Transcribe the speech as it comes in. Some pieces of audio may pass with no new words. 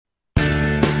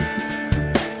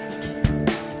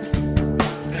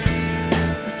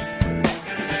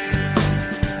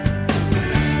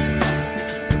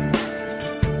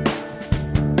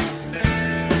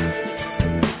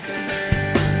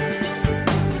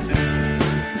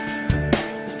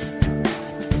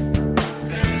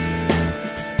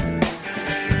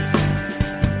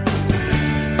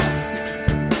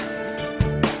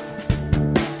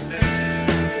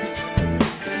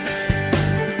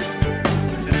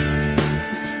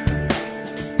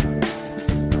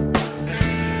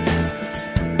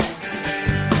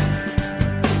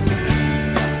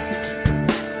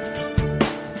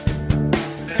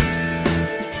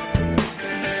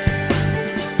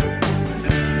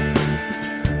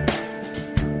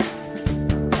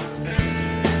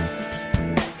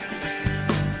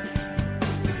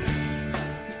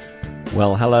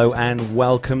Well, hello and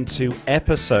welcome to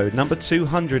episode number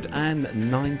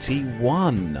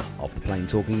 291 of the Plain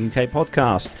Talking UK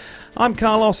podcast. I'm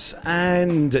Carlos,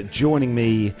 and joining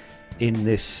me in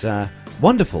this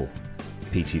wonderful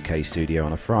P2K studio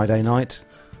on a Friday night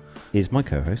is my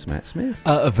co-host, Matt Smith.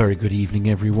 A very good evening,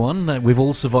 everyone. We've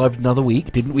all survived another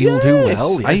week. Didn't we all do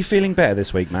well? Yes. Are you feeling better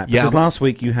this week, Matt? Because last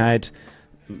week you had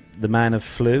the man of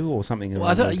flu or something.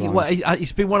 Well,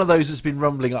 it's been one of those that's been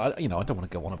rumbling. I don't want to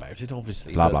go on about it,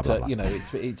 obviously. Blah, but, blah, blah, blah.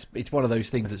 It's one of those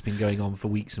things that's been going on for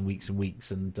weeks and weeks and weeks,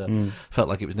 and felt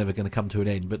like it was never going to come to an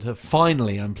end. But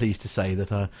finally, I'm pleased to say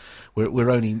that we're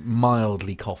only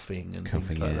mildly coughing and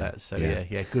things like that. So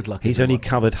yeah, good luck. He's only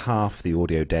covered half the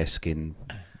audio desk in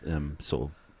sort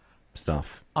of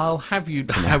stuff. I'll have you.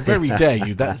 How very dare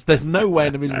you? There's no way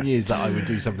in a million years that I would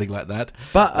do something like that.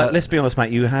 But let's be honest, Matt.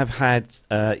 You have had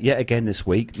yet again this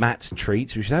week Matt's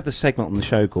treats. We should have the segment on the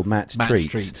show called Matt's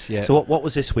Treats. Yeah. So what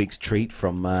was this week's treat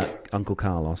from Uncle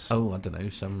Carlos? Oh, I don't know,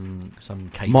 some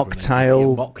cake.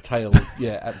 Mocktail.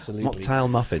 Yeah, absolutely. Mocktail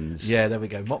muffins. Yeah, there we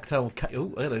go. Mocktail.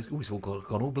 It's all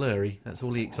gone all blurry. That's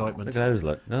all the excitement. Look at those.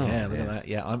 Look. Oh, yeah, look at that.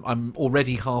 Yeah, I'm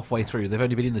already halfway through. They've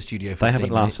only been in the studio for 15 minutes.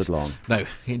 They haven't lasted long. No,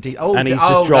 indeed. And he's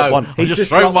just dropped one. He's just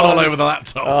thrown one all over the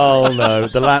laptop. Oh no,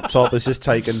 the laptop has just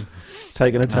taken a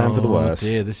turn for the worse. Oh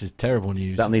dear, this is terrible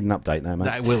news. That'll need an update now, mate.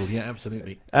 That will, yeah,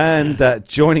 absolutely. And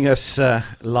joining us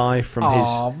live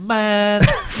from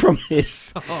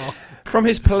his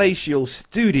palatial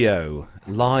studio,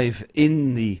 live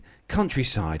in the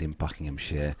countryside in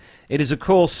Buckinghamshire, it is of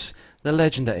course the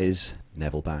legend that is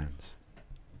Neville Bounds.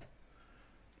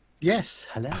 Yes,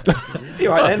 hello.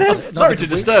 You're right, then. Sorry to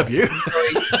disturb you.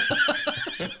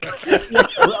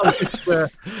 I was just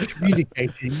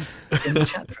communicating in the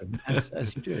chat room,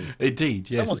 as you do. Indeed,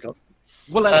 yes. Someone's got.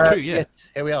 Well, that's true, yeah. Yes,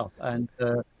 here we are. And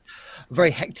a very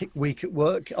hectic week at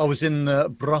work. I was in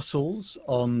Brussels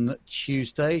on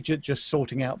Tuesday, just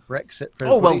sorting out Brexit for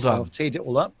everybody. Oh, well done. So I've teed it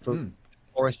all up for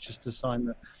Boris just to sign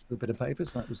the bit of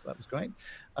papers. That was great.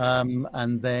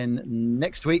 And then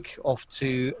next week, off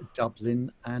to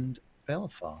Dublin and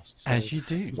Belfast. So as you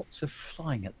do. Lots of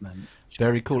flying at the moment.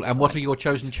 Very cool. And what are your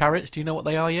chosen chariots? Do you know what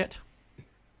they are yet?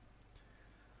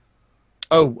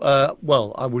 Oh,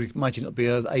 well, I would imagine it'll be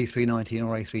an A319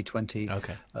 or A320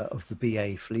 of the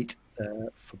BA fleet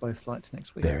for both flights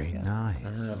next week. Very nice.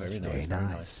 Very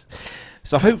nice.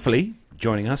 So hopefully,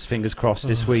 joining us, fingers crossed,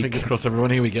 this week. Fingers crossed, everyone.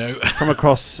 Here we go. from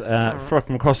across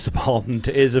the pond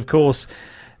is, of course,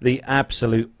 the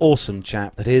absolute awesome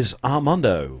chap that is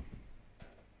Armando.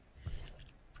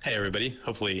 Hey, everybody.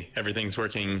 Hopefully everything's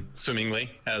working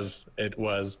swimmingly, as it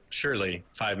was surely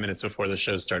 5 minutes before the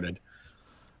show started.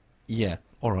 Yeah,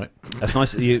 all right. That's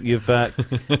nice that you've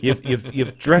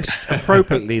dressed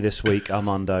appropriately this week,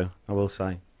 Armando, I will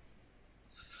say.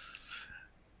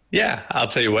 Yeah, I'll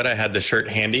tell you what, I had the shirt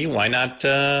handy. Why not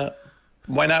wear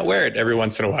it every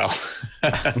once in a while?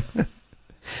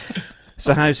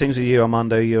 So how's things with you,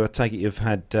 Armando? I take it you've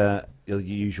had your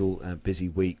usual busy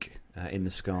week in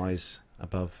the skies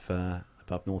above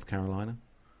North Carolina?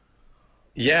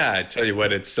 Yeah, I tell you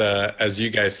what, it's as you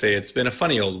guys say, it's been a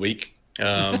funny old week.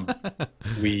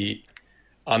 We,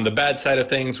 on the bad side of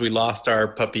things, we lost our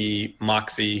puppy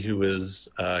Moxie, who was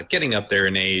getting up there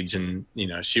in age, and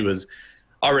she was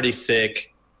already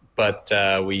sick. But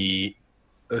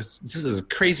this is a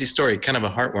crazy story, kind of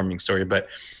a heartwarming story. But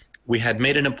we had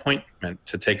made an appointment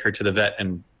to take her to the vet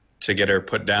and to get her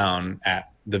put down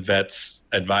at the vet's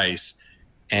advice.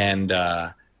 And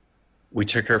we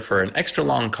took her for an extra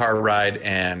long car ride,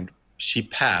 and she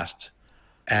passed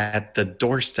at the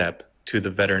doorstep to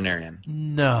the veterinarian.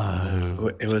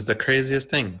 No. It was the craziest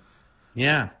thing.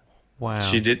 Yeah. Wow.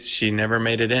 She never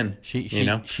made it in. She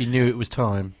knew it was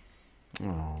time.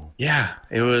 Oh. Yeah.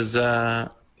 It was,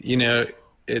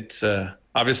 it's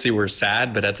obviously we're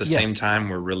sad, but at the same time,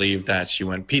 we're relieved that she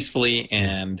went peacefully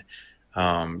and,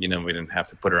 we didn't have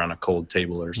to put her on a cold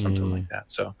table or something like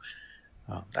that. So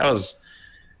that was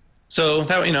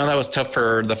tough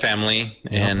for the family.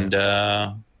 And,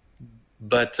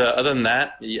 but other than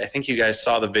that, I think you guys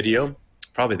saw the video.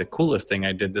 Probably the coolest thing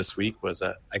I did this week was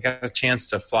I got a chance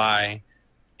to fly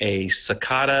a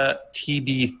Cicada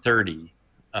TB30,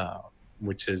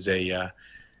 which is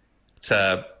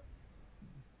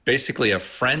basically a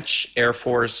French Air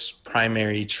Force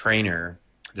primary trainer.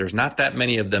 There's not that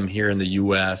many of them here in the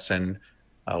U.S., and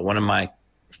one of my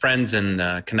friends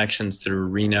and connections through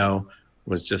Reno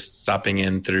was just stopping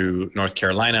in through North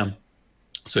Carolina.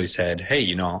 So he said,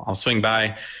 hey, I'll swing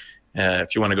by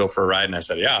if you want to go for a ride. And I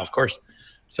said, yeah, of course.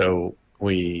 So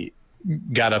we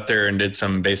got up there and did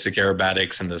some basic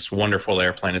aerobatics in this wonderful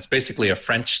airplane. It's basically a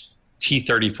French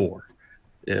T-34.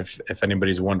 if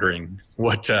anybody's wondering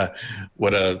what a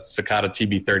Cicada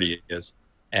TB30 is.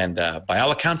 And by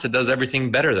all accounts, it does everything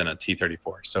better than a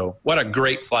T-34. So what a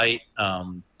great flight.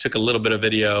 Took a little bit of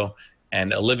video,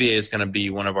 and Olivier is going to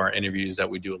be one of our interviews that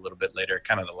we do a little bit later,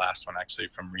 kind of the last one actually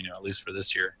from Reno, at least for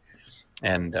this year.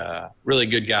 And really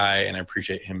good guy, and I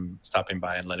appreciate him stopping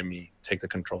by and letting me take the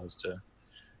controls to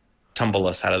tumble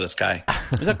us out of the sky.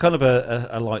 Is that kind of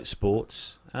a light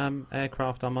sports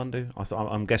aircraft, Armando?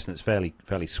 I'm guessing it's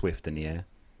fairly swift in the air.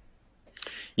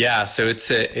 Yeah, so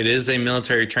it is a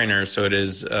military trainer, so it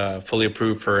is fully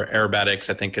approved for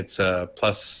aerobatics. I think it's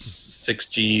plus 6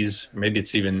 Gs, maybe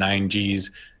it's even 9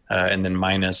 Gs, and then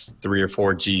minus 3 or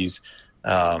 4 Gs.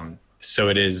 So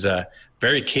it is a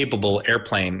very capable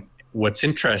airplane. What's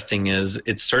interesting is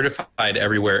it's certified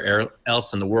everywhere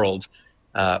else in the world,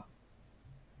 but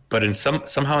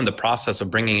somehow in the process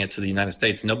of bringing it to the United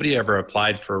States, nobody ever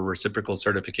applied for reciprocal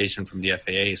certification from the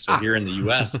FAA. So here in the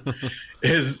U.S.,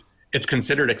 it's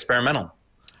considered experimental.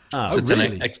 So it's really?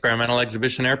 An experimental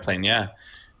exhibition airplane, yeah.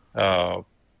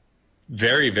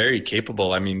 Very, very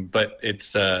capable. I mean, but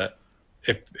it's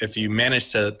if you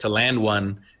manage to land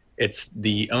one, it's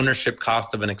the ownership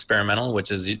cost of an experimental,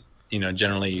 which is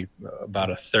generally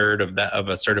about a third of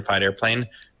a certified airplane.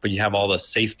 But you have all the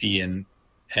safety and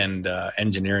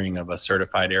engineering of a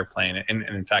certified airplane, and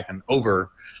in fact, an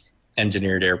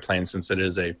over-engineered airplane, since it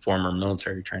is a former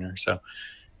military trainer. So.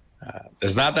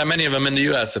 There's not that many of them in the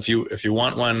U.S. If you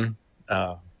want one,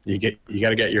 you got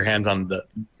to get your hands on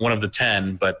one of the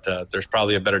 10. But there's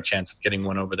probably a better chance of getting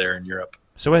one over there in Europe.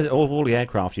 So, all the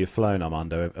aircraft you've flown,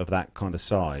 Armando, of that kind of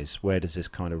size, where does this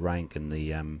kind of rank in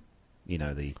the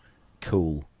the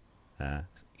cool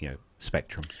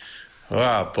spectrum?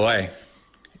 Oh boy,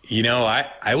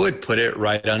 I would put it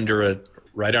right under a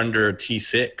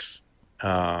T6.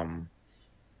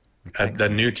 The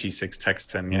new T6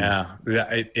 Texan, yeah.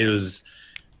 It was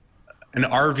an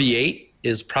RV-8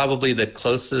 is probably the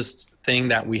closest thing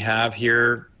that we have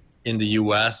here in the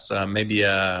U.S. Maybe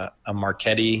a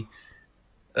Marchetti,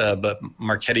 but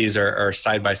Marchettis are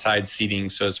side-by-side seating.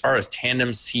 So as far as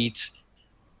tandem seats,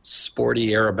 sporty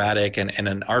aerobatic, and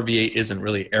an RV-8 isn't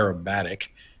really aerobatic.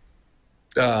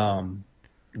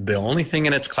 The only thing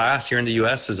in its class here in the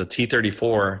U.S. is a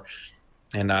T-34,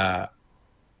 and I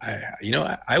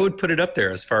would put it up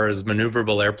there as far as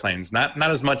maneuverable airplanes. Not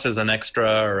as much as an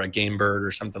Extra or a Game Bird or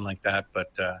something like that,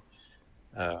 but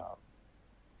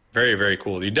very, very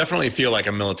cool. You definitely feel like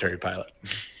a military pilot.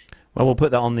 Well, we'll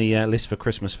put that on the list for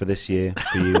Christmas for this year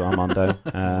for you, Armando,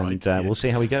 and we'll see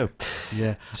how we go.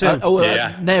 Yeah. So,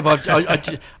 Nev,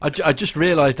 I just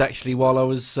realised actually while I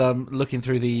was looking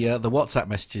through the WhatsApp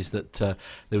messages that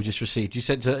they were just received.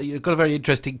 You've got a very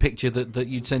interesting picture that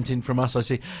you'd sent in from us. I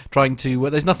see. Trying to.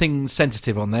 There's nothing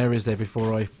sensitive on there, is there?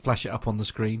 Before I flash it up on the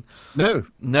screen. No.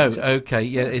 Okay.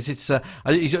 Yeah.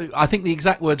 I think the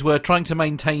exact words were trying to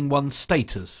maintain one's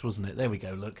status, wasn't it? There we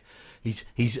go. Look. He's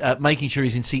making sure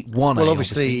he's in seat 1A. Well,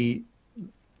 obviously,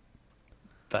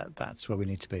 that's where we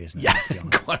need to be, isn't it? Yeah,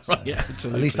 quite right. Yeah, at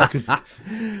least I could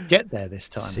get there this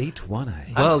time. Seat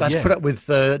 1A. Well, that's put up with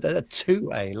a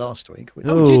 2A last week.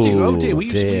 Oh, did you? Oh, dear. Were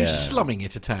you slumming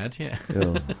it a tad? Yeah.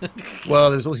 Oh. Well,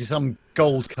 there was also some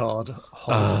gold card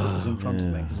holder that was in front of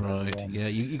me. So, right. Yeah,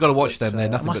 you got to watch them. They're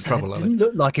nothing but trouble. It didn't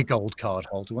look like a gold card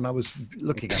holder when I was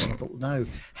looking at it. I thought, no,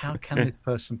 how can this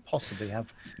person possibly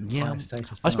have higher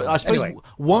status? I suppose anyway,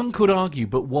 one could argue,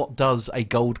 but what does a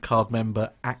gold card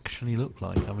member actually look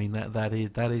like? I mean, that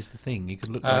is the thing. You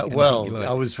could look like well,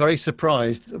 I was very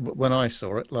surprised when I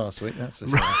saw it last week. That's for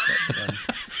sure.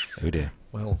 Oh dear.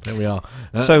 Well, there we are.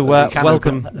 So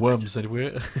welcome, worms.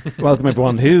 Welcome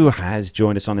everyone who has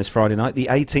joined us on this Friday night, the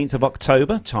 18th of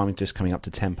October. Time just coming up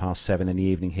to 7:10 in the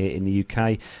evening here in the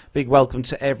UK. Big welcome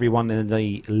to everyone in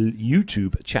the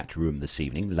YouTube chat room this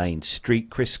evening. Lane Street,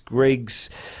 Chris Griggs,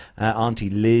 Auntie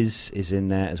Liz is in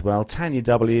there as well. Tanya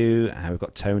W. We've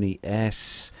got Tony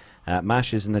S.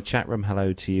 Mash is in the chat room.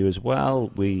 Hello to you as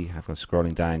well. We have gone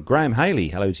scrolling down. Graham Haley.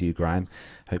 Hello to you, Graham.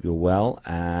 Hope you're well.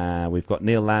 We've got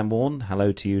Neil Lambourne.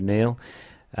 Hello to you, Neil.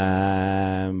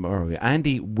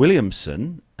 Andy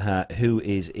Williamson, who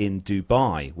is in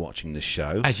Dubai watching the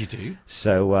show. As you do.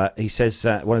 So he says,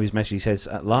 one of his messages, he says,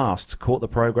 at last, caught the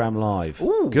programme live.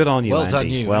 Ooh, good on you, well Andy. Done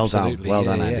you. Well Absolutely. done. Well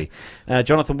done, Andy. Yeah.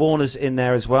 Jonathan Warner's in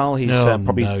there as well. He's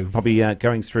probably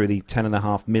going through the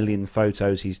 10.5 million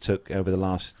photos he's took over the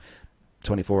last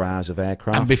 24 hours of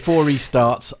aircraft. And before he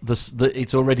starts,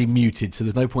 it's already muted, so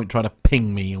there's no point trying to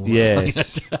ping me. Or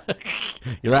yes.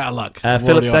 You're out of luck.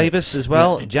 Philip Davis as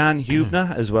well. Yeah. Jan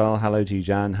Hubner as well. Hello to you,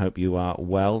 Jan. Hope you are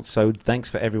well. So thanks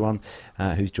for everyone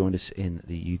who's joined us in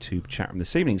the YouTube chat room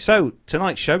this evening. So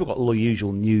tonight's show, we've got all the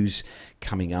usual news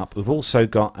coming up. We've also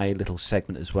got a little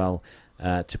segment as well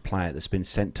to play out that's been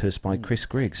sent to us by Chris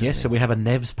Griggs. Yes, so we have a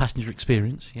Nev's passenger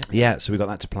experience. Yeah, so we've got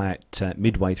that to play out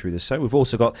midway through the show. We've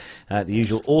also got the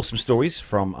usual awesome stories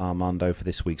from Armando for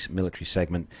this week's military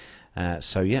segment.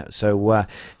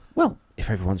 Well, if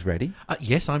everyone's ready.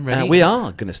 Yes, I'm ready. We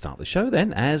are going to start the show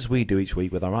then, as we do each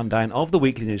week, with our rundown of the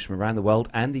weekly news from around the world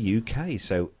and the UK.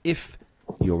 So if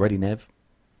you're ready, Nev.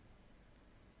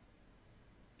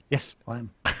 Yes, I am.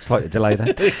 Slight delay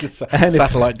there.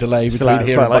 Satellite delay between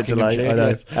here and Buckingham. I know.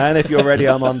 Yes. And if you're ready,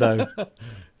 Armando.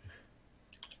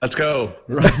 Let's go.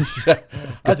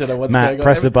 I don't know what's Matt, going on.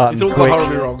 press the button. It's all quick. gone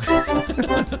horribly wrong.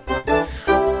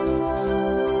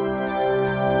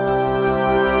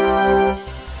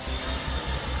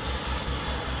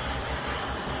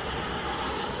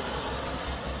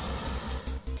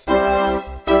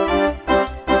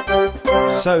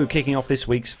 So, kicking off this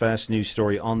week's first news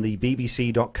story on the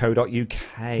bbc.co.uk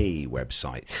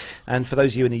website. And for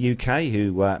those of you in the UK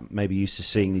who may be used to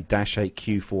seeing the Dash 8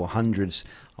 Q400s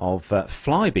of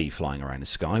Flybe flying around the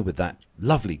sky with that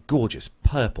lovely, gorgeous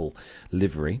purple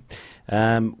livery,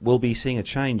 we'll be seeing a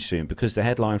change soon, because the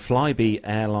headline Flybe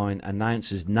airline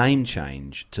announces name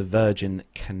change to Virgin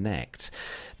Connect.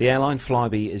 The airline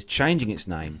Flybe is changing its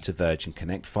name to Virgin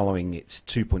Connect following its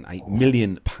 £2.8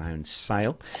 million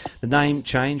sale. The name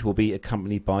change will be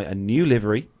accompanied by a new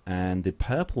livery, and the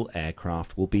purple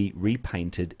aircraft will be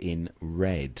repainted in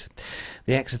red.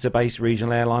 The Exeter-based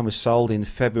regional airline was sold in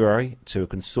February to a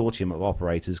consortium of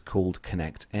operators called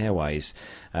Connect Airways,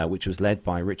 which was led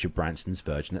by Richard Branson's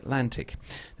Virgin Atlantic.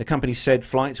 The company said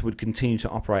flights would continue to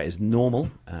operate as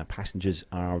normal. Passengers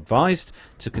are advised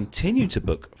to continue to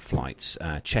book flights,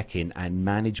 check in and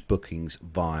manage bookings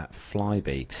via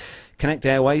Flybe. Connect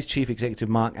Airways Chief Executive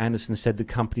Mark Anderson said the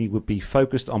company would be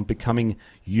focused on becoming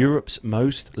Europe's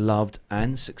most loved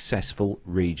and successful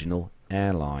regional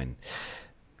airline.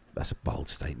 That's a bold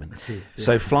statement. It is, yeah.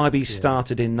 So Flybe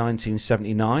started in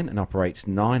 1979 and operates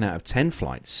 9 out of 10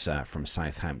 flights from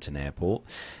Southampton Airport.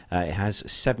 It has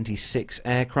 76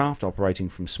 aircraft operating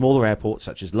from smaller airports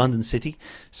such as London City,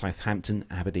 Southampton,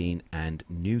 Aberdeen and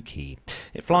Newquay.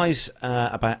 It flies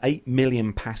about 8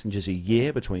 million passengers a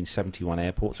year between 71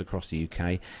 airports across the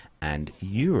UK and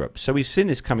Europe. So we've seen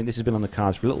this coming. This has been on the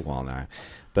cards for a little while now.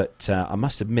 But I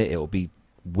must admit, it will be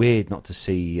weird not to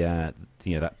see that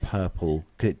purple,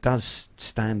 because it does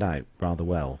stand out rather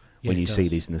well when you see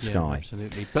these in the sky.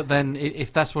 Absolutely. But then,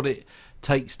 if that's what it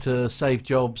takes to save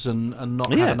jobs and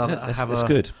not have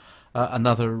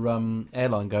another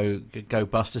airline go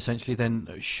bust, essentially, then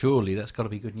surely that's got to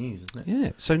be good news, isn't it?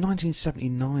 Yeah. So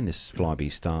 1979, this Flybe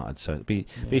started. So it'd be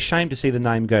a shame to see the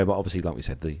name go, but obviously, like we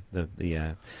said, the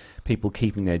people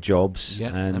keeping their jobs.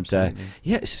 Yeah, and absolutely.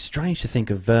 it's strange to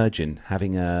think of Virgin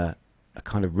having a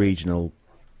kind of regional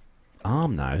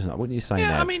arm now, isn't it? Wouldn't you say?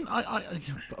 Yeah, Nev? I mean,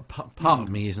 part of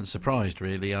me isn't surprised,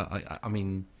 really. I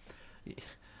mean,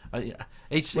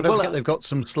 it's don't forget they've got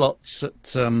some slots at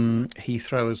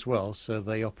Heathrow as well, so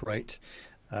they operate,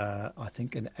 I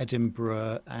think, in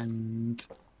Edinburgh and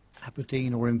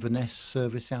Aberdeen or Inverness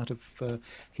service out of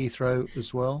Heathrow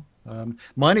as well.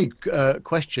 My only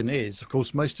question is, of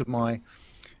course, most of my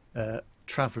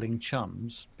travelling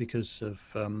chums, because of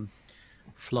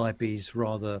Flybe's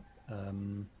rather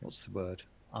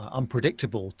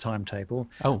unpredictable timetable.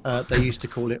 They used to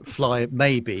call it Fly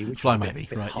Maybe, which Fly was Maybe, a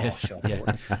bit right? harsh, Yes,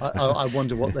 I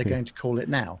wonder what they're going to call it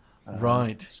now.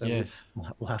 Right. So yes.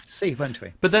 we'll have to see, won't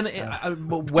we? But then,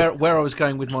 where I was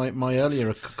going with my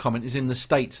earlier comment is in the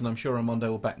States, and I'm sure Armando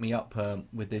will back me up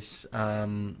with this.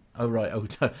 Tony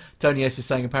S is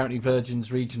saying apparently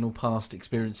Virgin's regional past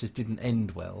experiences didn't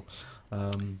end well.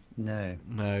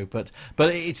 No, but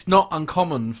it's not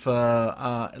uncommon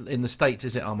for in the States,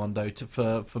 is it, Armando?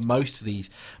 For most of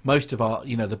our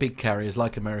the big carriers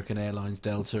like American Airlines,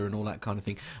 Delta, and all that kind of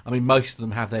thing. I mean, most of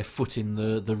them have their foot in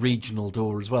the regional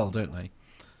door as well, don't they?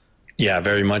 Yeah,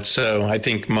 very much so. I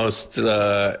think most,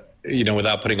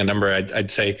 without putting a number, I'd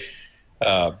say,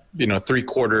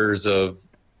 3/4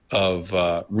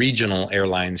 of regional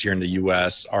airlines here in the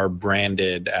U.S. are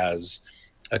branded as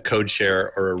a code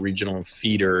share or a regional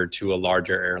feeder to a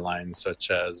larger airline such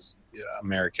as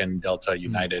American, Delta,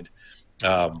 United.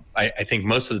 I think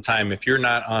most of the time, if you're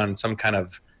not on some kind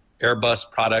of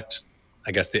Airbus product,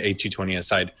 I guess the A220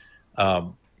 aside,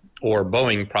 or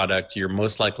Boeing product, you're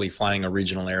most likely flying a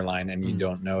regional airline and you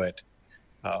don't know it.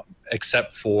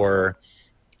 except for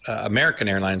American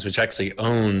Airlines, which actually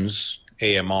owns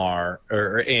AMR,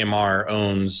 or AMR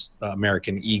owns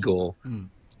American Eagle,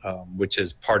 which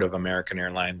is part of American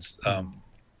Airlines.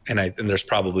 And there's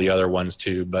probably other ones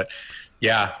too, but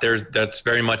yeah, that's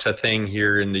very much a thing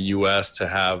here in the U.S. to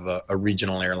have a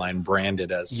regional airline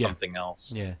branded as something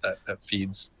else that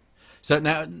feeds. So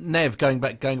now, Nev, going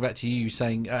back to you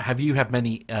saying, have you had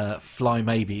many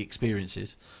Flymaybe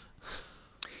experiences?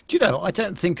 Do you know, I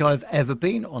don't think I've ever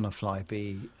been on a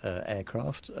Flybe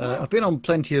aircraft. I've been on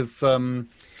plenty of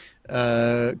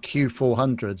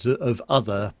Q400s of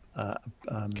other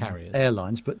carriers,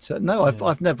 airlines, but no,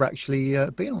 I've never actually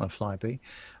been on a Flybe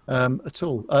at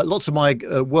all. Lots of my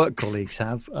work colleagues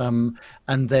have, and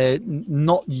they're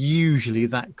not usually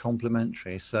that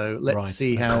complimentary. So let's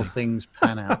see how things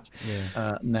pan out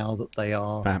now that they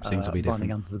are perhaps things will be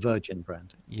running under the Virgin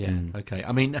brand. Yeah. Okay.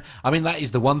 I mean that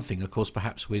is the one thing, of course,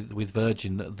 perhaps with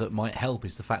Virgin that might help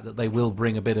is the fact that they will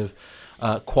bring a bit of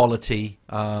quality,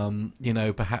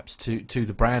 perhaps to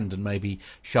the brand and maybe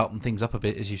sharpen things up a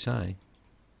bit, as you say.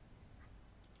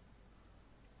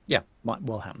 Yeah, might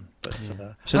well happen, but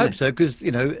I hope so, because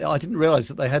I didn't realise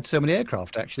that they had so many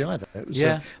aircraft actually either. It was,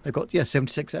 they've got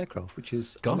 76 aircraft, which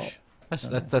is a lot.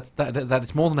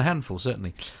 That's more than a handful,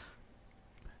 certainly.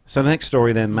 So the next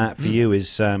story then, Matt, for you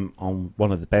is on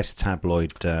one of the best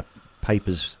tabloid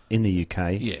papers in the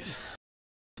UK. Yes.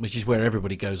 Which is where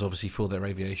everybody goes, obviously, for their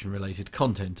aviation-related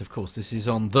content. Of course, this is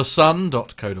on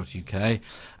thesun.co.uk,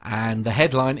 and the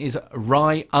headline is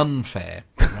 "Rye Unfair."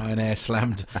 Ryanair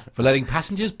slammed for letting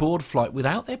passengers board flight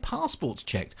without their passports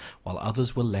checked, while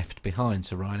others were left behind.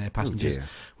 So Ryanair passengers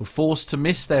were forced to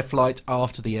miss their flight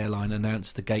after the airline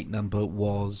announced the gate number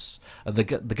was the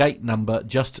gate number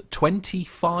just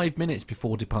 25 minutes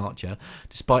before departure,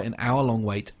 despite an hour-long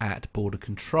wait at border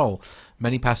control.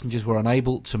 Many passengers were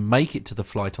unable to make it to the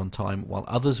flight on time, while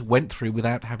others went through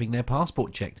without having their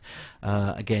passport checked,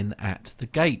 again at the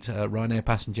gate. Ryanair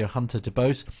passenger Hunter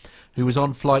DeBose, who was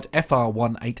on flight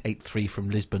FR1883 from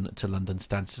Lisbon to London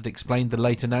Stansted, explained the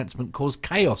late announcement caused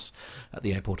chaos at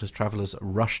the airport as travellers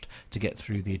rushed to get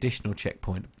through the additional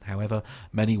checkpoint. However,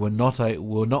 many were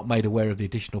not made aware of the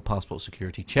additional passport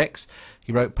security checks.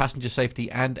 He wrote, "Passenger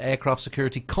safety and aircraft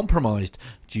security compromised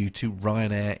due to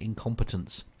Ryanair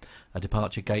incompetence." A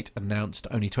departure gate announced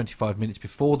only 25 minutes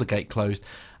before the gate closed,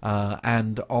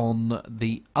 and on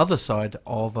the other side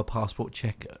of a passport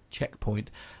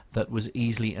checkpoint that was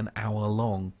easily an hour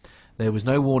long. There was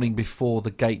no warning before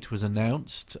the gate was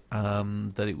announced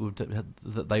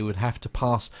that they would have to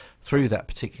pass through that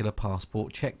particular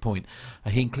passport checkpoint.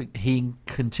 He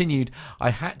continued,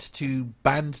 "I had to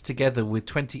band together with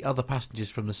 20 other passengers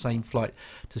from the same flight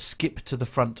to skip to the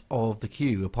front of the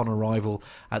queue. Upon arrival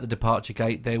at the departure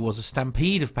gate, there was a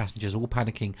stampede of passengers all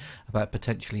panicking about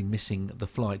potentially missing the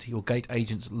flight. Your gate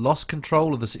agents lost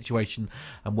control of the situation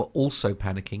and were also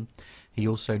panicking." He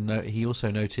also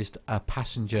noticed a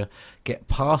passenger get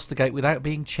past the gate without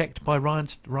being checked by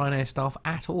Ryanair staff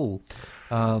at all.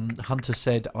 Hunter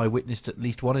said, "I witnessed at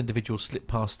least one individual slip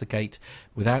past the gate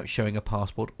without showing a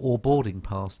passport or boarding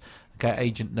pass. A gate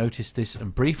agent noticed this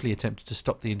and briefly attempted to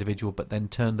stop the individual, but then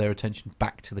turned their attention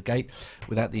back to the gate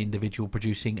without the individual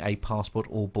producing a passport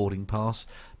or boarding pass,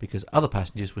 because other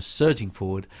passengers were surging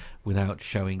forward without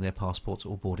showing their passports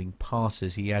or boarding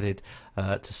passes." He added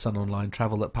to Sun Online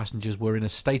Travel that passengers were in a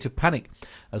state of panic,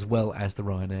 as well as the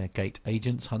Ryanair gate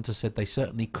agents. Hunter said they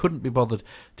certainly couldn't be bothered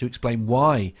to explain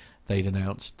why they'd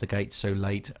announced the gate so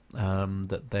late,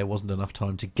 that there wasn't enough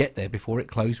time to get there before it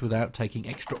closed without taking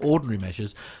extraordinary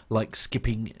measures like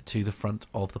skipping to the front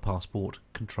of the passport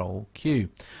control queue.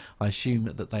 "I assume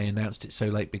that they announced it so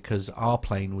late because our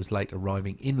plane was late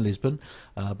arriving in Lisbon,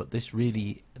 but this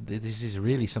is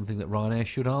really something that Ryanair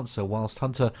should answer." Whilst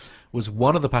Hunter was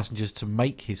one of the passengers to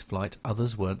make his flight,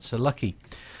 others weren't so lucky.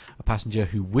 A passenger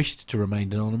who wished to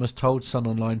remain anonymous told Sun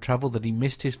Online Travel that he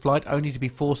missed his flight only to be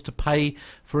forced to pay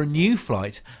for a new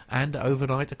flight and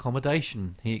overnight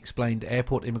accommodation. He explained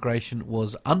airport immigration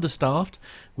was understaffed,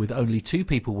 with only 2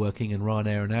 people working, and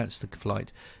Ryanair announced the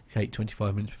flight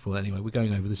 25 minutes before. Anyway, we're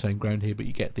going over the same ground here, but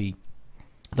you get the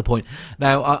point.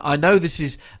 Now, I know this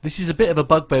is a bit of a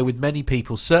bugbear with many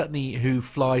people, certainly who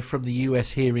fly from the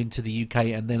US here into the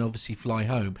UK and then obviously fly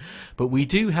home. But we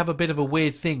do have a bit of a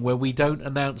weird thing where we don't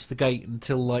announce the gate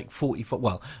until like 45.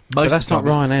 Well, most but that's of the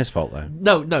time not Ryanair's fault, though.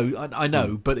 No, I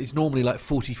know, but it's normally like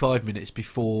 45 minutes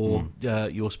before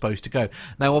you're supposed to go.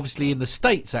 Now, obviously, in the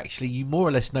States, actually, you more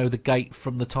or less know the gate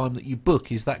from the time that you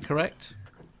book. Is that correct?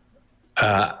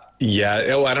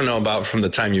 Yeah. I don't know about from the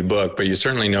time you book, but you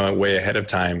certainly know it way ahead of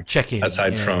time. Check in.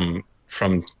 Aside from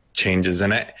changes.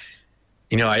 And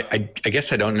I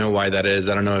guess I don't know why that is.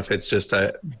 I don't know if it's just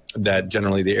that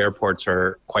generally the airports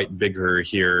are quite bigger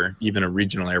here. Even a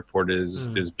regional airport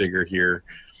is bigger here.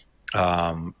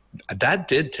 That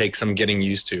did take some getting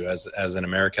used to as an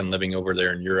American living over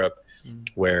there in Europe,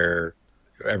 where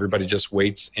everybody just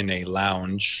waits in a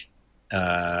lounge,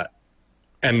 and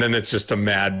then it's just a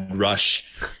mad rush.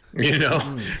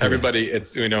 Everybody.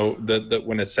 It's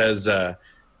when it says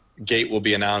gate will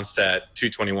be announced at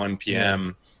 2:21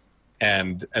 p.m.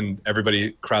 And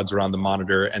everybody crowds around the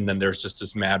monitor, and then there's just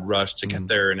this mad rush to get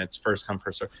there, and it's first come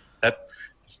first serve.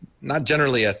 That's not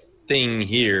generally a thing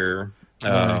here.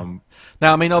 Now,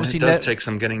 I mean, obviously, it does take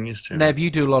some getting used to. Nev,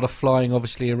 you do a lot of flying,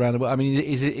 obviously, around the world. I mean,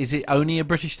 is it only a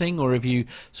British thing, or have you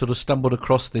sort of stumbled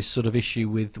across this sort of issue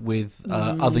with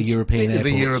other European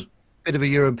airports? Bit of a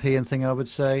European thing, I would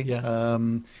say. Yeah.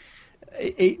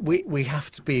 We have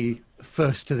to be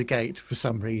first to the gate for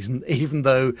some reason, even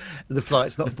though the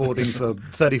flight's not boarding for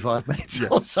 35 minutes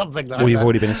or something like that. Or you've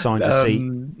already been assigned a seat.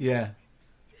 Yeah.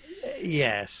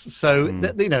 Yes. So,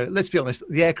 let's be honest,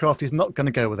 the aircraft is not going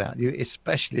to go without you,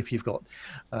 especially if you've got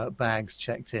bags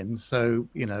checked in. So,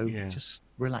 just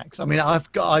relax. I mean, I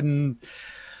have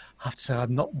to say,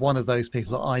 I'm not one of those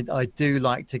people. I do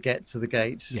like to get to the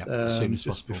gate as soon as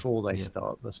just possible. Before they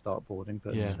start boarding.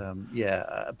 But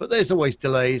but there's always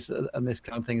delays and this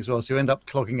kind of thing as well. So you end up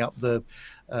clogging up the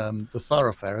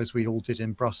thoroughfare, as we all did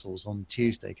in Brussels on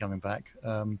Tuesday coming back.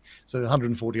 So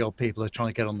 140 odd people are trying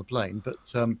to get on the plane, but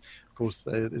of course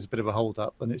there's a bit of a hold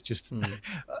up, and it's just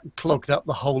clogged up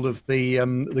the whole of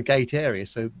the gate area,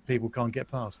 so people can't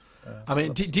get past. I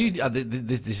mean, do you,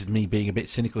 this is me being a bit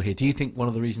cynical here. Do you think one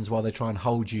of the reasons why they try and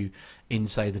hold you in,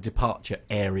 say, the departure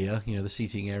area, the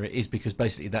seating area, is because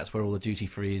basically that's where all the duty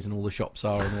free is and all the shops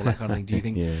are and all that kind of thing? Do you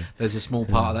think there's a small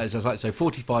part of that? So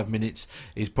 45 minutes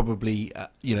is probably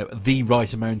the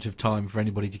right amount of time for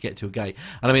anybody to get to a gate.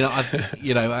 And I mean,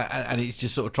 and it's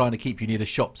just sort of trying to keep you near the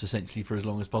shops essentially for as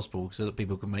long as possible so that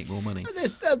people can make more money.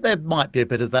 There might be a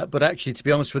bit of that, but actually, to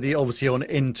be honest with you, obviously on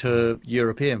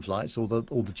inter-European flights, all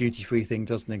the duty-free thing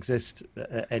doesn't exist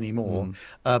anymore.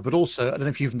 But also, I don't know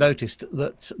if you've noticed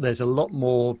that there's a lot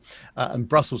more, and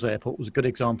Brussels Airport was a good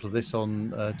example of this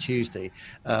on Tuesday,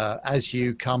 as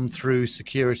you come through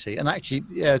security. And actually,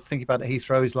 thinking about it,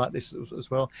 Heathrow is like this as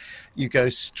well. You go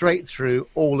straight through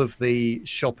all of the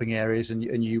shopping areas,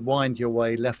 and you wind your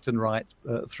way left and right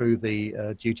through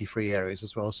the duty-free areas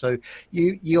as well. So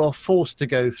you are forced to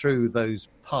go through those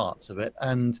parts of it,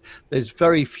 and there's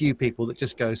very few people that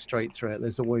just go straight through it.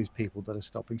 There's always people that are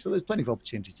stopping, so there's plenty of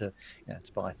opportunity to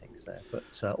buy things there. But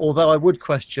although I would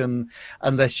question,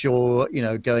 unless you're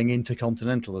going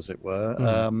intercontinental, as it were,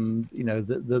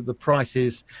 the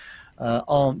prices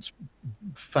aren't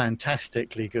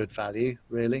fantastically good value,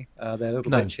 really. They're a little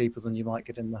bit cheaper than you might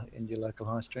get in your local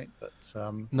high street, but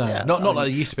not like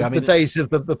they used to be. I mean, the days of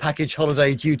the package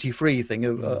holiday duty free thing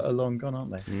are long gone,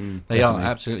 aren't they? They are,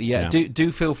 absolutely. Yeah.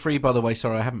 Do feel free, by the way.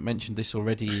 Sorry, I haven't mentioned this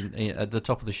already at the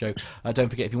top of the show. Don't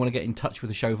forget, if you want to get in touch with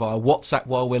the show via WhatsApp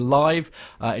while we're live,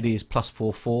 it is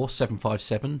 +44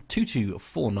 757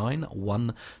 2249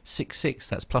 166.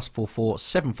 That's +44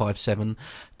 757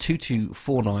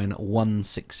 2249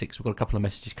 166. We've got a couple of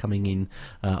messages coming in,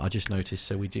 I just noticed,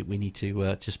 so we need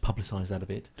to just publicise that a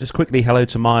bit. Just quickly, hello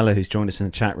to Mila, who's joined us in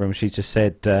the chat room. She's just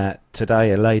said,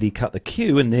 today a lady cut the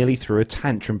queue and nearly threw a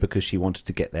tantrum because she wanted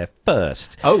to get there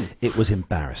first. Oh. It was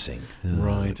embarrassing.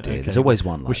 Right, dear. okay. There's always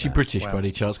one like Was she that. British by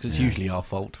any chance? Because it's usually our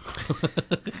fault.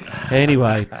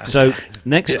 Anyway, so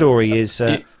next story is...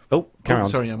 carry on.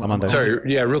 Sorry, Armando. Sorry,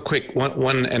 real quick.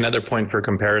 Another point for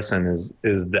comparison is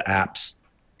the apps.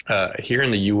 Here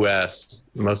in the U.S.,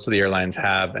 most of the airlines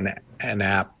have an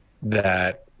app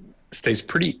that stays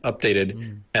pretty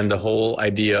updated, and the whole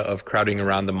idea of crowding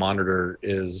around the monitor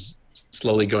is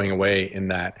slowly going away, in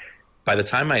that by the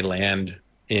time I land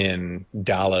in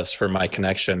Dallas for my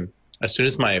connection, as soon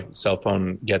as my cell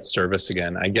phone gets service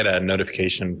again, I get a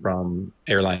notification from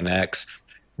Airline X,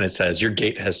 and it says, your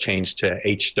gate has changed to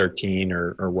H13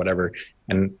 or whatever,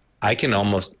 and I can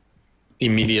almost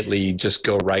immediately just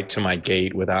go right to my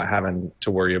gate without having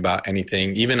to worry about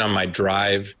anything. Even on my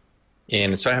drive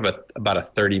in, so I have about a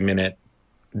 30-minute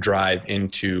drive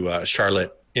into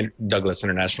Charlotte Douglas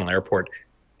International Airport,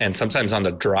 and sometimes on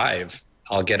the drive,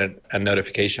 I'll get a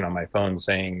notification on my phone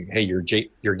saying, "Hey, your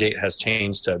gate has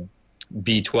changed to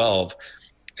B12,"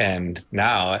 and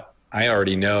now I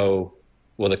already know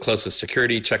the closest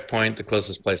security checkpoint, the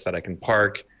closest place that I can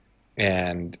park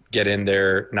and get in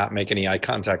there, not make any eye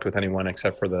contact with anyone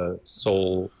except for the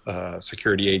sole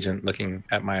security agent looking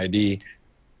at my ID,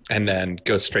 and then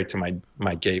go straight to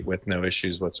my gate with no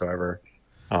issues whatsoever.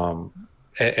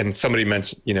 and somebody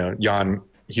mentioned, Jan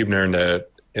Hubner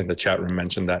in the chat room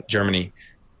mentioned that Germany,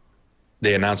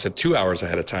 they announced it 2 hours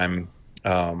ahead of time.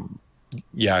 I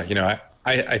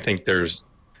think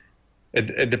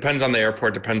it depends on the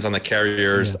airport, depends on the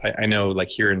carriers. Yeah. I know, like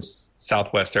here in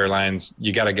Southwest Airlines,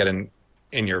 you got to get in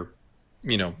your,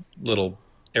 little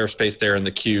airspace there in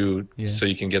the queue so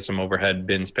you can get some overhead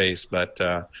bin space. But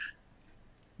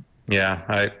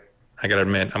I got to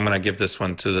admit, I'm going to give this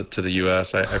one to the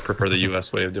U.S. I prefer the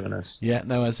U.S. way of doing this. Yeah,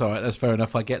 no, that's all right. That's fair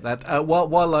enough. I get that.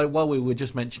 While we were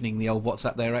just mentioning the old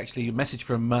WhatsApp there, actually, a message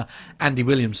from Andy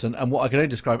Williamson, and what I can only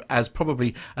describe as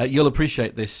probably, you'll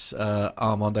appreciate this,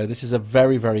 Armando. This is a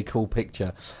very, very cool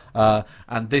picture.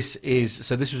 And this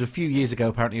was a few years ago,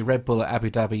 apparently, Red Bull at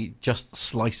Abu Dhabi just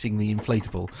slicing the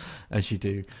inflatable, as you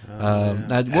do. Now,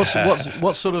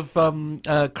 what sort of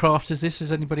craft is this?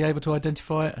 Is anybody able to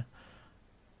identify it?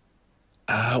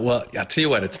 Well, I'll tell you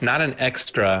what, it's not an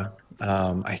extra.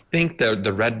 I think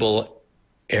the Red Bull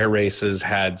Air Races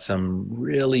had some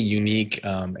really unique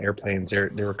airplanes.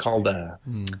 They were called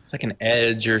it's like an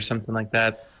Edge or something like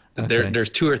that. Okay. There's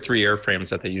 2 or 3 airframes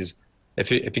that they use. If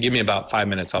you give me about 5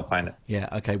 minutes, I'll find it. Yeah,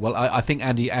 okay. Well, I think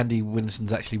Andy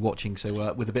Winston's actually watching,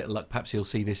 so with a bit of luck, perhaps he'll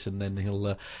see this and then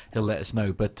he'll let us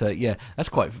know. But that's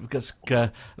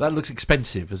that looks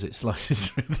expensive as it slices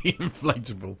through the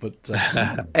inflatable. But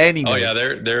anyway, oh yeah,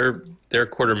 they're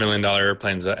 $250,000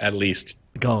 airplanes at least.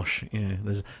 Gosh, yeah,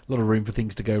 there's a lot of room for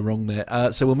things to go wrong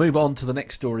there. So we'll move on to the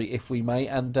next story if we may.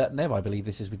 And Nev, I believe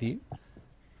this is with you.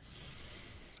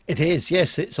 It is,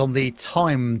 yes. It's on the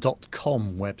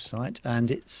time.com website,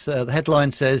 and it's the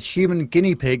headline says, human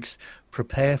guinea pigs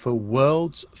prepare for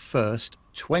world's first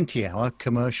 20-hour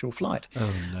commercial flight.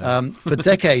 Oh, no. For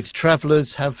decades,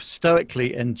 travellers have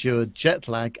stoically endured jet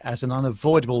lag as an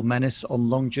unavoidable menace on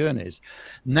long journeys.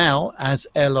 Now, as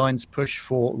airlines push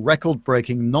for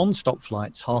record-breaking non-stop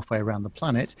flights halfway around the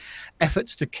planet,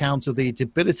 efforts to counter the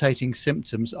debilitating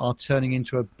symptoms are turning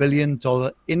into a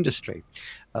billion-dollar industry.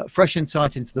 Fresh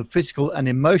insight into the physical and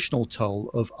emotional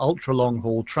toll of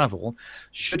ultra-long-haul travel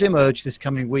should emerge this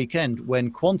coming weekend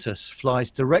when Qantas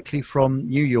flies directly from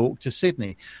New York to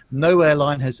Sydney. No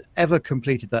airline has ever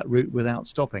completed that route without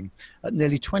stopping. At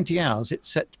nearly 20 hours, it's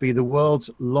set to be the world's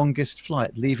longest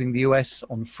flight, leaving the US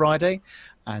on Friday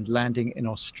and landing in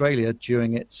Australia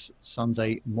during its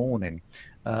Sunday morning.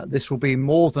 This will be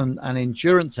more than an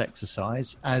endurance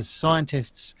exercise, as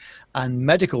scientists and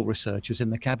medical researchers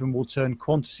in the cabin will turn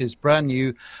Qantas's brand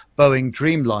new Boeing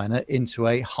Dreamliner into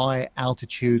a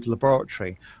high-altitude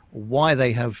laboratory. Why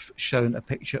they have shown a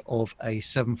picture of a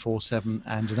 747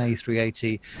 and an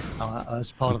A380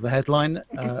 as part of the headline,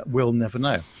 we'll never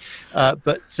know.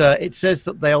 But it says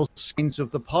that they'll screens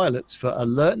of the pilots for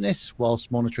alertness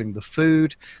whilst monitoring the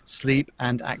food, sleep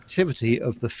and activity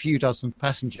of the few dozen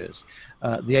passengers.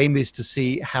 The aim is to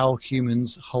see how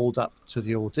humans hold up to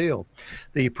the ordeal.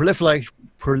 The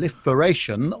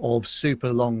proliferation of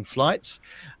super long flights,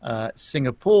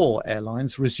 Singapore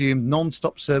Airlines resumed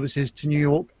non-stop services to New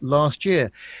York last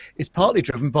year. It's partly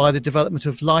driven by the development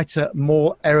of lighter,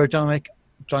 more aerodynamic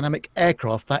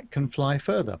aircraft that can fly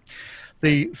further.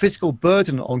 The physical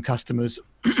burden on customers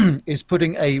is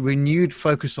putting a renewed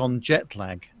focus on jet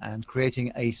lag and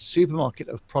creating a supermarket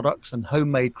of products and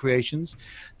homemade creations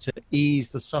to ease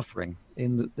the suffering.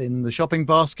 In the shopping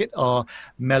basket are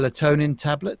melatonin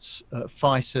tablets,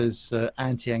 Pfizer's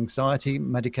anti-anxiety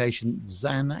medication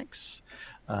Xanax,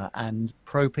 and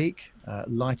Propeak,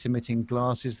 light-emitting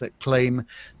glasses that claim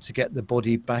to get the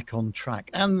body back on track.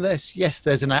 And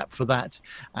there's an app for that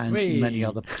and many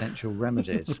other potential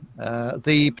remedies.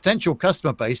 The potential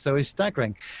customer base, though, is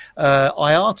staggering.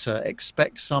 IATA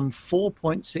expects some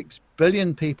 4.6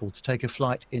 billion people to take a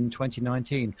flight in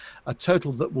 2019, a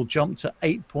total that will jump to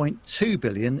 8.2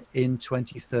 billion in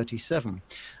 2037.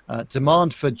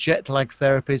 Demand for jet lag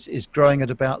therapies is growing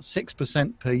at about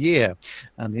 6% per year,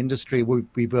 and the industry will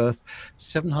be worth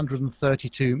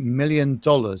 $732 million in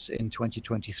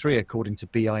 2023, according to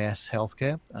BIS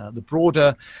Healthcare. The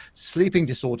broader sleeping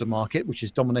disorder market, which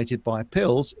is dominated by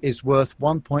pills, is worth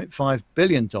 $1.5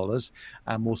 billion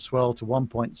and will swell to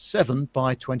 1.7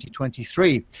 by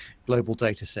 2023, global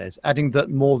data says, adding that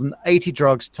more than 80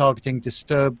 drugs targeting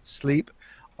disturbed sleep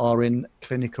are in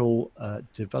clinical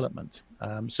development.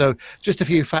 So just a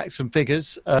few facts and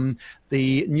figures.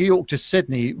 The New York to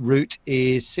Sydney route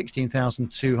is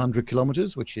 16,200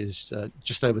 kilometers, which is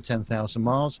just over 10,000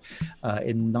 miles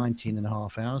in 19 and a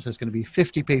half hours. There's going to be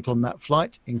 50 people on that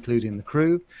flight, including the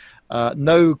crew.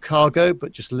 No cargo,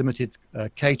 but just limited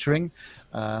catering.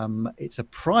 It's a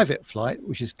private flight,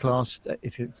 which is classed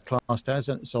as,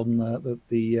 and it's on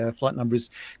the flight number is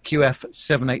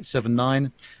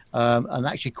QF7879. And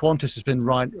actually, Qantas has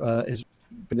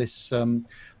been this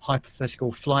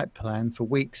hypothetical flight plan for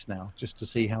weeks now, just to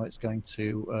see how it's going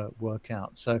to work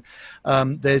out. So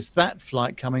there's that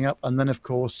flight coming up. And then, of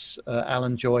course,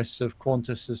 Alan Joyce of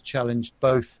Qantas has challenged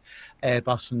both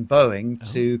Airbus and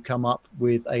Boeing to come up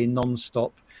with a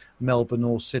non-stop Melbourne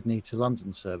or Sydney to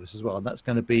London service as well. And that's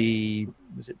going to be,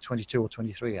 was it 22 or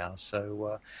 23 hours?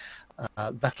 So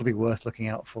that'll be worth looking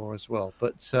out for as well.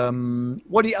 But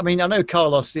what do you, I mean, I know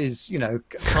Carlos is,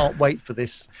 can't wait for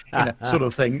this sort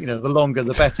of thing. The longer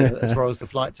the better as far as the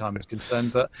flight time is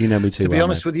concerned. But me too, to be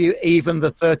honest with you, even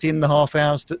the 13.5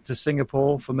 hours to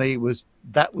Singapore for me was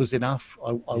enough.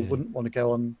 I wouldn't want to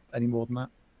go on any more than that.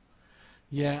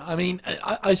 Yeah, I mean,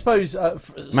 I suppose...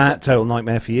 Matt, total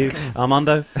nightmare for you.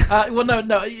 Armando? Well,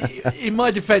 no. In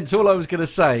my defence, all I was going to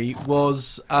say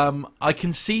was I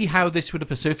can see how this would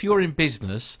appear. So if you're in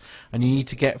business and you need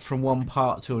to get from one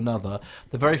part to another,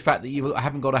 the very fact that you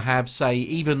haven't got to have, say,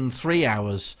 even 3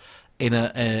 hours... in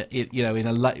a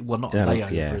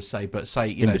layover, say, but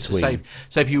say,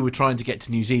 say if you were trying to get to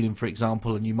New Zealand, for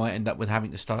example, and you might end up with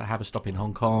having to have a stop in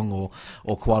Hong Kong or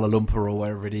Kuala Lumpur or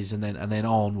wherever it is, and then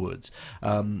onwards.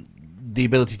 The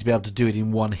ability to be able to do it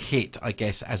in one hit, I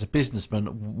guess, as a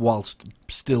businessman, whilst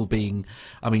still being,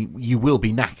 I mean, you will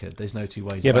be knackered. There's no two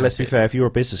ways. Yeah, but let's be fair. If you're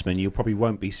a businessman, you probably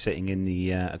won't be sitting in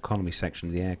the economy section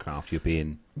of the aircraft. You'll be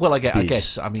in. Well, I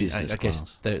guess. I mean, I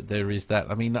guess there is that.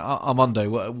 I mean,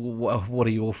 Armando, what are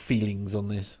your feelings on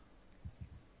this?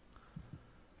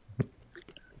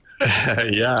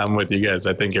 Yeah, I'm with you guys.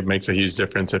 I think it makes a huge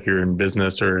difference if you're in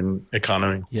business or in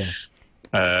economy.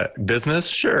 Yeah. Business,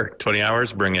 sure. 20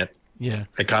 hours, bring it. Yeah.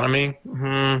 Economy,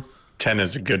 10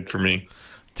 is good for me.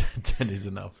 10 is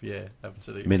enough. Yeah,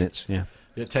 absolutely. Minutes, yeah.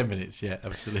 Yeah, 10 minutes. Yeah,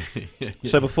 absolutely. Yeah.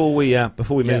 So before we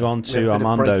move on to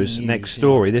Armando's next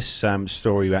story, this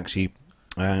story actually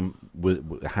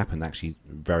happened actually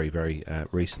very, very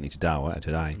recently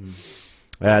today.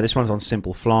 This one's on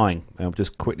Simple Flying. I'll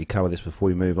just quickly cover this before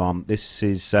we move on. This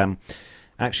is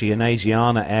actually an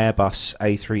Asiana Airbus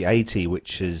A380,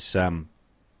 which has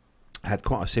had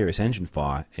quite a serious engine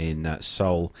fire in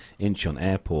Seoul Incheon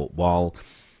Airport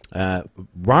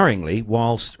worryingly,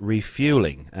 whilst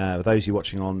refueling. Those of you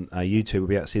watching on YouTube will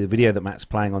be able to see the video that Matt's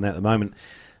playing on there at the moment,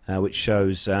 which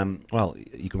shows, you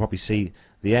can probably see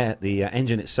the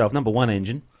engine itself, number one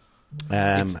engine.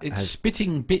 It's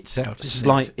spitting bits out.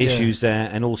 Slight issues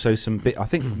there, and also some bit. I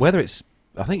think it's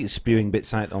spewing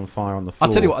bits out on fire on the floor.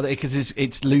 I'll tell you what, because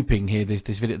it's looping here.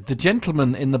 This video. The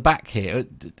gentleman in the back here.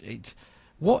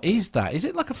 What is that? Is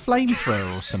it like a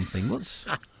flamethrower or something? What's?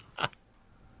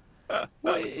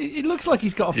 Well, it looks like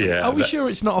he's got a... Are we sure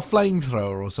it's not a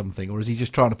flamethrower or something, or is he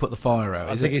just trying to put the fire out?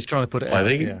 I think he's trying to put it out.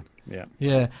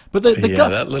 Yeah. But the guy,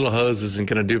 that little hose isn't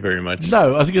going to do very much.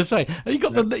 No, I was going to say you've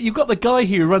got the guy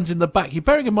here who runs in the back. You're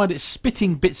bearing in mind it's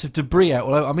spitting bits of debris out.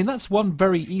 Although, I mean, that's one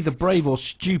very either brave or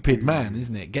stupid man,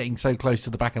 isn't it? Getting so close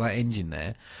to the back of that engine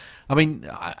there. I mean,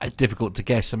 difficult to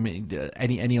guess. I mean,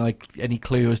 any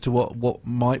clue as to what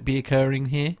might be occurring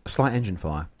here? A slight engine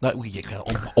fire.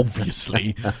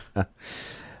 Obviously.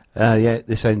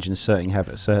 This engine's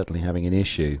certainly having an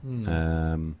issue.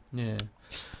 Yeah.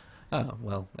 Oh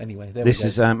well. Anyway, this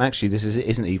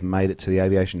isn't even made it to the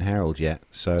Aviation Herald yet.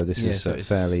 So this is a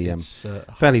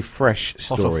fairly fresh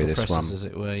story. This one, as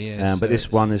it were. Yeah. But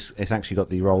this one it's actually got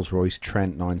the Rolls-Royce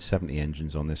Trent 970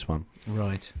 engines on this one.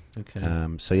 Right. Okay.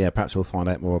 Perhaps we'll find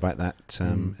out more about that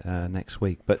next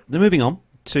week. But moving on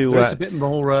to there's a bit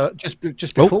more just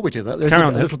before we do that. There's a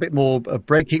little bit more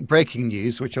breaking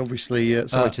news, which obviously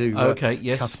cut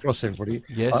across everybody.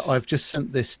 Yes, I've just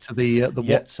sent this to the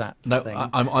WhatsApp. No, thing.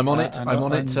 I'm on it. I'm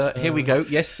on it. Here we go.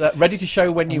 Yes, ready to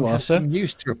show when you are, sir.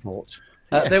 News to report.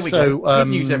 There we go. Good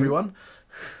news, everyone.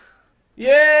 Yay!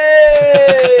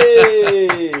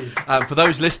 For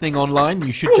those listening online,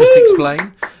 you should just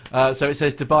explain. So it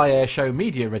says Dubai Air Show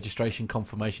media registration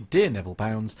confirmation. Dear Neville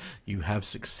Bounds, you have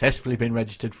successfully been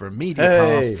registered for a media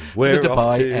pass for the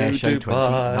Dubai Air Show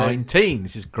 2019.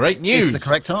 This is great news. It's the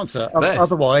correct answer.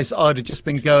 Otherwise, I'd have just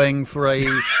been going for a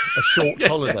short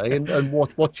holiday and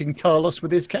watching Carlos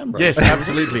with his camera. Yes,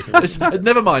 absolutely.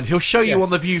 Never mind. He'll show you on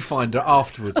the viewfinder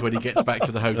afterwards when he gets back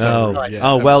to the hotel room.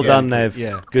 Yeah, well done, Nev.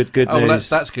 Yeah. Good news. Well,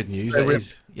 that's good news. That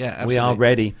is. Yeah, absolutely. We are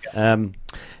ready. I'm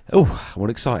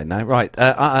excited now. Right,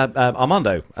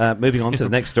 Armando. Moving on to the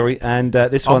next story, and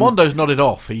this one. Armando's nodded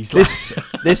off. He's he's lost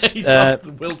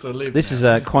the will to live. This is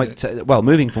quite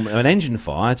moving from an engine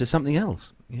fire to something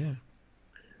else. Yeah.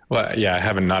 Well, yeah, I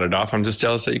haven't nodded off. I'm just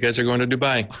jealous that you guys are going to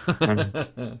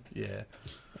Dubai. Yeah.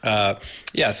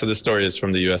 So this story is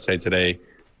from the USA Today,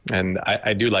 and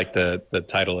I do like the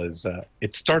title is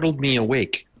 "It Startled Me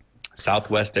Awake."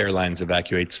 Southwest Airlines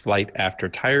evacuates flight after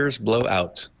tires blow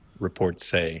out, reports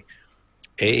say.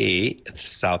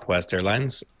 Southwest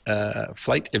Airlines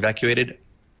flight evacuated,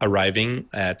 arriving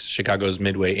at Chicago's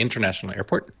Midway International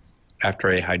Airport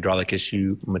after a hydraulic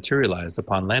issue materialized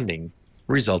upon landing,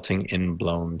 resulting in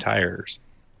blown tires.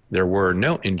 There were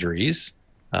no injuries.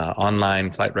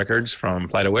 Online flight records from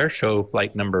FlightAware show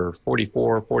flight number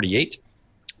 4448,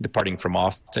 departing from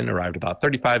Austin, arrived about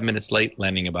 35 minutes late,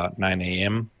 landing about 9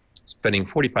 a.m., spending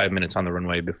 45 minutes on the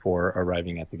runway before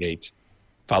arriving at the gate.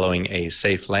 Following a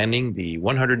safe landing, the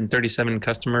 137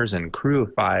 customers and crew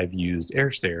of 5 used air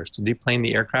stairs to deplane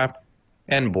the aircraft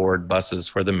and board buses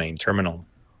for the main terminal.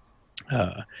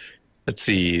 Let's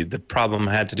see, the problem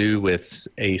had to do with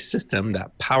a system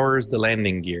that powers the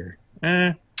landing gear.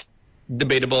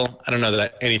 Debatable. I don't know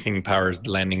that anything powers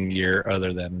the landing gear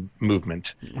other than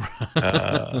movement.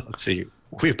 Let's see.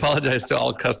 We apologize to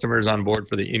all customers on board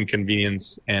for the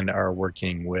inconvenience and are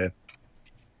working with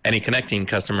any connecting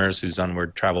customers whose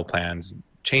onward travel plans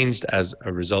changed as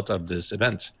a result of this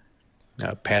event.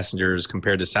 Passengers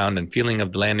compared the sound and feeling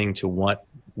of the landing to what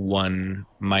one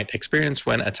might experience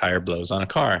when a tire blows on a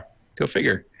car. Go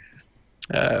figure.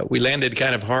 We landed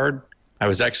kind of hard. I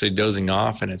was actually dozing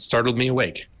off and it startled me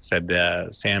awake, said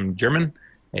Sam German,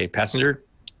 a passenger.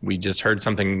 We just heard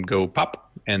something go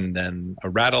pop and then a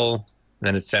rattle. And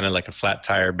then it sounded like a flat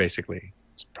tire, basically.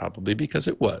 It's probably because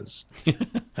it was.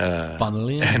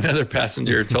 Funnily another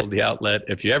passenger told the outlet,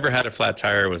 if you ever had a flat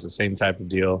tire, it was the same type of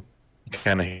deal. You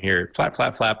kind of hear it flap,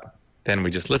 flap, flap. Then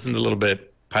we just listened a little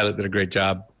bit. Pilot did a great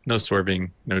job. No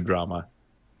swerving, no drama.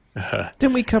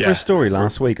 Didn't we cover a story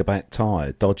last week about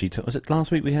dodgy tires? Was it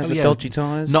last week we had dodgy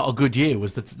tires? Not a good year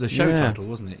was the show title,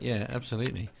 wasn't it? Yeah,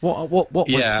 absolutely. What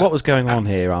was going on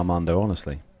here, Armando?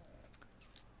 Honestly,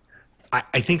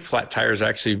 I think flat tires are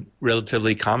actually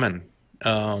relatively common,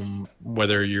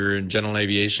 whether you're in general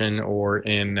aviation or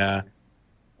in a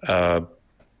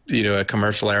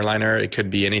commercial airliner. It could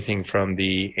be anything from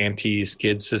the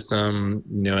anti-skid system,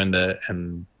 and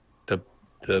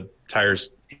the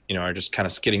tires are just kind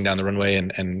of skidding down the runway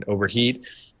and overheat.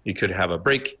 You could have a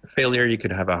brake failure. You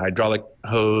could have a hydraulic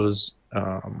hose.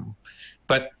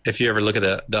 But if you ever look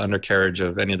at the undercarriage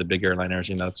of any of the big airliners,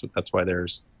 that's why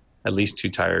there's at least 2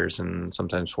 tires and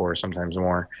sometimes 4, sometimes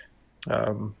more.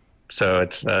 So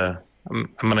it's I'm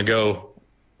going to go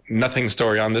nothing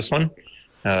story on this one.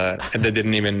 And they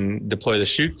didn't even deploy the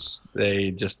chutes.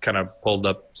 They just kind of pulled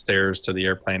up stairs to the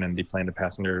airplane and deplaned the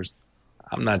passengers.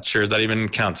 I'm not sure that even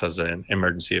counts as an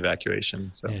emergency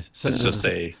evacuation. So, it's just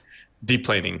a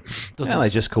deplaning. They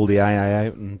just called the AA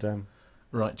out and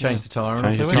change the tyre.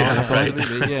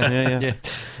 Absolutely, yeah.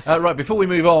 Right, before we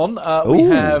move on, we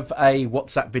have a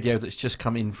WhatsApp video that's just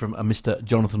come in from a Mr.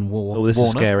 Jonathan Warner. Oh, this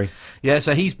is scary. Yeah,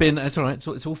 so he's been. It's all right.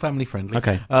 It's all family friendly.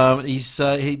 Okay.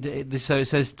 So it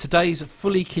says today's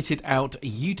fully kitted out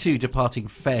U2 departing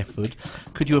Fairford.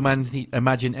 Could you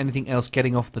imagine anything else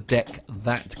getting off the deck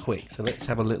that quick? So let's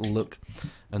have a little look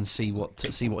and see what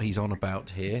he's on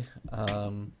about here.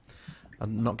 I'm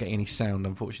not getting any sound,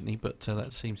 unfortunately, but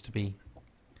that seems to be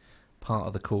part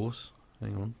of the course.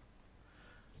 Hang on.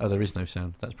 Oh, there is no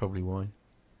sound. That's probably why.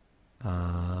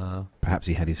 Perhaps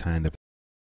he had his hand up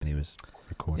when he was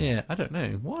recording. Yeah, I don't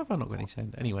know. Why have I not got any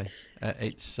sound? Anyway,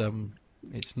 it's not doing.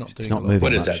 It's not moving.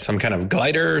 What is that? Some kind of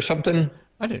glider or something?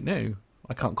 I don't know.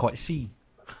 I can't quite see.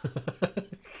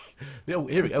 Here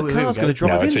we go. The car's going to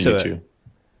drive into it.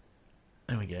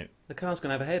 There we go. The car's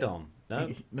going to have a head on. No.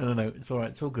 No. It's all right.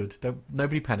 It's all good.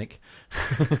 Nobody panic.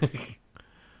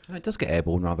 It does get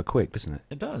airborne rather quick, doesn't it?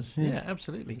 It does. Yeah,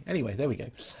 absolutely. Anyway, there we go.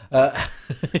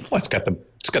 It's got the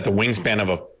wingspan of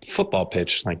a football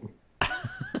pitch. Like,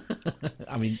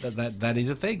 I mean, that is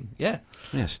a thing. Yeah.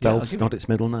 Yeah. Stealth's not its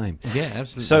middle name. Yeah,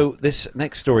 absolutely. So this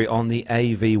next story on the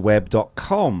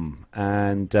avweb.com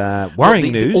and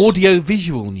worrying news,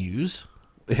 audio-visual news.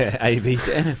 Yeah,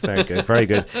 very good, very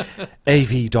good.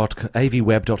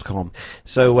 avweb.com.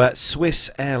 So,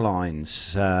 Swiss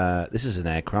Airlines, this is an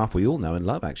aircraft we all know and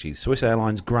love, actually. Swiss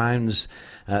Airlines grounds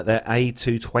their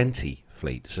A220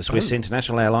 fleet. So, Swiss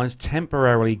International Airlines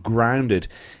temporarily grounded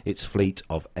its fleet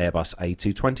of Airbus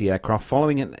A220 aircraft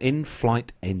following an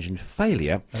in-flight engine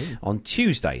failure on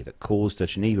Tuesday that caused a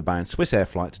Geneva-bound Swiss Air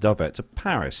flight to divert to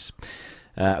Paris.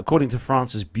 According to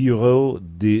France's Bureau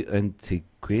d'Antiquités,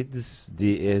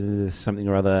 something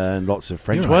or other, and lots of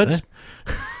French words.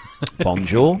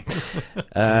 Bonjour.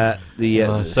 So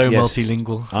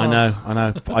multilingual. I know.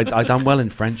 I done well in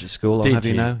French at school. I'll have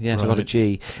you know. Yes, I got a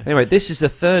G. Anyway, this is the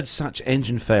third such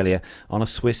engine failure on a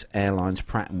Swiss Airlines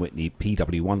Pratt & Whitney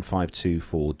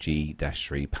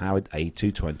PW1524G-3 powered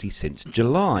A220 since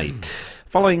July.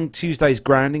 Following Tuesday's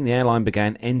grounding, the airline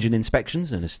began engine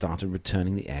inspections and has started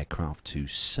returning the aircraft to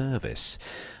service.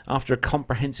 After a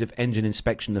comprehensive engine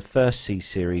inspection, the first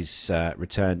C-Series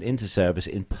returned into service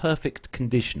in perfect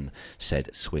condition,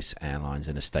 said Swiss Airlines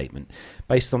in a statement.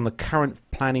 Based on the current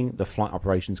planning, the flight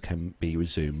operations can be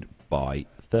resumed by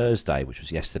Thursday, which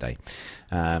was yesterday,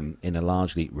 in a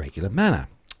largely regular manner.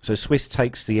 So Swiss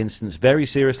takes the incidents very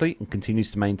seriously and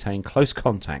continues to maintain close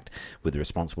contact with the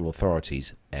responsible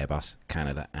authorities, Airbus,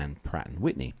 Canada and Pratt &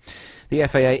 Whitney. The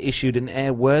FAA issued an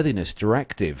airworthiness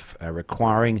directive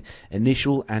requiring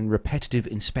initial and repetitive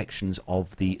inspections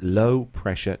of the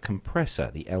low-pressure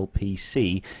compressor, the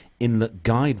LPC, inlet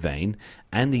guide vane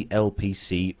and the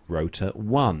LPC rotor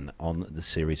 1 on the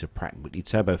series of Pratt & Whitney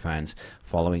turbofans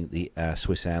following the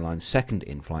Swiss Airlines second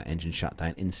in-flight engine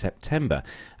shutdown in September.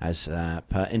 As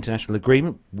per international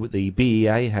agreement, the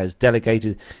BEA has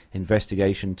delegated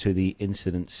investigation to the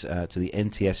incidents to the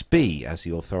NTSB as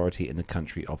the authority in the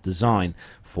country of design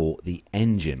for the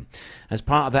engine. As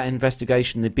part of that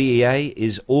investigation, the BEA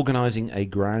is organising a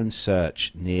ground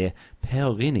search near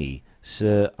Perigny,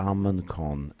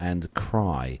 Sur-Armencon and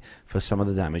Cry for some of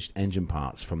the damaged engine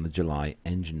parts from the July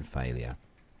engine failure.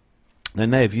 Now,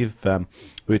 Nev, we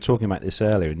were talking about this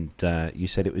earlier, and you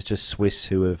said it was just Swiss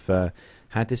who have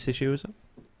had this issue, is it?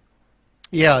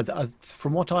 Yeah,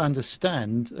 from what I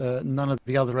understand, none of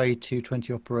the other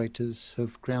A220 operators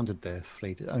have grounded their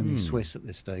fleet, only Swiss at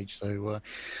this stage. So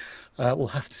we'll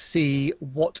have to see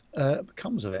what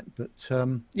comes of it. But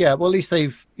yeah, well, at least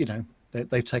they've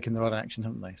taken the right action,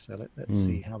 haven't they? So let's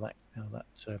see how that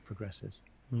progresses.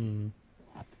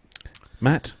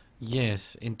 Matt?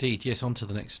 Yes, indeed. Yes, on to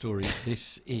the next story.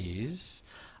 This is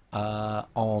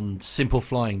on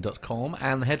simpleflying.com,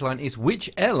 and the headline is, which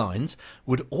airlines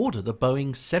would order the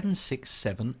Boeing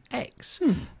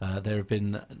 767X? There have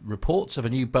been reports of a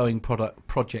new Boeing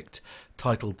project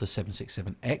titled the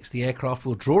 767X. The aircraft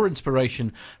will draw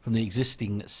inspiration from the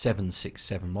existing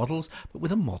 767 models, but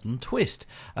with a modern twist.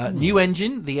 New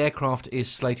engine, the aircraft is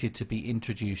slated to be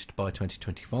introduced by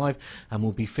 2025 and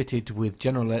will be fitted with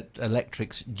General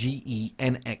Electric's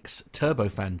GE-NX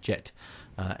turbofan jet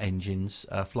engines.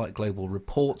 Flight Global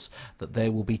reports that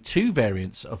there will be two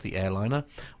variants of the airliner,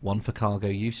 one for cargo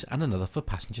use and another for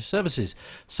passenger services.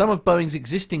 Some of Boeing's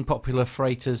existing popular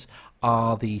freighters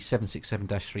are the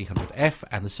 767-300F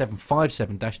and the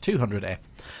 757-200F.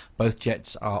 Both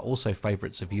jets are also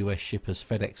favourites of US shippers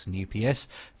FedEx and UPS.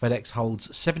 FedEx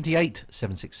holds 78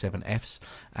 767Fs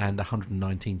and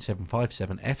 119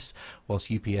 757Fs,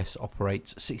 whilst UPS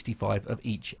operates 65 of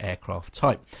each aircraft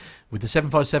type. With the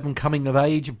 757 coming of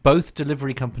age, both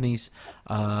delivery companies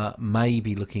may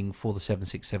be looking for the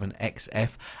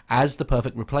 767XF as the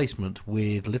perfect replacement,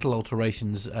 with little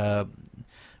alterations that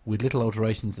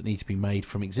need to be made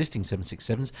from existing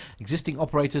 767s. Existing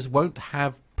operators won't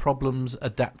have problems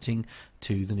adapting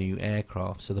to the new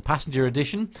aircraft. So the passenger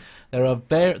edition, there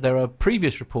are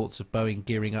previous reports of Boeing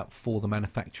gearing up for the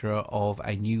manufacture of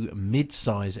a new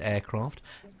mid-size aircraft,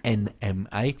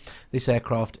 NMA. This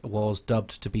aircraft was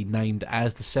dubbed to be named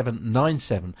as the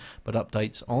 797, but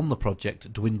updates on the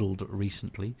project dwindled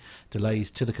recently.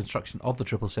 Delays to the construction of the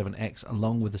 777X,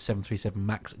 along with the 737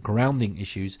 MAX grounding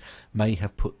issues, may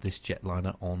have put this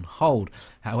jetliner on hold.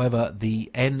 However,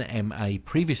 the NMA,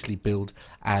 previously billed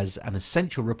as an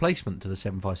essential replacement to the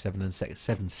 757 and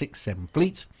 767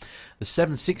 fleets, the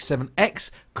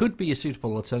 767X could be a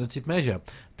suitable alternative measure.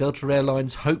 Delta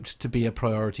Airlines hoped to be a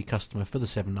priority customer for the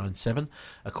 797.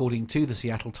 According to the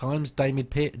Seattle Times, Daniel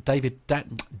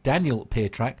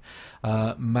Peertrack,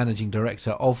 managing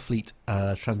director of fleet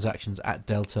transactions at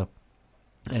Delta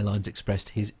Airlines, expressed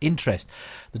his interest.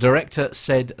 The director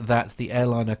said that the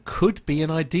airliner could be an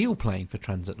ideal plane for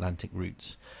transatlantic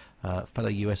routes. Fellow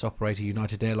US operator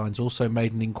United Airlines also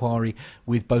made an inquiry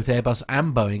with both Airbus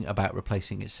and Boeing about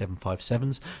replacing its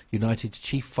 757s. United's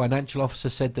chief financial officer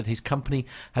said that his company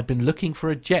had been looking for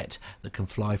a jet that can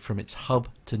fly from its hub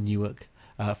to Newark,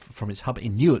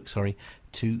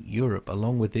 to Europe.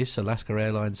 Along with this, Alaska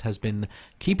Airlines has been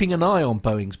keeping an eye on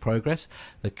Boeing's progress.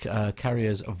 The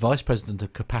carrier's vice president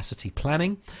of capacity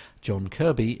planning, John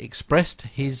Kirby, expressed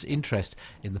his interest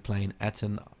in the plane at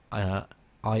an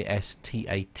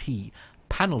ISTAT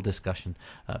panel discussion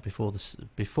before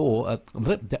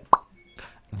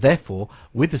Therefore,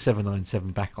 with the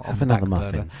 797 back on Have the back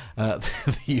another burner,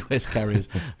 the US carriers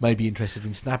may be interested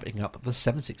in snapping up the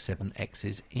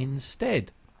 767Xs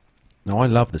instead. Now, I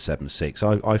love the 76.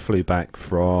 I flew back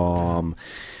from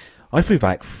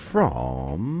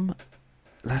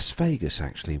Las Vegas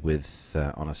actually with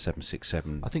on a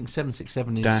 767. I think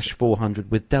 767 is dash 400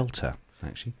 with Delta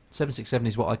actually. 767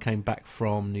 is what I came back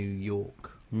from New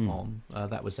York on.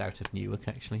 That was out of Newark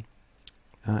actually.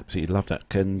 I absolutely loved that.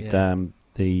 And a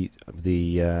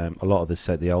lot of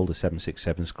the older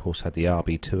 767s, of course, had the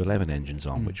RB211 engines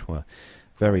on, which were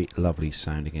very lovely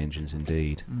sounding engines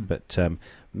indeed. But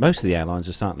most of the airlines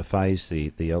are starting to phase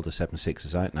the older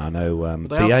 76s out now. I know They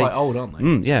BA, are quite old, aren't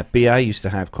they? yeah, BA used to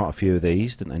have quite a few of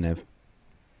these, didn't they, Nev?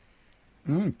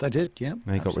 They did, yeah.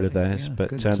 They got rid of theirs, yeah, but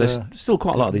good, there's still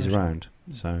quite a lot of these version. around.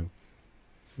 So,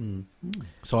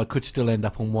 So I could still end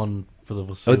up on one for the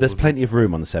there's foreseeable. plenty of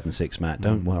room on the 76, Matt.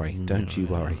 Don't worry, don't you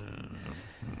worry.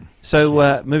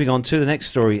 So, moving on to the next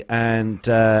story, and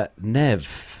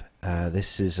Nev,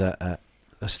 this is a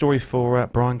story for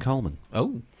Brian Coleman.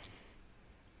 Oh,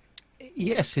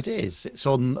 Yes, it is. It's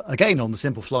on the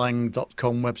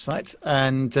simpleflying.com website,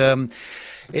 and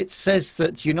it says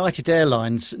that United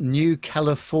Airlines' new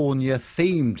California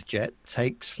themed jet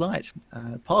takes flight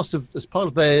as part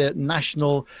of their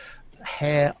national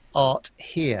Hair Art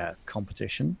Here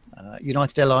competition.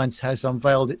 United Airlines has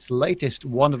unveiled its latest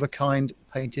one-of-a-kind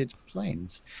painted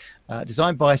planes.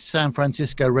 Designed by San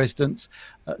Francisco resident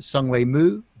Sungwei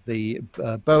Mu, the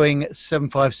Boeing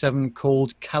 757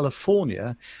 called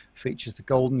California features the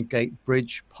Golden Gate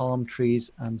Bridge, palm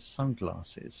trees, and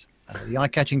sunglasses. The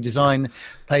eye-catching design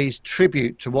pays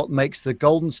tribute to what makes the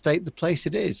Golden State the place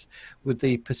it is, with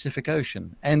the Pacific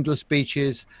Ocean, endless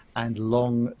beaches, and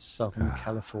long Southern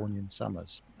Californian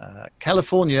summers.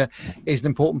 California is an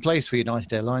important place for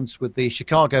United Airlines, with the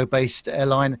Chicago-based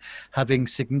airline having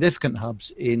significant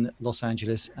hubs in Los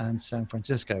Angeles and San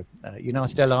Francisco.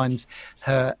 United Airlines,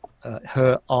 her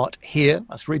Art Here,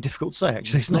 that's really difficult to say,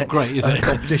 actually, isn't not it? great, is it?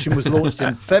 Competition was launched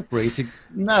in February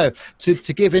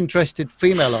to give interested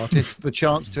female artists the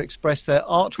chance to express their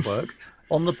artwork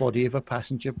on the body of a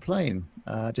passenger plane.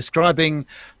 Describing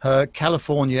her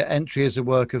California entry as a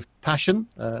work of passion,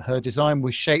 her design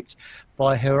was shaped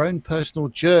by her own personal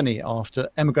journey after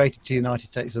emigrating to the United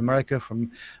States of America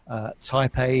from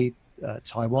Taipei,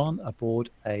 Taiwan,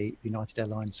 aboard a United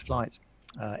Airlines flight.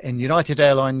 In United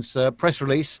Airlines press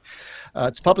release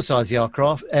to publicise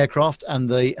the aircraft and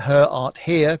the Her Art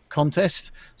Here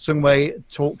contest, Sungwei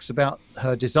talks about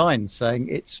her design, saying,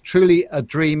 "It's truly a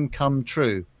dream come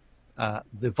true.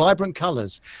 The vibrant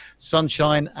colours,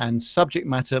 sunshine and subject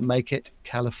matter make it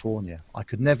California. I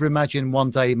could never imagine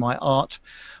one day my art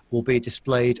will be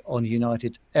displayed on a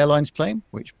United Airlines plane,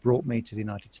 which brought me to the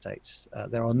United States.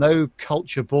 There are no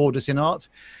culture borders in art,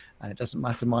 and it doesn't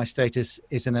matter my status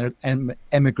is an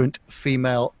immigrant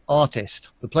female artist.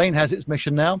 The plane has its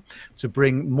mission now to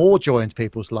bring more joy into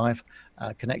people's life,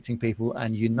 connecting people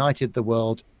and uniting the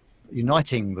world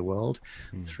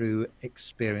through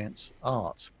experience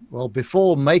art." Well,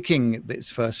 before making its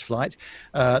first flight,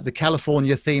 the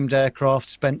California-themed aircraft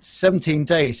spent 17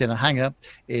 days in a hangar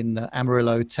in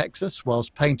Amarillo, Texas,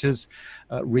 whilst painters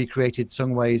recreated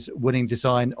Sungwei's winning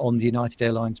design on the United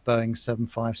Airlines Boeing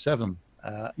 757.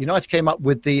 United came up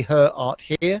with the Her Art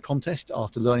Here contest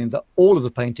after learning that all of the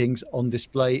paintings on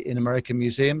display in American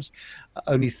museums,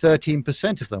 only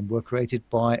 13% of them were created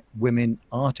by women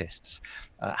artists.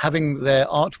 Having their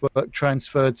artwork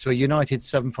transferred to a United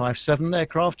 757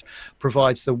 aircraft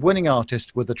provides the winning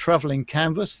artist with a travelling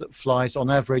canvas that flies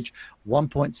on average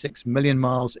 1.6 million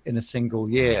miles in a single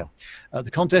year.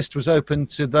 The contest was open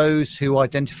to those who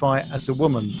identify as a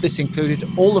woman. This included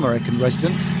all American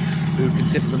residents who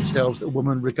consider themselves a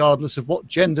woman regardless of what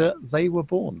gender they were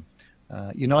born.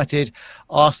 United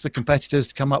asked the competitors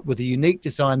to come up with a unique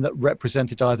design that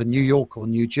represented either New York or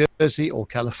New Jersey or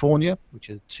California, which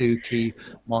are two key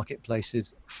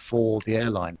marketplaces for the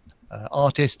airline.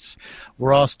 Artists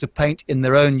were asked to paint in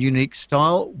their own unique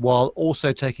style while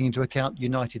also taking into account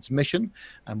United's mission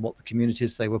and what the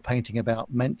communities they were painting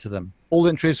about meant to them. All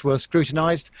entries were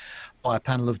scrutinised by a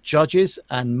panel of judges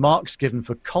and marks given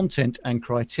for content and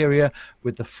criteria,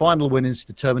 with the final winners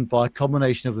determined by a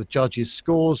combination of the judges'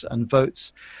 scores and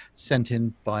votes sent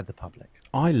in by the public.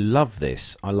 I love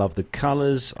this. I love the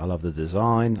colours. I love the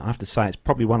design. I have to say it's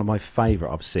probably one of my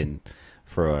favourite I've seen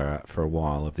for a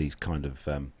while of these kind of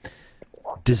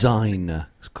design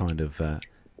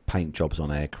paint jobs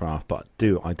on aircraft. But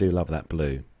I do love that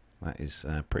blue. That is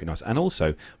pretty nice. And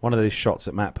also one of those shots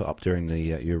that Matt put up during the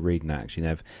you were reading that actually,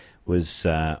 Nev, was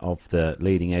of the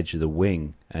leading edge of the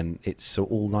wing, and it's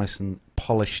all nice and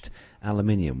polished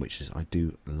aluminium, which I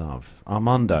do love.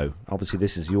 Armando, obviously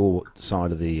this is your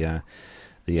side of the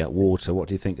water. What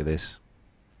do you think of this?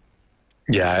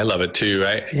 Yeah, I love it too.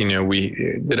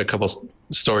 We did a couple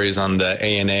stories on the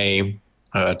ANA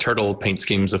turtle paint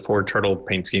schemes, the 4 turtle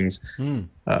paint schemes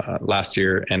last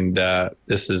year, and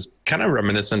this is kind of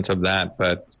reminiscent of that.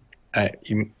 But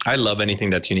I love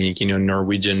anything that's unique.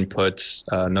 Norwegian puts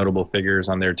notable figures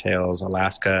on their tails.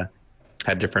 Alaska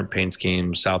had different paint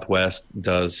schemes. Southwest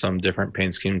does some different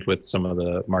paint schemes with some of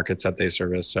the markets that they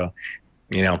service. So,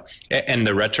 and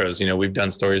the retros, we've done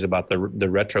stories about the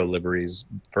retro liveries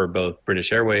for both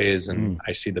British Airways and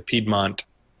I see the Piedmont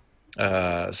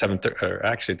 730, or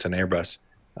actually it's an Airbus,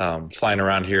 flying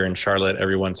around here in Charlotte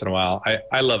every once in a while.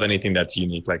 I love anything that's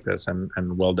unique like this, and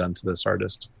well done to this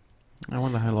artist. I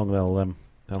wonder how long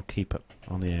they'll keep it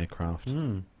on the aircraft.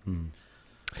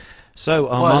 So,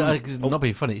 not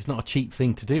being funny, it's not a cheap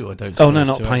thing to do. I don't. Oh no,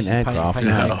 not paint aircraft. Paint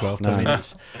aircraft. No. I mean,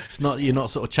 it's not. You're not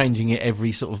sort of changing it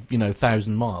every sort of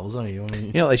 1,000 miles, are you? I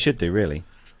mean, they should do really.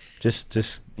 Just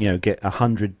get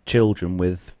 100 children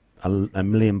with a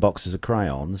million boxes of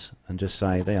crayons and just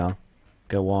say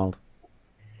go wild.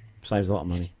 Saves a lot of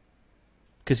money.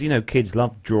 Because kids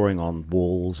love drawing on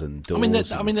walls and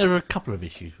doors. I mean, there are a couple of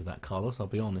issues with that, Carlos. I'll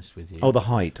be honest with you. Oh, the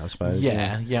height, I suppose.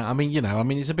 Yeah. I mean,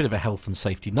 it's a bit of a health and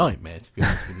safety nightmare, to be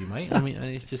honest with you, mate. I mean,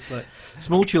 it's just like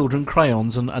small children,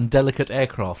 crayons, and delicate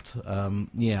aircraft.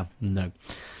 No.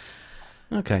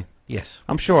 Okay. Yes.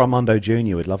 I'm sure Armando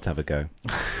Jr. would love to have a go.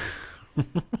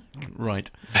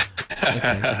 Right.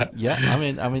 Okay. Yeah.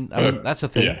 I mean, that's a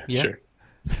thing. Yeah. Sure.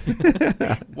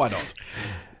 Why not?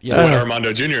 Yeah, when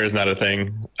Armando Jr. is not a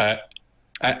thing.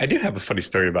 I do have a funny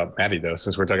story about Maddie, though,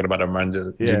 since we're talking about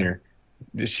Armando Jr.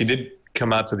 She did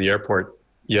come out to the airport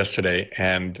yesterday,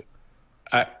 and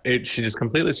she just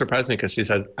completely surprised me because she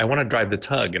says, "I want to drive the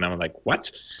tug," and I'm like,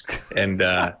 "What?" And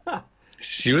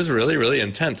she was really, really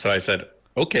intense. So I said,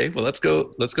 "Okay, well, let's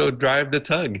go drive the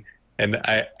tug." And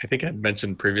I think I had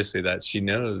mentioned previously that she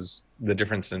knows the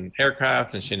difference in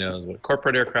aircraft, and she knows what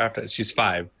corporate aircraft is. She's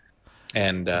 5.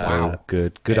 And wow,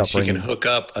 good upbringing. She can hook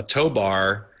up a tow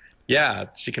bar. Yeah,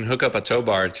 she can hook up a tow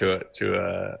bar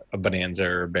to a Bonanza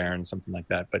or a Baron, something like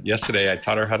that. But yesterday I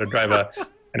taught her how to drive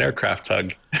an aircraft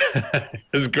tug. It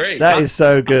was great. That is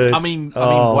so good. I mean,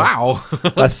 wow.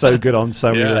 That's so good on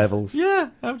so many levels. Yeah,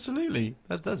 absolutely.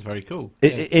 That's very cool.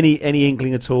 Any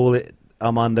inkling at all,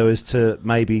 Armando, as to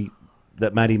maybe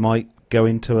that Maddie might go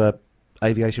into a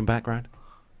aviation background?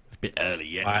 Bit early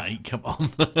yet, mate. Come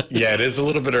on. Yeah, it is a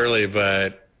little bit early,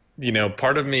 but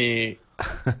part of me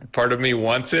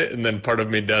wants it, and then part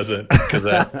of me doesn't, because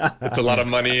it's a lot of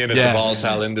money and it's a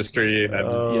volatile industry. And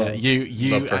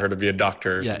I'd love for her to be a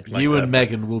doctor. Or something like and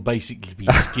Megan will basically be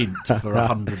skint for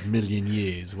 100 million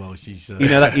years while she's.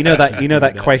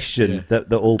 that question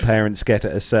that all parents get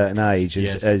at a certain age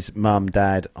as mum,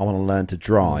 dad, I want to learn to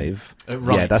drive.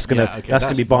 Right. Yeah, that's gonna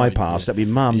be bypassed. Yeah. That'll be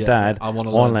mum, dad, I want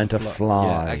to learn to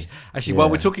fly. Yeah. Actually, while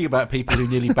we're talking about people who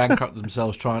nearly bankrupt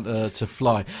themselves trying to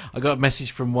fly, I got a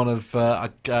message from one of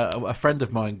a friend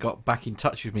of mine got back in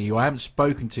touch with me who I haven't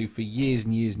spoken to for years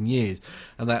and years and years,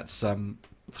 and that's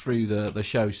through the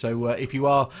show. So if you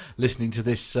are listening to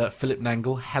this, Philip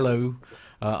Nangle, hello.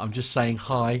 I'm just saying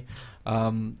hi.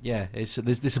 This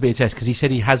will be a test because he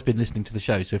said he has been listening to the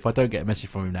show. So if I don't get a message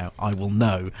from him now, I will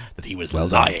know that he was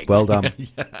lying. Well done.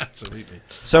 Yeah, absolutely.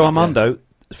 So Armando,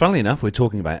 funnily enough, we're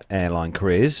talking about airline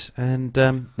careers, and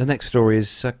the next story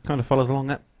is kind of follows along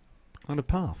that kind of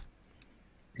path.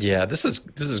 Yeah, this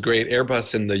is great.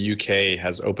 Airbus in the UK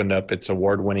has opened up its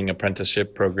award-winning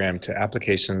apprenticeship program to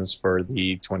applications for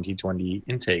the 2020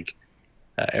 intake.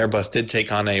 Airbus did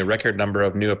take on a record number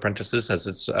of new apprentices as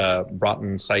its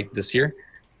Broughton site this year,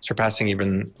 surpassing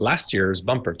even last year's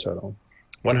bumper total.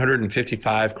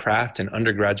 155 craft and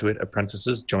undergraduate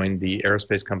apprentices joined the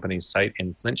aerospace company's site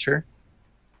in Flintshire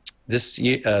this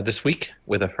week,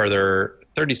 with a further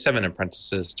 37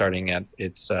 apprentices starting at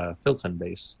its Filton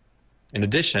base. In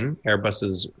addition,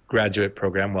 Airbus's graduate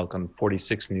program welcomed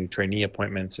 46 new trainee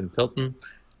appointments in Filton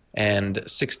and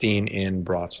 16 in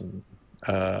Broughton.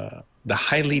 The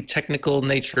highly technical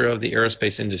nature of the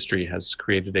aerospace industry has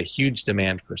created a huge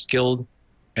demand for skilled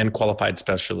and qualified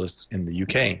specialists in the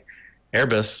UK.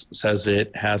 Airbus says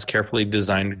it has carefully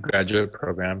designed graduate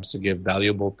programs to give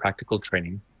valuable practical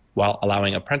training while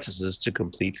allowing apprentices to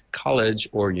complete college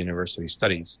or university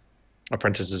studies.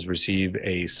 Apprentices receive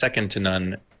a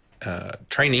second-to-none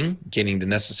training, gaining the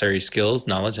necessary skills,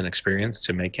 knowledge, and experience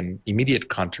to make an immediate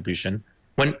contribution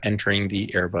when entering the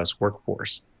Airbus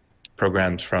workforce.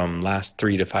 Programs from last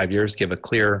 3 to 5 years give a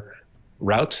clear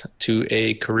route to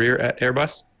a career at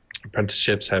Airbus.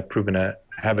 Apprenticeships have proven to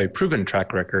have a proven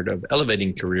track record of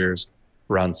elevating careers.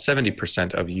 Around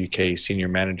 70% of UK senior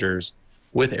managers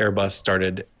with Airbus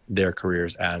started their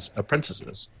careers as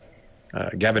apprentices.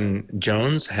 Gavin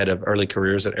Jones, head of early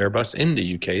careers at Airbus in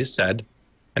the UK, said,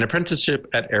 "An apprenticeship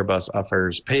at Airbus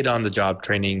offers paid-on-the-job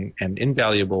training and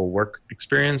invaluable work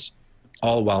experience,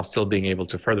 all while still being able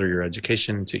to further your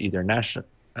education to either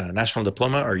national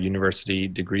diploma or university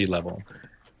degree level.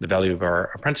 The value of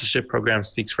our apprenticeship program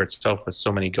speaks for itself, with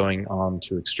so many going on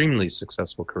to extremely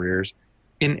successful careers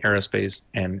in aerospace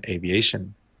and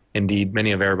aviation. Indeed,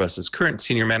 many of Airbus's current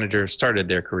senior managers started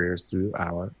their careers through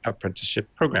our apprenticeship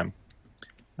program."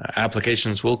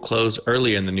 Applications will close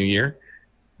early in the new year.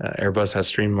 Airbus has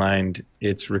streamlined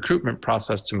its recruitment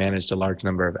process to manage the large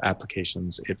number of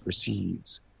applications it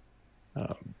receives.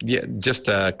 Just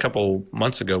a couple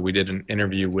months ago, we did an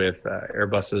interview with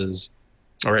Airbus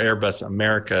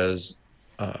America's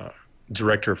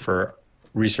director for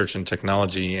research and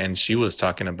technology, and she was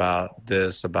talking about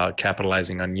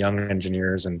capitalizing on young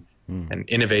engineers and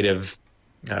innovative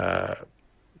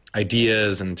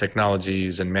ideas and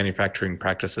technologies and manufacturing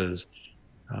practices.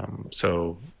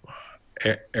 So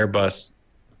Airbus,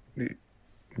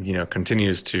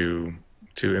 continues to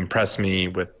impress me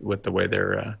with the way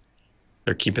they're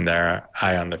keeping their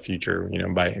eye on the future,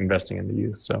 by investing in the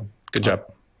youth. So good job.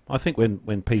 I think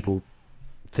when people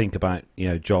think about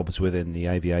jobs within the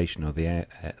aviation or the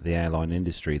airline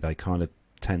industry, they kind of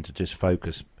tend to just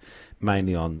focus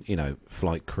mainly on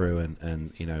flight crew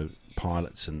and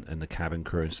pilots and the cabin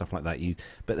crew and stuff like that.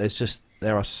 But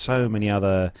there are so many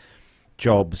other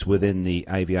jobs within the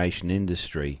aviation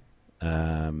industry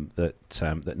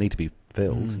that need to be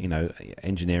filled.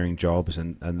 Engineering jobs,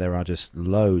 and there are just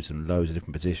loads and loads of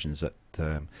different positions that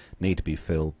need to be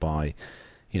filled by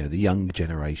the younger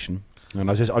generation. And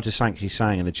I was actually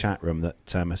saying in the chat room that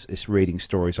it's reading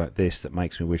stories like this that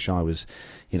makes me wish I was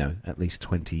at least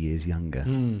 20 years younger.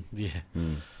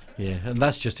 Yeah, and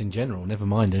that's just in general. Never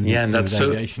mind anything and that's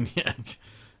so aviation.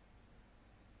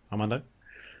 Armando?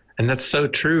 And that's so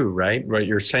true, right? What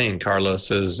you're saying, Carlos,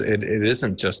 is it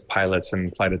isn't just pilots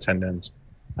and flight attendants.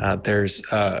 There's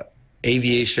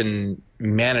aviation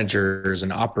managers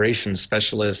and operations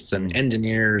specialists and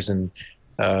engineers and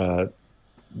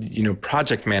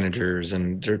project managers,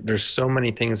 and there's so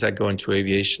many things that go into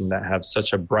aviation that have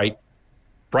such a bright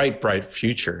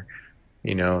future.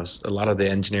 A lot of the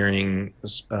engineering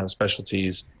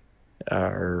specialties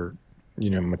are,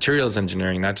 materials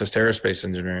engineering, not just aerospace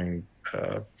engineering.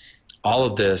 All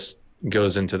of this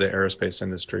goes into the aerospace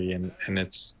industry, and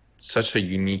it's such a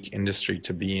unique industry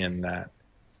to be in that,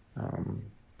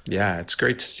 it's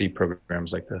great to see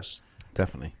programs like this.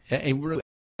 Definitely.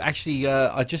 Actually,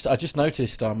 I just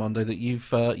noticed, Armando, that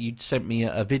you'd sent me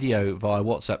a video via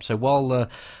WhatsApp. So while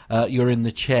you're in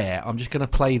the chair, I'm just going to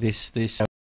play this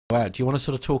out. Do you want to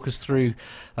sort of talk us through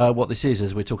what this is,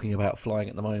 as we're talking about flying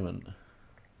at the moment?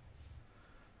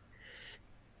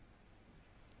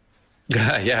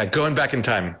 Yeah, going back in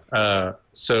time.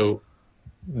 So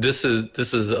this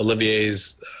is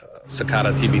Olivier's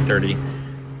Cicada TB30,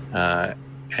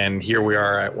 and here we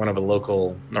are at one of the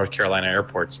local North Carolina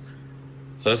airports.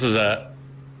 So this is a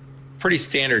pretty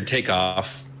standard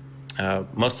takeoff,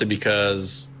 mostly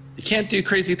because you can't do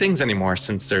crazy things anymore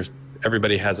since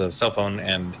everybody has a cell phone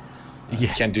and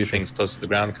can't do things close to the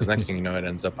ground, because next thing you know, it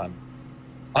ends up on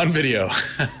video.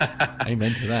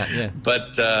 Amen to that. Yeah.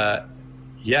 But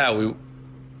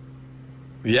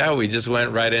we just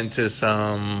went right into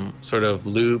some sort of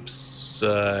loops,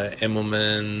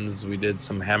 Immelmans. We did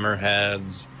some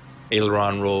hammerheads,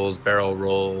 aileron rolls, barrel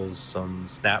rolls, some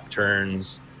snap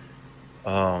turns.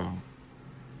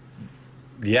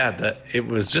 It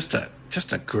was just a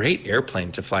great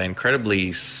airplane to fly.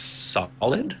 Incredibly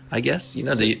solid, I guess.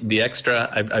 The extra.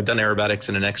 I've done aerobatics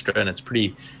in an extra, and it's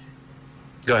pretty.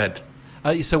 Go ahead.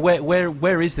 So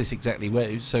where is this exactly?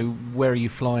 Where are you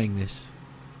flying this?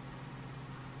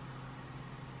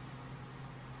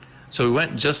 So we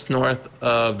went just north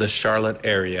of the Charlotte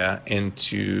area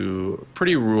into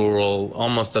pretty rural,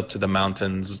 almost up to the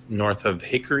mountains north of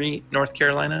Hickory, North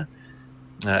Carolina.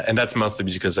 And that's mostly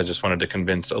because I just wanted to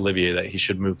convince Olivier that he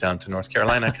should move down to North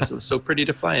Carolina because it was so pretty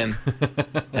to fly in.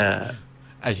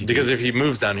 Because if he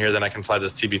moves down here, then I can fly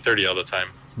this TB30 all the time.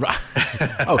 Right.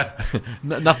 Oh,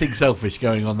 nothing selfish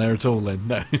going on there at all then,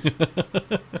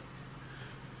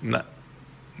 no.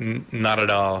 Not at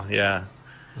all, yeah.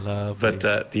 Lovely.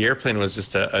 But the airplane was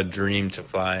just a dream to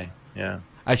fly, yeah.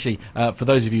 Actually, for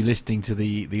those of you listening to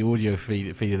the audio feed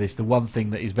of this, the one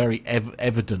thing that is very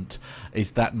evident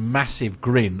is that massive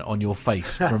grin on your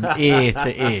face from ear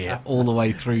to ear all the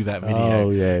way through that video. Oh,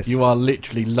 yes. You are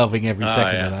literally loving every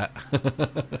second of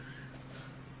that.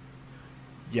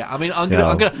 Yeah, I mean, I'm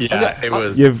gonna. It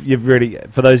was. You've really,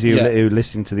 for those of you Yeah. who are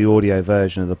listening to the audio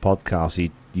version of the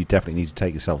podcast, you definitely need to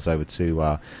take yourselves over to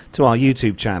our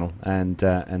YouTube channel and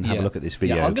have a look at this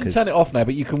video. Yeah, I'm going to turn it off now,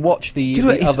 but you can watch the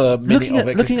it's other minute of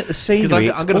it. Looking at the scenery,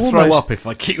 because I'm going to throw up if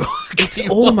I keep. It's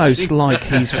almost like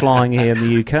he's flying here in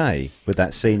the UK with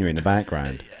that scenery in the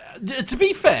background. To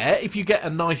be fair, if you get a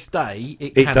nice day,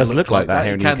 it It can does look like that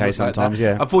here in the It can UK look like sometimes, that.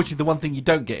 yeah. Unfortunately, the one thing you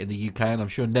don't get in the UK, and I'm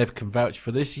sure Nev can vouch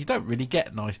for this, you don't really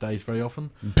get nice days very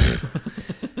often.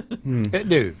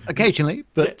 No, occasionally,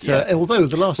 but although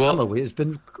the last summer has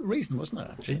been reasonable, wasn't it?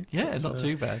 Actually? Yeah, not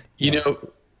too bad. You know,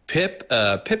 Pip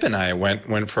and I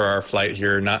went for our flight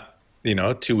here not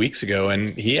 2 weeks ago,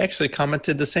 and he actually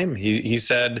commented the same. He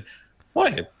said, "Why,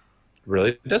 it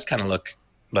really does kind of look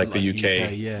like the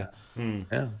UK." Yeah.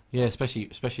 Yeah, especially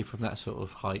from that sort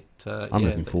of height. I'm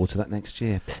looking forward to that next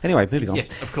year. Anyway, moving on.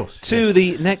 Yes, of course. To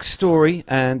the next story,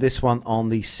 and this one on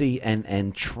the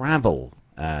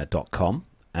CNNtravel.com.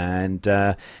 And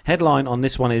headline on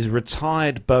this one is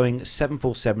Retired Boeing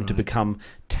 747 to become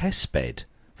testbed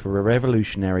for a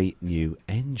revolutionary new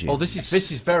engine. Oh, this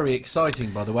is very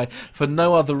exciting, by the way, for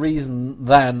no other reason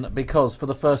than because for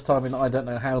the first time in I don't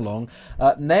know how long,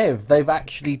 Nev, they're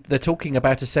talking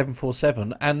about a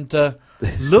 747, and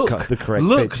look, picture.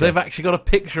 They've actually got a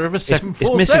picture of a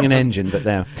 747. It's missing an engine, but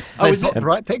there. They've got the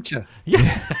right picture.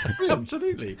 Yeah,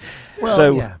 absolutely. Well,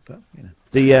 So- yeah, but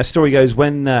The story goes,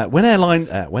 when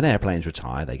airplanes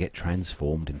retire, they get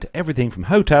transformed into everything from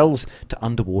hotels to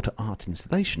underwater art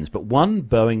installations. But one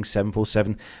Boeing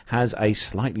 747 has a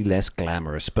slightly less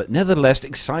glamorous but nevertheless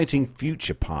exciting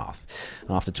future path.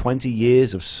 After 20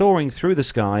 years of soaring through the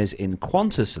skies in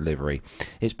Qantas livery,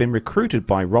 it's been recruited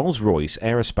by Rolls-Royce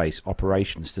Aerospace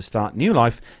Operations to start new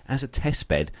life as a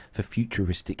testbed for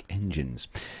futuristic engines.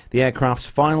 The aircraft's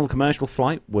final commercial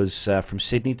flight was from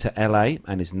Sydney to LA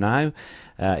and is now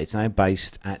it's now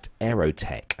based at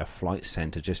Aerotech, a flight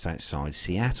centre just outside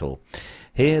Seattle.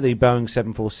 Here, the Boeing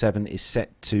 747 is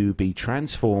set to be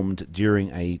transformed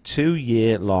during a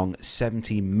 2-year-long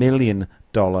 $70 million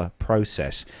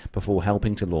process before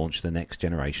helping to launch the next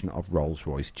generation of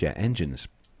Rolls-Royce jet engines.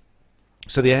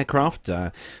 So the aircraft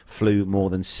flew more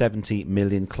than 70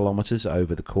 million kilometres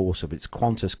over the course of its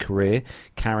Qantas career,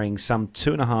 carrying some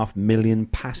 2.5 million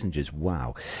passengers.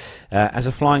 Wow. As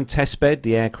a flying testbed,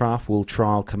 the aircraft will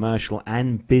trial commercial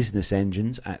and business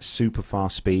engines at super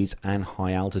fast speeds and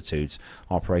high altitudes,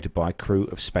 operated by a crew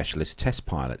of specialist test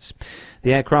pilots.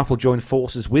 The aircraft will join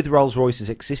forces with Rolls-Royce's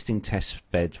existing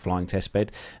flying testbed,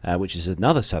 which is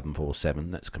another 747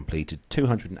 that's completed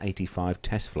 285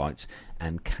 test flights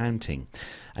and counting.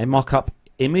 A mock-up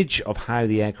image of how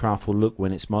the aircraft will look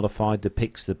when it's modified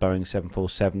depicts the Boeing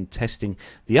 747 testing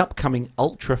the upcoming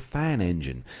UltraFan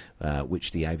engine, which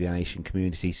the aviation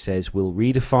community says will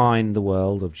redefine the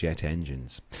world of jet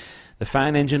engines. The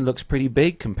fan engine looks pretty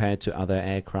big compared to other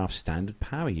aircraft standard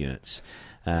power units,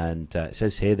 and it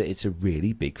says here that it's a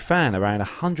really big fan, around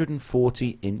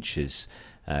 140 inches.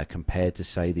 Compared to,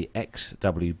 say, the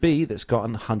XWB that's got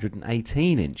an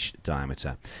 118-inch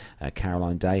diameter.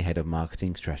 Caroline Day, Head of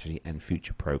Marketing, Strategy and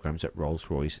Future Programmes at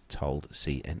Rolls-Royce, told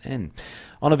CNN.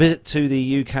 On a visit to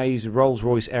the UK's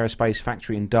Rolls-Royce Aerospace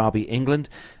factory in Derby, England,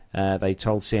 they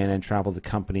told CNN Travel the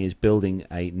company is building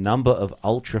a number of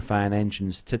UltraFan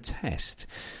engines to test.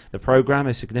 The program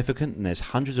is significant and there's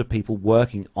hundreds of people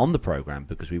working on the program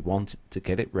because we want to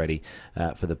get it ready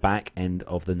for the back end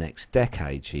of the next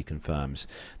decade, she confirms.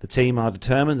 The team are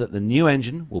determined that the new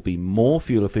engine will be more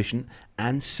fuel efficient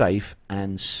and safe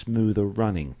and smoother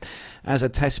running. As a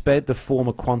testbed, the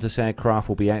former Qantas aircraft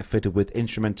will be outfitted with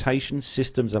instrumentation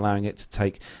systems allowing it to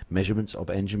take measurements of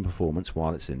engine performance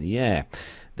while it's in the air.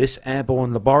 This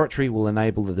airborne laboratory will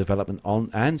enable the development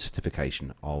and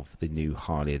certification of the new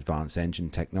highly advanced engine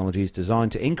technologies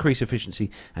designed to increase efficiency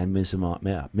and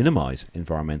minimise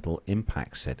environmental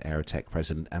impacts, said Aerotech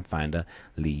President and founder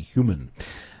Lee Human.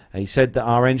 He said that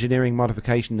our engineering,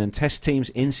 modification and test teams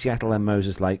in Seattle and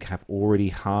Moses Lake have already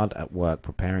hard at work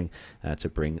preparing to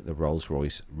bring the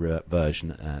Rolls-Royce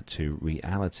version to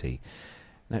reality.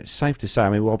 Now, it's safe to say, I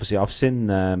mean, obviously, I've seen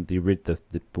the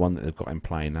one that they've got in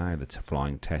play now, the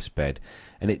flying test bed,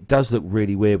 and it does look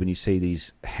really weird when you see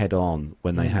these head-on,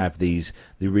 when they have the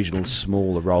original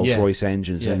smaller Rolls-Royce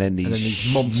engines, and then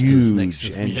these monsters huge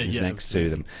next engines to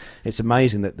them. It's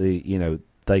amazing that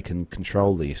they can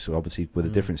control these, so obviously with a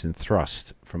difference in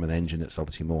thrust from an engine that's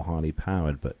obviously more highly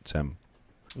powered, but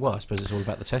Well, I suppose it's all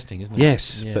about the testing, isn't it?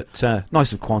 Yes, Yeah. but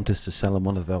nice of Qantas to sell them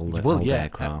one of the old, old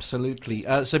aircraft. Absolutely.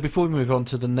 So before we move on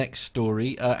to the next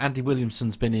story, Andy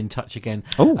Williamson's been in touch again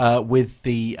Oh. with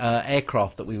the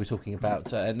aircraft that we were talking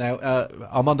about. Now,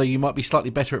 Armando, you might be slightly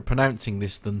better at pronouncing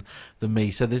this than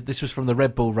me. So this was from the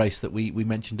Red Bull race that we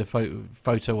mentioned a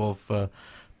photo of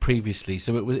previously.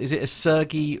 So is it a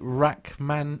Sergei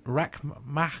Rachman?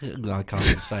 I can't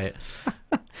even say it.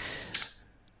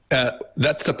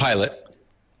 That's the pilot.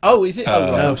 Oh, is it?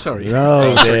 Sorry.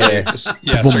 Oh, dear.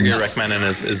 Yeah, Sergei Rachmanin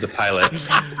is the pilot.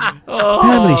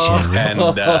 Family show. And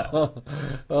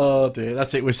Oh dear,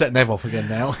 that's it. We're setting Nev off again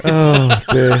now. Oh,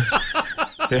 dear.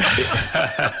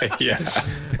 yeah.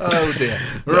 Oh dear.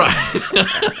 Right.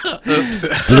 Oops.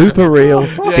 Blooper reel.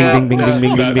 Yeah, Bing, bing, bing,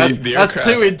 bing, bing, bing, bing. That's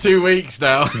 2 in 2 weeks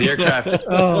now. The aircraft.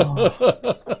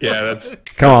 Yeah, that's.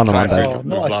 Come on, Sorry, Armando. we've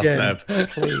not lost again, Nev.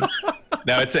 please.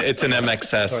 No, it's an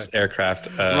MXS aircraft.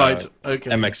 Right. Okay.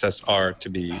 MXSR to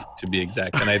be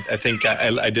exact. And I think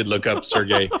I did look up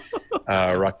Sergei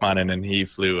Rachmanin, and he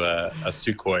flew a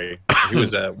Sukhoi. He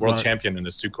was a world champion in a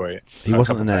Sukhoi. He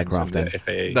wasn't an couple aircraft times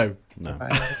in the No.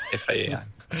 FAA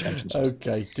championships.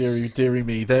 Okay, dearie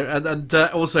me. There and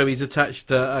also he's attached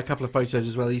a couple of photos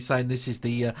as well. He's saying this is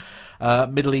the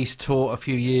Middle East tour a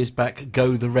few years back.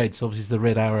 Go the Reds. Obviously, the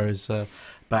Red Arrows.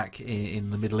 Back in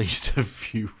the Middle East a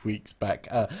few weeks back.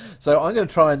 So I'm going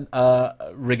to try and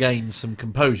regain some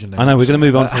composure now. I know, we're going to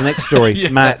move on to the next story. Yeah.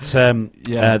 Matt,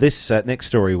 Yeah. this next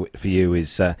story for you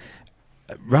is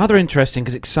rather interesting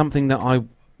because it's something that I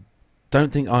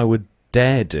don't think I would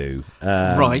dare do.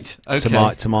 Right,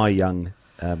 okay. To my young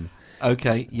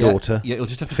Okay, yeah, daughter. Yeah, you'll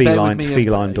just have to Feline- bear with me.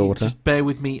 feline daughter. Just bear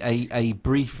with me a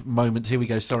brief moment. Here we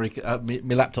go. Sorry,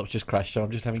 my laptop's just crashed, so I'm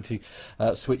just having to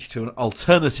switch to an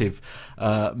alternative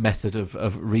method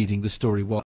of reading the story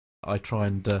while I try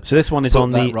and. So this one is put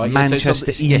on that the right. Yeah, so it's on Manchester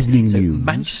the- yes, Evening so News.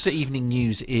 Manchester Evening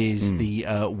News is the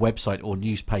website or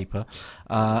newspaper,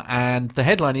 and the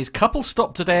headline is: "Couple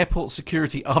stopped at airport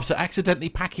security after accidentally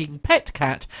packing pet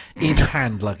cat in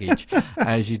hand luggage."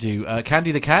 As you do,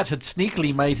 Candy the cat had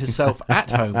sneakily made herself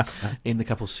at home in the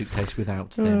couple's suitcase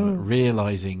without them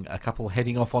realising. A couple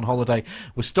heading off on holiday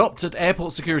was stopped at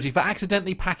airport security for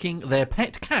accidentally packing their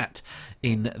pet cat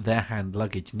in their hand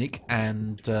luggage. Nick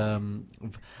and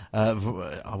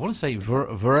I want to say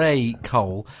Veray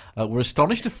Cole were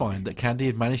astonished to find that Candy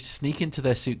had managed to sneak into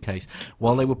their suitcase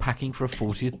while they were packing for a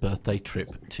 40th birthday trip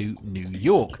to New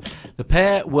York. The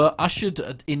pair were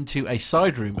ushered into a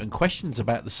side room and questions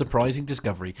about the surprising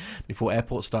discovery before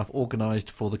airport staff organised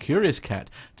for the curious cat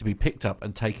to be picked up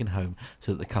and taken home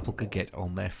so that the couple could get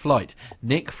on their flight.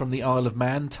 Nick from the Isle of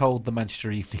Man told the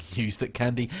Manchester Evening News that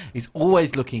Candy is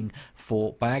always looking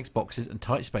for bags, boxes and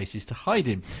tight spaces to hide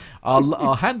in.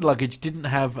 Our hand luggage didn't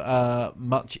have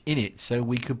much in it, so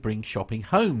we could bring shopping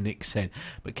home, Nick said.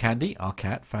 But Candy, our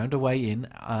cat, found a way in,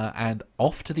 and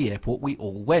off to the airport we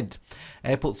all went.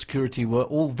 Airport security were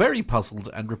all very puzzled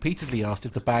and repeatedly asked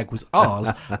if the bag was ours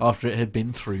after it had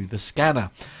been through the scanner.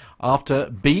 After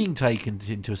being taken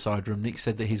into a side room, Nick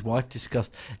said that his wife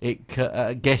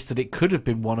guessed that it could have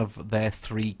been one of their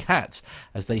 3 cats,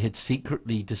 as they had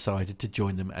secretly decided to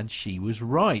join them, and she was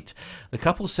right. The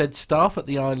couple said staff at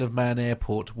the Isle of Man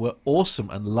airport were awesome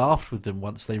and laughed with them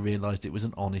once they realised it was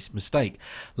an honest mistake.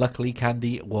 Luckily,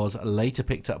 Candy was later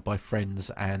picked up by friends,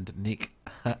 and Nick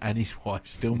and his wife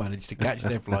still managed to catch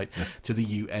their flight to the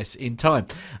US in time.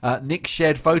 Nick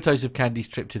shared photos of Candy's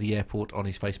trip to the airport on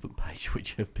his Facebook page,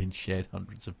 which have been shared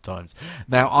hundreds of times.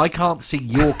 Now, I can't see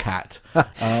your cat.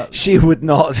 She would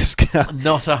not.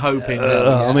 Not a hope in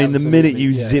her. I mean, the minute you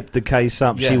yeah. zip the case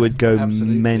up, Yeah, she would go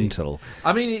absolutely. mental.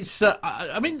 I mean, it's.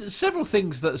 I mean, several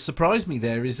things that surprised me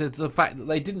there is that the fact that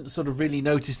they didn't sort of really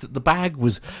notice that the bag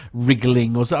was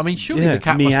wriggling, or so. I mean, surely Yeah, the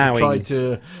cat must have meowing. tried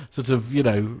to sort of,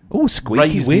 Oh, squeaky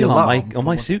raise the wheel on alarm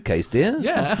my for- suitcase, dear.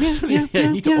 Yeah, absolutely. Yeah,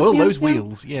 you need to oil those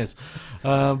wheels. Yes,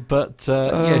 but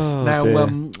yes. Now,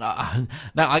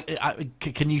 dear.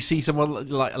 can you see someone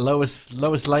like Lois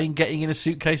Lane getting in a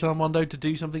suitcase, Armando, to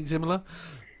do something similar?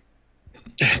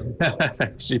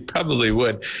 She probably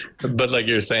would, but like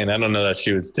you're saying, I don't know that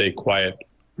she would stay quiet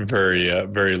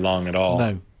very long at all.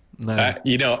 No.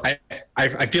 You know,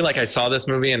 I feel like I saw this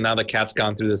movie, and now the cat's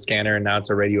gone through the scanner, and now it's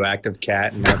a radioactive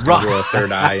cat, and now it's going to grow a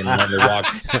third eye and learn to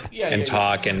walk and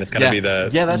talk, and it's going to be the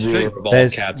that's ruler true. of all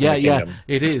There's- cats in the kingdom.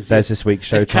 It is. There's yes. this week's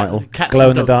show There's title: Cats "Glow in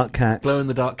and the Dog- Dark Cats." Glow in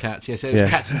the Dark Cats. Yes, it was Yeah.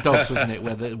 Cats and Dogs, wasn't it?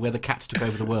 Where the cats took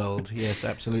over the world. Yes,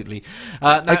 absolutely.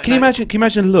 Now, Can you imagine? Can you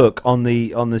imagine the look on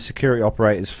the security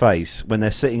operator's face when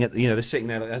they're sitting at they're sitting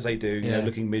there as they do, Yeah.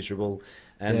 looking miserable,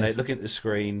 and they're Yes. looking at the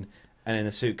screen, and then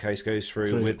a suitcase goes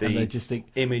through with the and they just think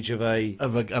image of a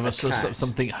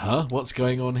something. Huh? What's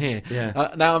going on here?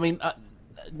 Yeah. Now, I mean.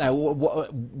 Now,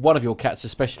 one of your cats,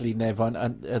 especially Nev,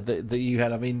 that you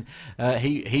had, I mean,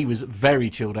 he was very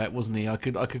chilled out, wasn't he? I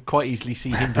could quite easily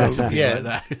see him doing something like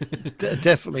that.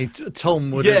 Definitely,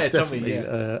 Tom would have definitely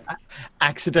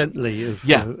accidentally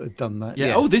have done that.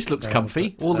 Yeah. Oh, this looks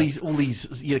comfy. All these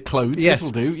clothes. Yes. This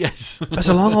will do. Yes. It's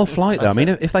a long old flight, though. I mean,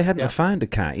 if they hadn't have found a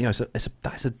cat,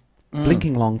 that's a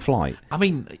blinking long flight. I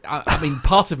mean,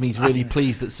 part of me is really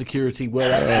pleased that security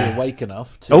were actually awake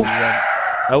enough to.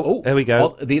 Oh, there we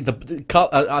go. I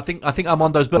think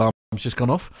Armando's alarm's just gone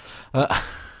off.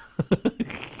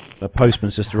 The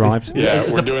postman's just arrived. Yeah,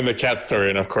 we're doing the cat story,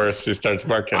 and of course he starts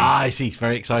barking. I see. He's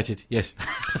very excited. Yes.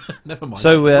 Never mind.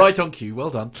 So, right on cue.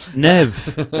 Well done.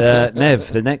 Nev,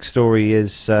 the next story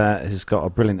has got a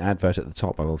brilliant advert at the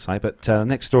top, I will say. But the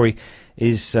next story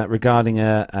is regarding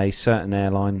a certain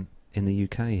airline in the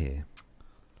UK here.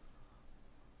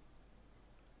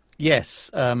 Yes,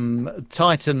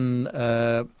 Titan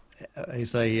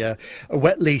is a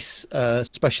wet lease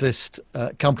specialist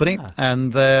company,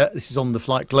 and this is on the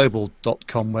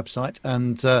flightglobal.com website,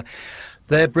 and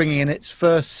they're bringing in its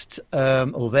first,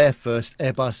 their first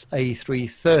Airbus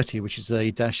A330, which is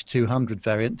a -200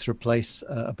 variant to replace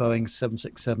a Boeing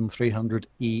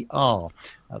 767-300ER.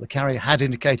 The carrier had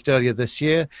indicated earlier this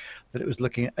year that it was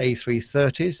looking at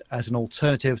A330s as an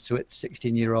alternative to its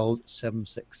 16-year-old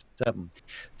 767.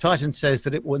 Titan says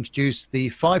that it will introduce the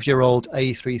 5-year-old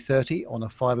A330 on a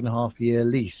 5.5-year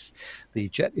lease. The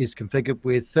jet is configured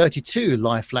with 32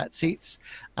 lie-flat seats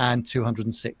and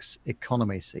 206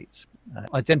 economy seats.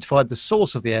 Identified the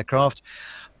source of the aircraft,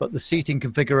 but the seating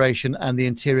configuration and the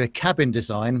interior cabin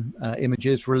design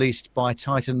images released by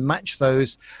Titan match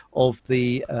those of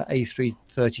the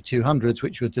A330-200s,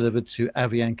 which were delivered to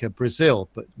Avianca Brazil,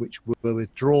 but which were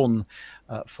withdrawn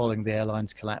following the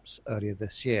airline's collapse earlier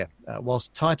this year.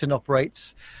 Whilst Titan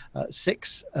operates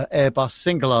 6 Airbus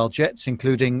single-aisle jets,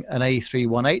 including an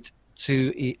A318,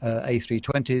 2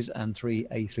 A320s and 3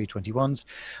 A321s.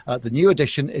 The new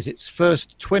addition is its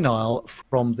first twin-aisle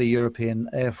from the European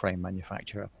airframe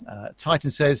manufacturer. Titan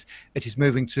says it is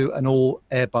moving to an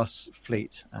all-Airbus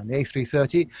fleet, and the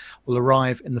A330 will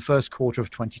arrive in the first quarter of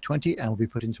 2020 and will be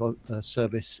put into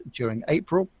service during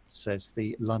April, says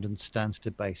the London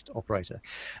Stansted-based operator.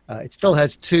 It still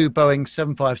has 2 Boeing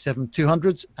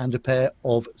 757-200s and a pair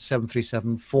of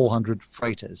 737-400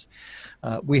 freighters.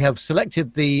 We have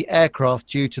selected the aircraft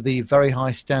due to the very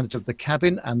high standard of the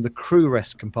cabin and the crew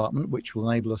rest compartment, which will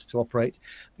enable us to operate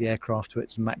the aircraft to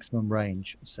its maximum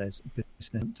range, says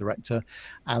Business Director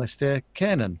Alistair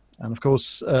Kernan. And, of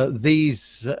course,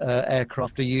 these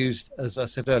aircraft are used, as I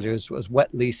said earlier, as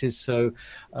wet leases, so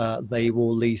they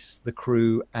will lease the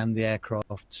crew and the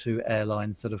aircraft to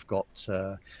airlines that have got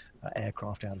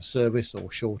aircraft out of service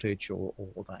or shortage or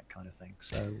that kind of thing.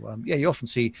 So, you often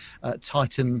see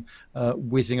Titan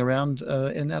whizzing around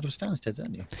in out of Stansted,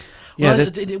 don't you? Yeah,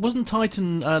 well, it wasn't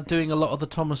Titan doing a lot of the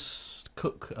Thomas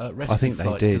Cook rescue I think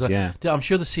flights, they did, yeah. I'm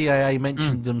sure the CAA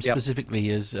mentioned them specifically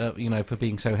as for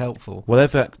being so helpful. Well,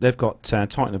 they've got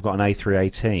Titan have got an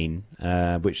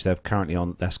A318, which they're currently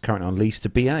on lease to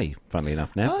BA. Funnily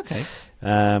enough, now. Oh, okay.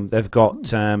 They've got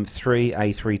 3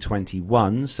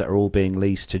 A321s that are all being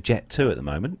leased to Jet2 at the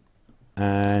moment,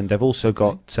 and they've also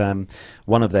got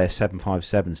one of their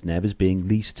 757s, Nev, is being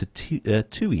leased to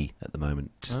TUI at the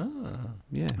moment.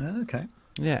 Yeah. Okay.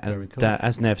 Yeah, and cool.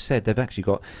 As Nev said, they've actually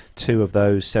got 2 of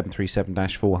those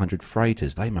 737-400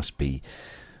 freighters. They must be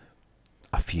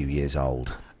a few years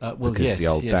old. Because the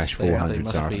old Dash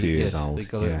 400s are a few years old. They've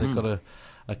got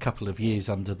a couple of years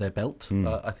under their belt,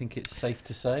 I think it's safe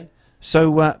to say.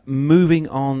 So moving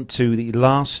on to the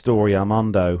last story,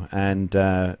 Armando, and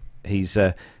he's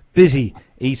busy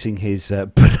eating his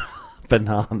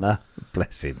banana.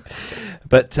 Bless him.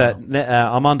 But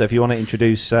Armando, if you want to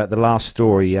introduce the last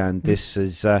story, and this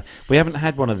is we haven't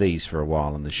had one of these for a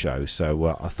while on the show,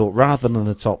 so I thought rather than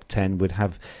the top 10, we'd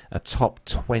have a top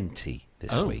 20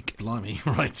 this week. Blimey,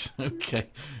 right? Okay.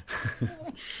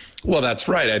 Well, that's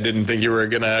right. I didn't think you were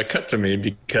going to cut to me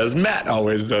because Matt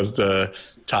always does the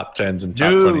top 10s and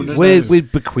top 20s. We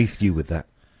bequeath you with that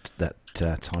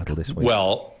title this week.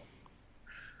 Well,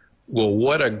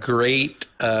 what a great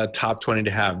top 20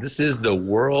 to have. This is the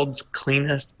world's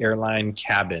cleanest airline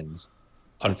cabins.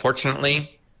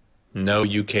 Unfortunately, no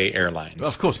UK airlines.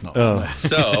 Of course not.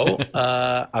 So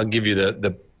I'll give you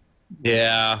the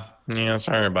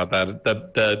sorry about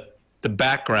that. The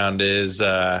background is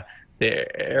the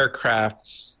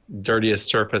aircraft's dirtiest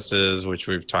surfaces, which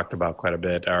we've talked about quite a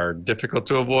bit, are difficult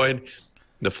to avoid.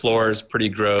 The floor is pretty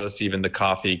gross. Even the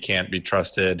coffee can't be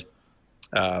trusted.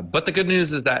 But the good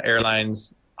news is that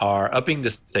airlines are upping the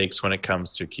stakes when it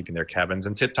comes to keeping their cabins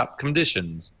in tip-top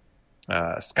conditions.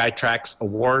 Skytrax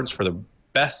awards for the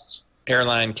best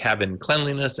airline cabin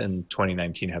cleanliness in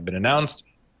 2019 have been announced,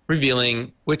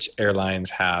 revealing which airlines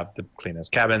have the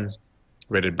cleanest cabins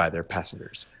rated by their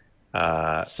passengers.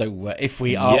 If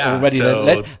we are all ready,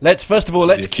 then let's first of all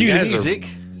cue the music.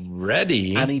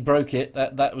 Ready? And he broke it.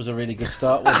 That was a really good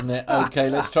start, wasn't it? Okay,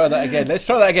 let's try that again.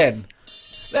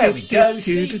 There we go.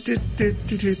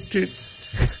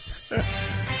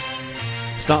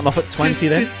 Starting off at 20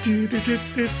 then.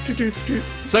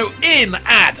 So in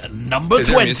at number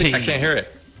 20. I can't hear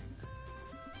it.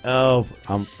 Oh,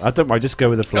 I don't mind. Just go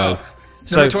with the flow. Oh,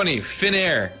 number 20,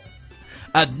 Finnair.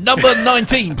 At number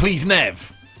 19, please,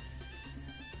 Nev.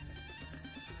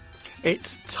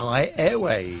 It's Thai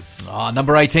Airways.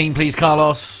 Number 18, please,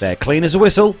 Carlos. They're clean as a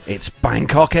whistle. It's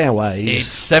Bangkok Airways. It's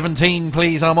 17,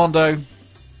 please, Armando.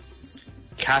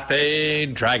 Cathay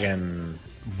Dragon.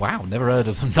 Wow, never heard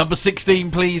of them. Number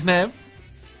 16, please, Nev.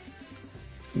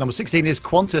 Number 16 is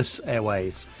Qantas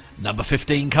Airways. Number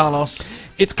 15, Carlos.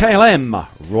 It's KLM,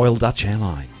 Royal Dutch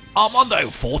Airlines. Armando,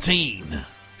 14.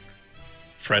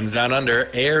 Friends Down Under,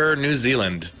 Air New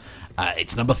Zealand.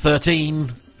 It's number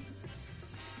 13.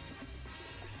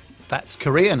 That's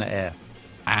Korean Air.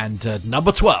 And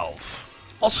number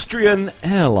 12. Austrian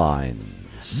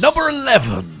Airlines. Number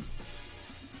 11.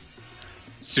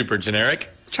 Super generic,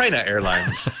 China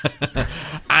Airlines.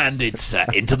 And it's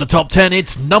into the top 10.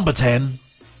 It's number 10.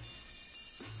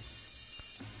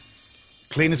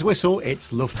 Clean as a whistle,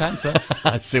 it's Lufthansa.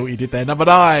 I see what you did there. Number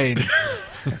 9.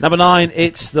 Number 9,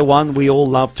 it's the one we all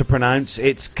love to pronounce.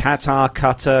 It's Qatar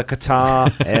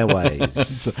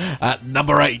Airways. At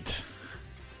number 8.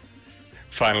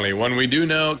 Finally, one we do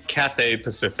know, Cathay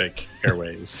Pacific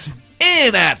Airways.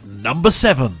 In at number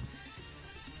 7.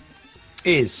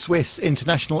 Is Swiss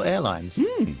International Airlines.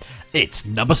 It's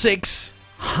number 6.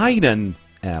 Hainan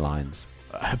Airlines.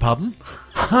 Pardon?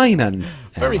 Hainan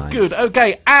Very Airlines. good.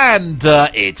 Okay, and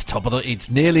it's top of the. It's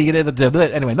nearly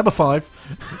anyway. Number 5.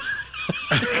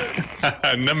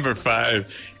 Number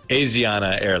 5,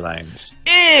 Asiana Airlines.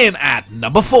 In at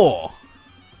number 4.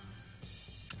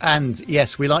 And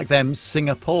yes, we like them,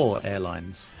 Singapore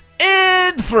Airlines.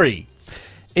 In 3.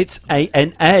 It's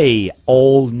ANA,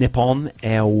 All Nippon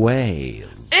Airways.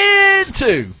 In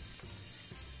 2.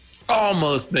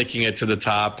 Almost making it to the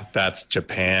top, that's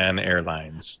Japan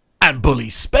Airlines. And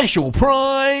Bully's special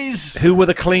prize. Who were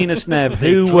the cleanest, Nev?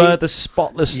 Who were the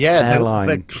spotless airline?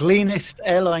 The cleanest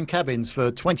airline cabins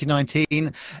for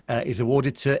 2019 is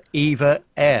awarded to Eva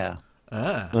Air.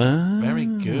 Very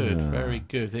good, very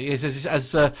good.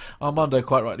 As Armando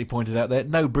quite rightly pointed out there,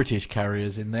 no British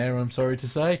carriers in there, I'm sorry to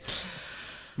say.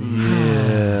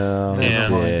 Yeah.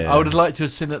 Never mind. I would have liked to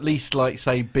have seen at least, like,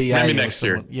 say, BA. Maybe next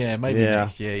year. Yeah, maybe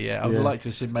next year, yeah. I would have liked to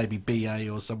have seen maybe BA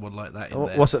or someone like that in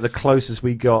there. What's it, the closest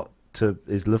we got to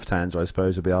is Lufthansa, I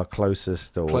suppose, would be our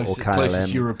closest, or KLM.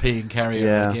 Closest European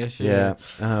carrier, I guess. Yeah.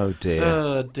 Oh, dear.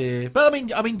 Oh, dear. But,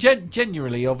 I mean,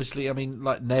 genuinely, obviously, I mean,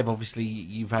 like Nev, obviously,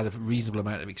 you've had a reasonable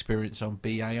amount of experience on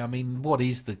BA. I mean,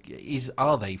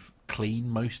 are they clean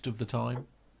most of the time?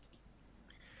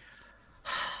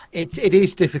 It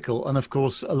is difficult, and of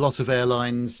course, a lot of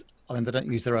airlines, I mean, they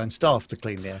don't use their own staff to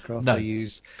clean the aircraft. No. They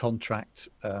use contract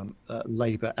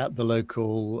labour at the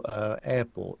local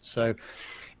airport. So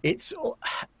it's,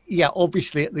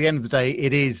 obviously, at the end of the day,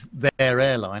 it is their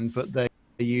airline, but they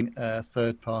use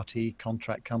third-party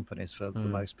contract companies for the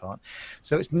most part.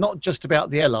 So it's not just about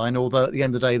the airline, although at the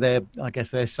end of the day,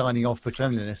 they're signing off the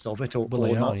cleanliness of it, or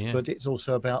not. Yeah. But it's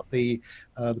also about the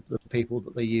people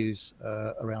that they use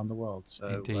around the world.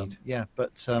 So Indeed.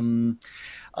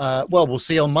 We'll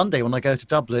see on Monday when I go to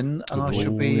Dublin, and I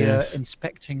shall be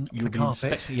inspecting the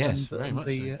carpet, and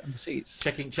the seats,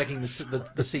 checking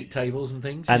the seat tables and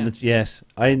things. And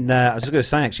I was just going to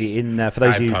say, actually, for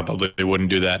those of you, I probably wouldn't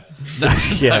do that. No,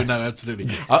 absolutely.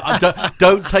 I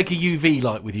don't take a UV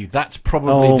light with you. That's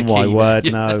probably the key. Oh my word,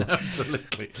 no!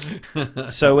 Absolutely.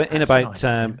 So in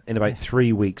about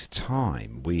 3 weeks'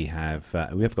 time, we have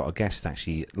got a guest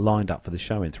actually lined up for the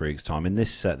show in 3 weeks' time. And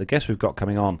this the guest we've got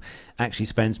coming on actually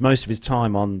spends most of his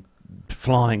time on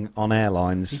flying on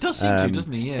airlines. He does seem to,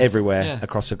 doesn't he? Yes. Everywhere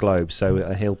across the globe.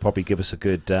 So he'll probably give us a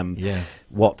good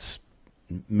what's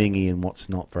mingy and what's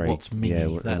not very. What's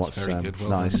mingy? That's what's very good.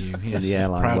 Well nice done, you. Yes. in the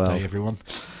airline Proud world. day, everyone.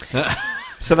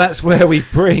 So that's where we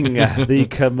bring the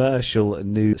commercial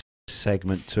news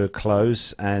segment to a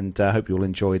close, and I hope you all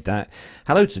enjoyed that.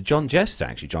 Hello to John Jester.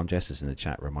 Actually, John Jester's in the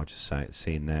chat room. I just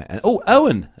seen there. And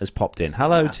Owen has popped in.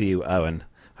 Hello to you, Owen.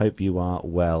 Hope you are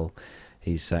well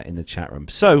He's in the chat room.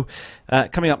 So,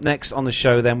 coming up next on the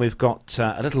show, then we've got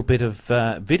a little bit of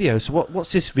video. So,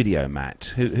 what's this video,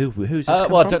 Matt? Who's this? Well,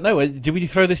 from? I don't know. Do we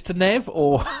throw this to Nev,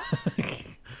 or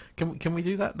can we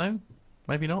do that? No,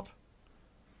 maybe not.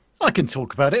 I can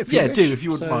talk about it. If you wish. Do if you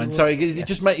wouldn't mind. Sorry, it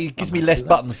just gives me less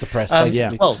buttons to press.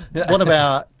 Basically. Well, one of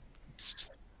our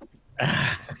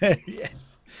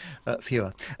yes.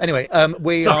 Fewer. Anyway,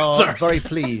 we are very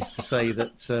pleased to say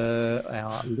that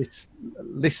our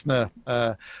listener,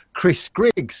 Chris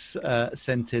Griggs,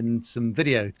 sent in some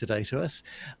video today to us.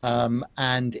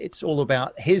 And it's all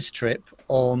about his trip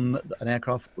on an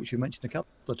aircraft which we mentioned a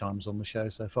couple of times on the show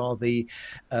so far, the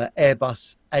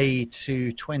Airbus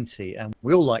A220. And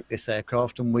we all like this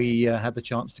aircraft, and we had the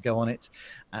chance to go on it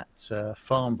at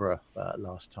Farnborough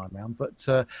last time round. But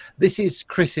this is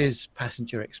Chris's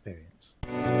passenger experience.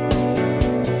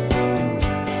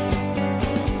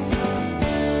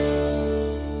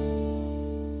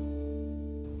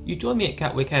 You join me at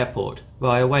Gatwick Airport,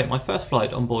 where I await my first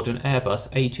flight on board an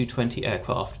Airbus A220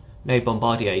 aircraft, no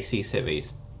Bombardier C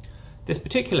Series. This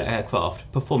particular aircraft,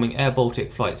 performing Air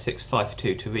Baltic Flight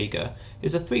 652 to Riga,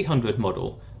 is a 300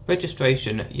 model,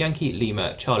 registration Yankee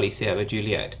Lima Charlie Sierra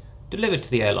Juliet, delivered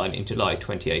to the airline in July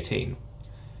 2018.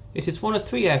 It is one of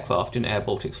 3 aircraft in Air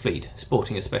Baltic's fleet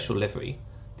sporting a special livery.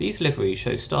 These liveries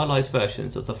show stylised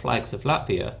versions of the flags of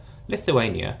Latvia,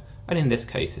 Lithuania, and in this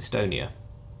case Estonia.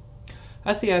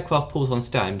 As the aircraft pulls on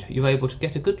stand, you are able to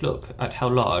get a good look at how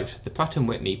large the Pratt &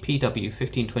 Whitney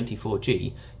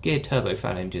PW1524G geared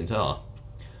turbofan engines are.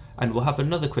 And we'll have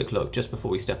another quick look just before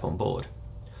we step on board.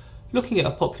 Looking at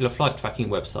a popular flight tracking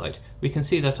website, we can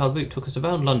see that our route took us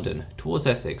around London, towards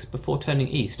Essex, before turning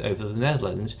east over the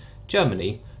Netherlands,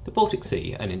 Germany, the Baltic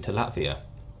Sea and into Latvia.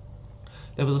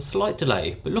 There was a slight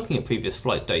delay, but looking at previous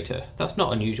flight data, that's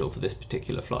not unusual for this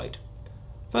particular flight.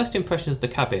 First impressions of the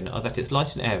cabin are that it's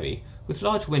light and airy, with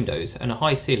large windows and a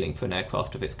high ceiling for an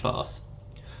aircraft of its class.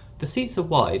 The seats are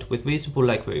wide with reasonable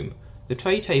legroom. The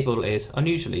tray table is,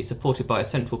 unusually, supported by a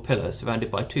central pillar surrounded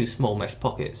by 2 small mesh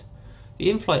pockets. The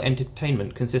in-flight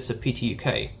entertainment consists of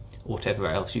PTUK, or whatever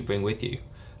else you bring with you,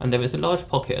 and there is a large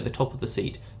pocket at the top of the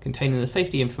seat containing the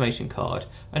safety information card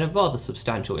and a rather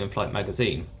substantial in-flight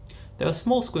magazine. There are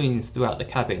small screens throughout the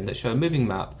cabin that show a moving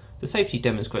map, the safety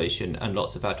demonstration and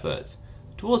lots of adverts.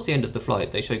 Towards the end of the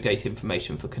flight, they show gate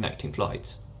information for connecting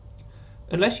flights.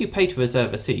 Unless you pay to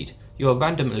reserve a seat, you are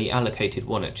randomly allocated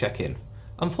one at check-in.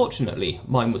 Unfortunately,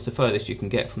 mine was the furthest you can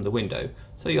get from the window,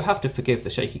 so you'll have to forgive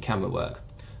the shaky camera work.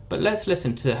 But let's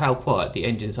listen to how quiet the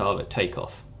engines are at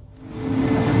takeoff.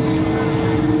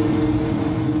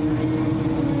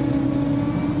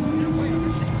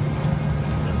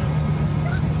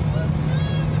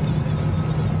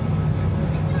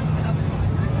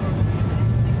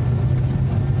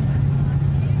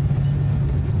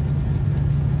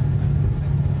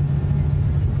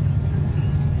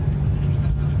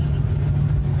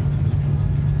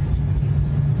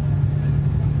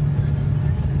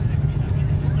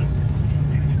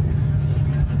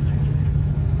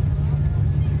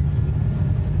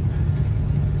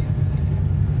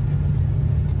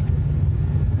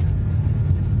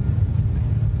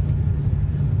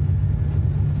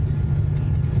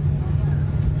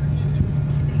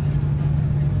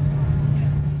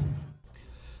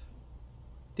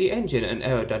 The engine and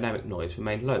aerodynamic noise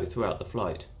remained low throughout the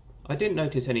flight. I didn't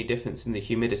notice any difference in the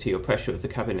humidity or pressure of the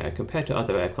cabin air compared to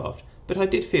other aircraft, but I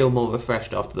did feel more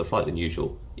refreshed after the flight than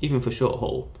usual, even for short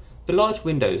haul. The large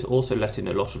windows also let in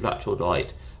a lot of lateral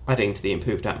light, adding to the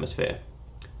improved atmosphere.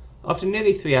 After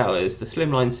nearly 3 hours, the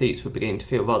slimline seats were beginning to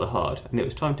feel rather hard, and it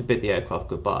was time to bid the aircraft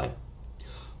goodbye.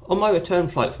 On my return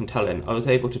flight from Tallinn, I was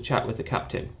able to chat with the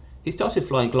captain. He started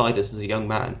flying gliders as a young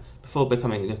man, before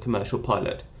becoming a commercial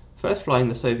pilot, first flying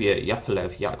the Soviet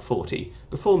Yakolev Yak-40,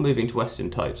 before moving to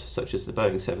Western types such as the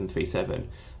Boeing 737,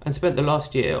 and spent the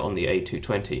last year on the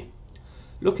A220.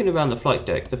 Looking around the flight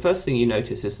deck, the first thing you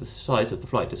notice is the size of the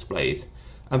flight displays,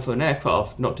 and for an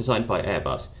aircraft not designed by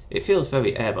Airbus, it feels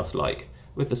very Airbus-like,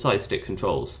 with the side stick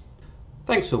controls.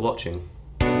 Thanks for watching.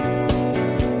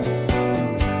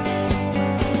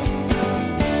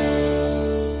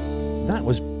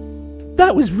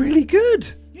 That was really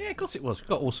good. Yeah, of course it was. We've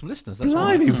got awesome listeners. That's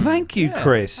Blimey, thank you, Yeah,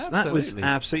 Chris. absolutely. That was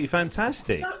absolutely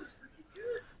fantastic.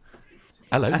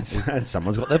 Hello. And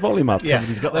someone's got their volume up. Yeah,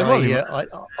 Somebody's got their volume.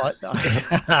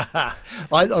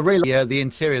 I really the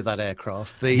interior of that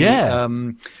aircraft.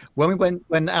 When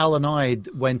Al and I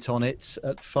went on it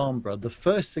at Farnborough, the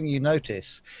first thing you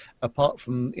notice, apart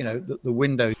from the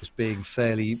windows being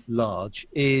fairly large,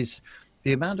 is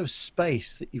the amount of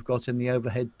space that you've got in the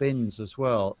overhead bins as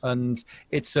well. And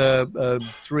it's a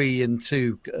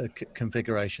 3-in-2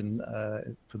 configuration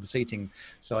for the seating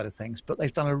side of things. But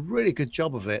they've done a really good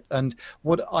job of it. And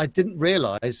what I didn't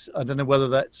realise, I don't know whether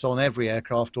that's on every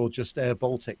aircraft or just Air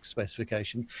Baltic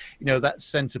specification, that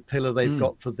centre pillar they've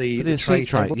got for the tray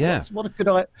table. Yeah. What a good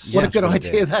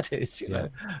idea that is, you know.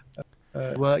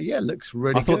 Well, looks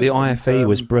really good. I thought the IFE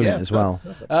was brilliant as well.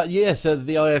 So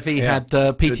the IFE had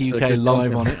PT UK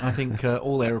live on it. I think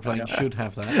all aeroplanes should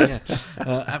have that.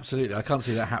 Yeah, absolutely. I can't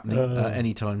see that happening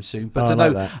anytime soon.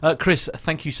 But Chris,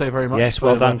 thank you so very much. Yes,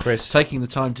 well done, Chris. Taking the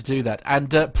time to do that. And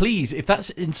please, if that's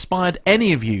inspired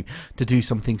any of you to do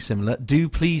something similar, do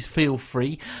please feel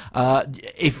free.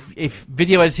 If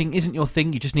video editing isn't your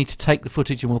thing, you just need to take the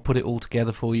footage and we'll put it all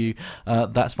together for you.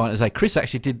 That's fine. As I say, Chris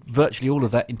actually did virtually all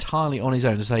of that entirely on his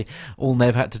own. To say all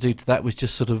Nev had to do to that was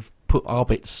just sort of put our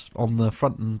bits on the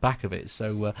front and back of it.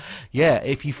 So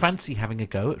if you fancy having a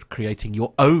go at creating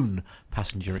your own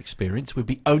passenger experience, we'd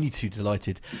be only too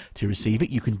delighted to receive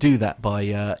it. You can do that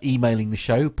by emailing the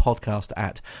show,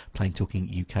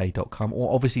 podcast@planetalkinguk.com,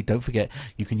 or obviously don't forget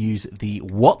you can use the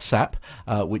WhatsApp,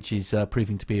 which is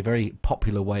proving to be a very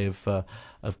popular way of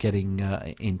getting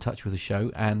in touch with the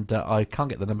show, and I can't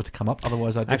get the number to come up,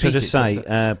 otherwise I'd actually just say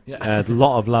a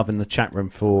lot of love in the chat room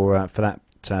for that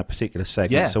particular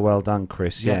segment. So well done,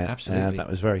 Chris. Yeah, absolutely. That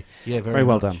was very very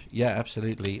well much done. Yeah,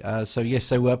 absolutely. So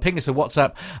ping us a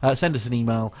WhatsApp, send us an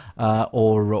email,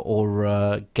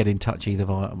 or get in touch either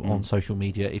on social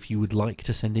media if you would like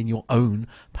to send in your own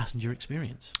passenger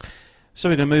experience. So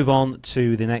we're going to move on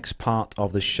to the next part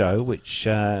of the show, which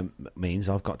means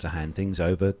I've got to hand things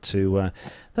over to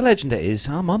the legend that is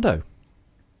Armando.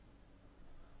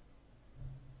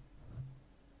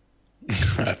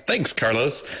 Thanks,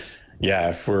 Carlos.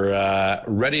 Yeah, if we're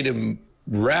ready to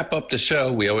wrap up the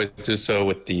show, we always do so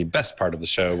with the best part of the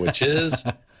show, which is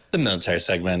the military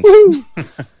segment.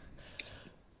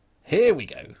 Here we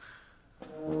go.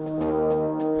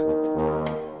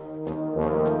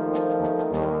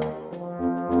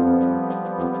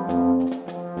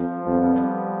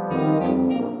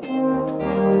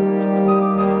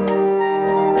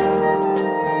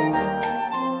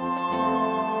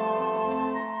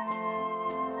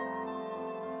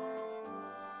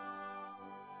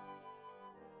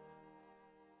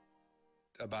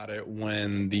 About it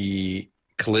when the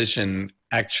collision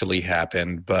actually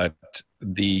happened, but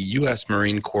the U.S.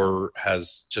 Marine Corps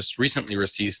has just recently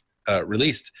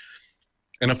released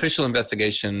an official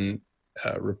investigation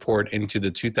report into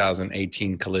the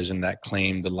 2018 collision that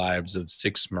claimed the lives of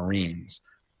 6 Marines.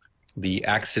 The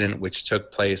accident, which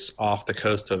took place off the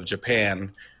coast of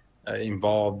Japan,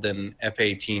 involved an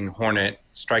F-18 Hornet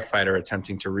strike fighter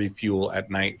attempting to refuel at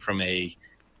night from a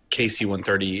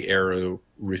KC-130 aero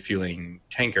refueling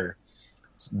tanker.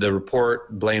 The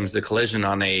report blames the collision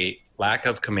on a lack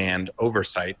of command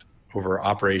oversight over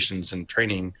operations and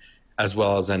training, as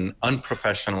well as an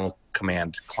unprofessional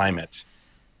command climate.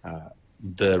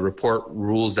 The report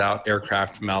rules out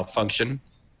aircraft malfunction,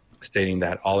 stating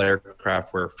that all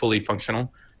aircraft were fully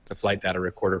functional. The flight data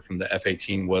recorder from the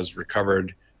F-18 was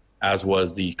recovered, as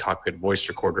was the cockpit voice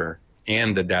recorder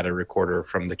and the data recorder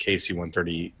from the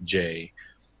KC-130J.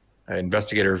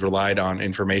 Investigators relied on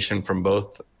information from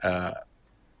both, as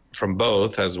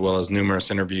well as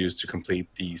numerous interviews to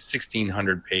complete the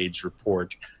 1,600-page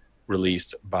report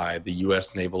released by the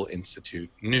U.S. Naval Institute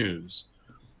News.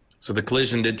 So the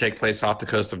collision did take place off the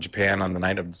coast of Japan on the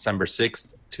night of December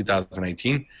 6th,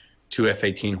 2018. 2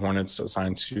 F-18 Hornets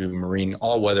assigned to Marine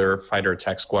All-Weather Fighter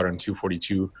Attack Squadron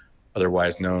 242,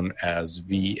 otherwise known as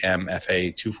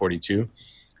VMFA 242.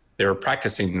 They were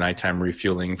practicing nighttime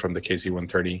refueling from the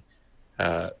KC-130.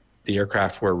 The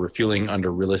aircraft were refueling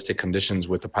under realistic conditions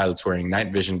with the pilots wearing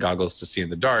night vision goggles to see in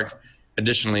the dark.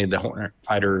 Additionally, the Hornet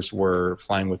fighters were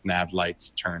flying with nav lights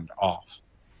turned off.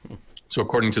 So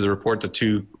according to the report, the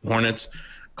 2 Hornets,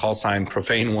 call sign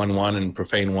Profane 11 and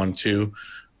Profane 12,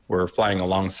 were flying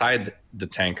alongside the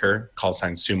tanker, call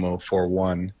sign Sumo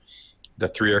 41. The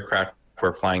 3 aircraft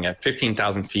were flying at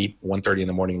 15,000 feet, 1:30 in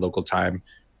the morning local time,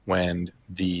 when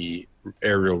the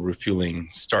aerial refueling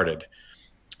started.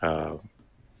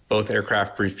 Both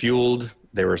aircraft refueled.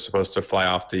 They were supposed to fly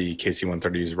off the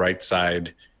KC-130's right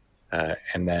side,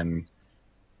 and then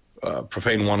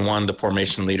Profane 11, the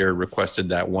formation leader, requested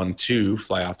that 12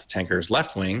 fly off the tanker's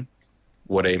left wing,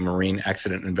 what a Marine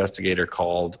accident investigator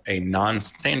called a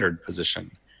non-standard position.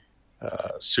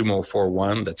 Sumo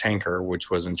 41, the tanker,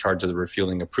 which was in charge of the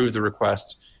refueling, approved the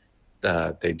request.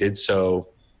 They did so,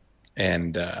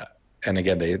 and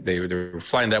again, they were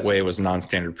flying that way. It was a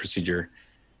non-standard procedure.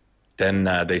 Then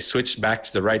they switched back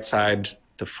to the right side.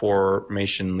 the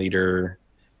formation leader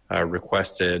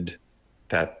requested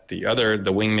that the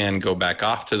wingman go back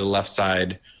off to the left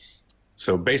side.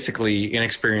 So basically,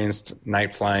 inexperienced,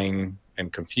 night flying,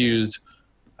 and confused.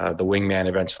 The wingman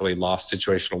eventually lost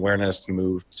situational awareness,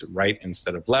 moved to right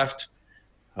instead of left,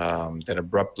 then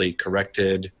abruptly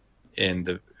corrected, and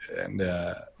the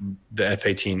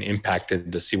F-18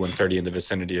 impacted the C-130 in the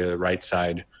vicinity of the right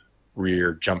side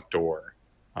rear jump door,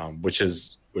 which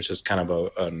is kind of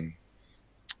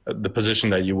the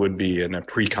position that you would be in a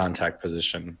pre-contact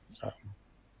position.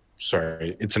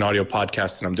 Sorry, it's an audio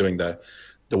podcast, and I'm doing the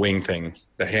wing thing,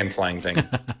 the hand flying thing.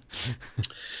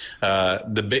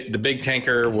 The big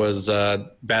tanker was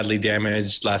badly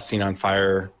damaged. Last seen on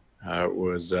fire.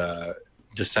 Was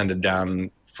descended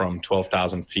down from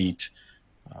 12,000 feet.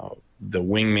 The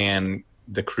wingman,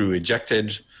 the crew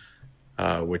ejected,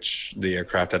 which the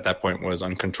aircraft at that point was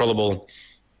uncontrollable.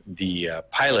 The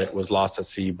pilot was lost at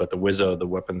sea, but the WISO, the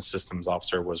weapons systems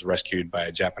officer, was rescued by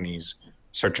a Japanese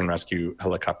search and rescue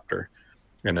helicopter.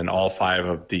 And then all 5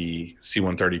 of the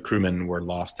C-130 crewmen were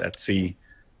lost at sea.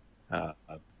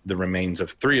 The remains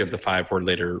of 3 of the 5 were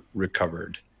later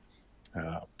recovered.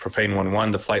 Profane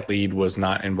 1-1, the flight lead, was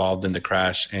not involved in the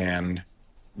crash and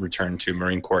returned to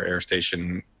Marine Corps Air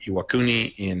Station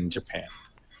Iwakuni in Japan.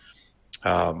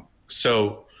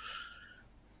 So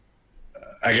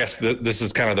I guess this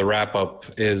is kind of the wrap up.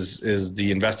 Is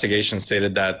the investigation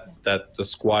stated that the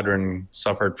squadron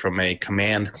suffered from a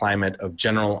command climate of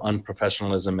general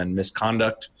unprofessionalism and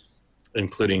misconduct,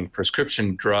 including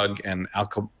prescription drug and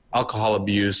alcohol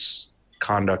abuse,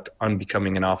 conduct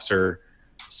unbecoming an officer,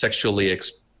 sexually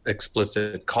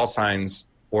explicit call signs,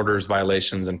 orders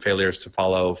violations, and failures to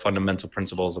follow fundamental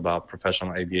principles about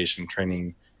professional aviation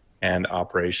training and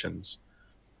operations.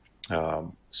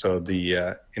 So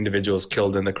the individuals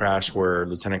killed in the crash were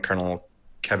Lieutenant Colonel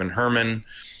Kevin Herman,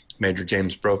 Major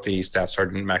James Brophy, Staff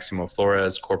Sergeant Maximo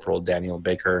Flores, Corporal Daniel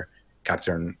Baker,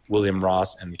 Captain William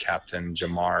Ross, and Captain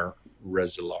Jamar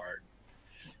Rezillard.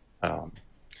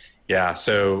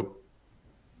 So,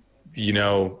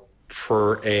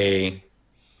 for a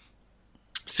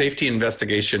safety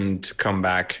investigation to come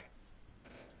back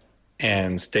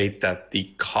and state that the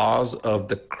cause of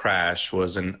the crash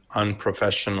was an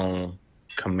unprofessional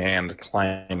command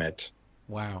climate.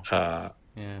 Wow.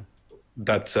 Yeah.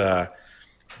 That's, first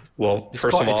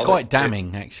of all, it's quite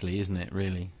damning, actually, isn't it,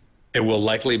 really? It will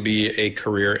likely be a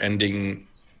career-ending,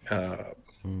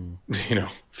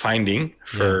 finding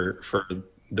for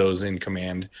those in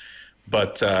command.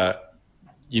 But,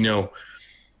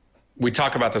 we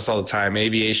talk about this all the time.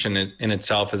 Aviation in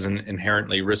itself is an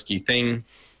inherently risky thing.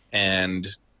 And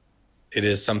it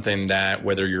is something that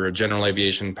whether you're a general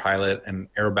aviation pilot, an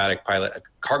aerobatic pilot, a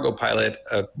cargo pilot,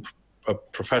 a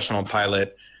professional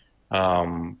pilot,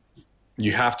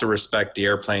 you have to respect the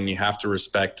airplane. You have to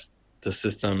respect the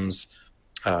systems.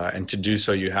 And to do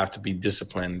so, you have to be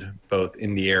disciplined both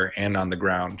in the air and on the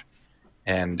ground.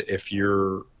 And if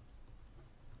your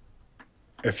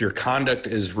conduct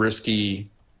is risky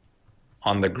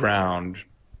on the ground,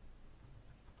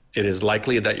 it is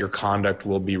likely that your conduct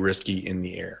will be risky in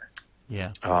the air.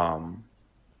 Yeah.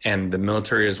 And the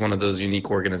military is one of those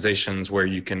unique organizations where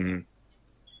you can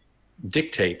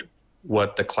dictate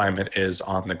what the climate is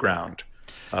on the ground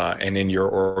and in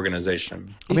your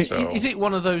organization. Is it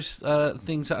one of those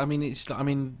things that,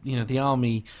 the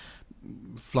Army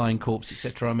Flying Corps,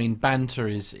 etc. Banter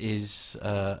is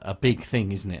a big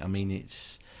thing, isn't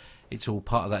it? It's all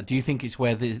part of that. Do you think it's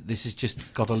where this has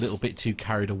just got a little bit too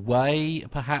carried away,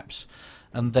 perhaps,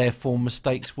 and therefore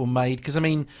mistakes were made? Because,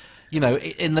 in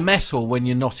the mess hall when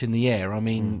you're not in the air,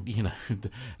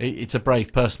 it's a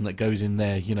brave person that goes in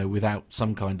there, without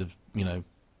some kind of,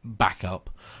 backup.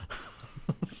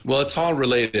 Well, it's all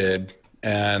related.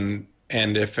 And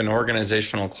if an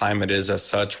organizational climate is as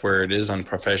such where it is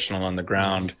unprofessional on the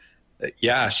ground,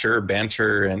 yeah, sure,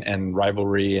 banter and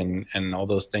rivalry and all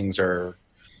those things are,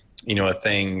 a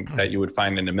thing that you would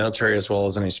find in the military as well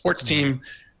as any sports team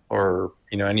or,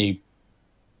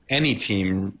 any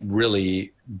team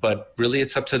really. But really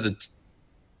it's up to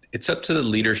the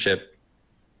leadership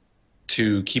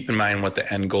to keep in mind what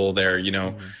the end goal there,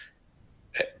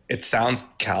 It sounds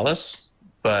callous,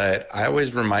 but I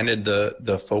always reminded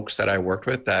the folks that I worked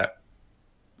with that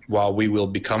while we will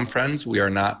become friends, we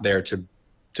are not there to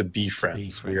be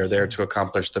friends. We are there to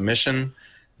accomplish the mission.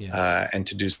 Yeah. And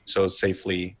to do so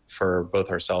safely for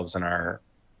both ourselves and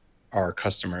our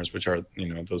customers, which are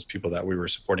those people that we were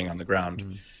supporting on the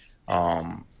ground.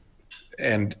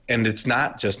 And it's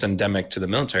not just endemic to the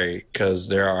military, because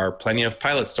there are plenty of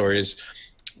pilot stories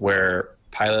where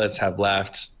pilots have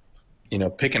left,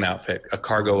 pick an outfit, a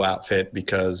cargo outfit,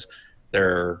 because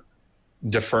they're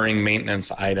deferring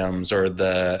maintenance items, or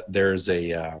there's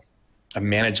a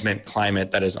management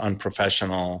climate that is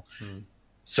unprofessional.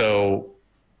 So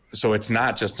it's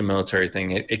not just a military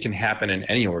thing. It can happen in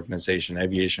any organization,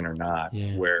 aviation or not,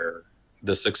 where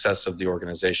the success of the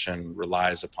organization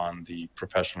relies upon the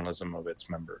professionalism of its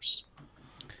members.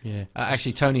 Yeah,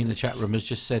 actually, Tony in the chat room has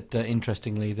just said,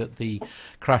 interestingly, that the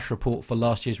crash report for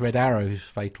last year's Red Arrow's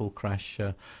fatal crash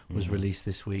was released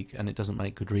this week, and it doesn't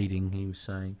make good reading. He was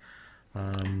saying.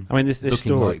 I mean, this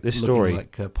story,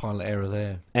 like pilot error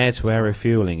there. Air-to-air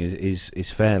refueling is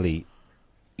fairly,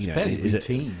 fairly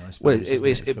routine. I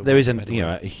suppose, there is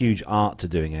a huge art to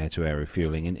doing air-to-air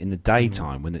refueling in the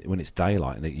daytime when it's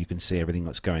daylight and you can see everything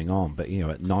that's going on. But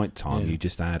at night time you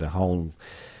just add a whole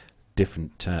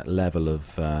different level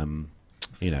of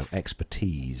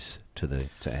expertise to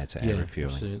air-to-air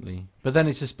refueling. Absolutely. But then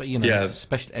it's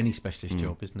any specialist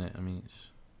job, isn't it? I mean,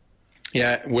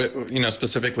 it's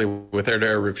specifically with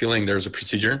air-to-air refueling, there's a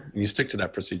procedure, and you stick to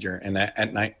that procedure. And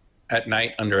at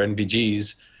night under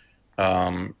NVGs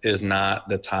is not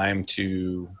the time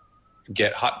to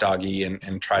get hot doggy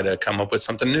and try to come up with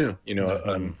something new.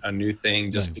 A new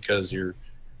thing just because you're.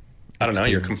 I don't know.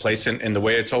 You're complacent in the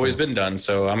way it's always been done.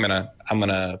 So I'm gonna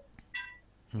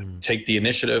take the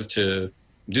initiative to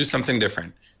do something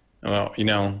different. Well,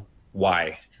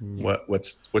 why?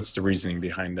 What's the reasoning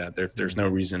behind that? There's no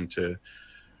reason to.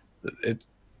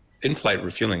 In-flight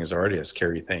refueling is already a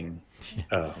scary thing.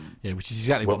 Which is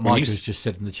exactly what Mike has just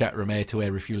said in the chat room.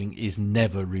 Air-to-air refueling is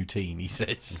never routine, he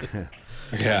says.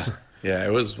 Yeah.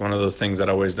 It was one of those things that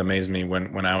always amazed me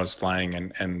when I was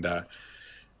flying and.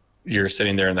 You're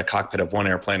sitting there in the cockpit of one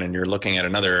airplane and you're looking at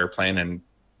another airplane, and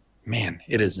man,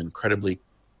 it is incredibly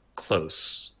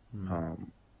close.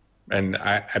 And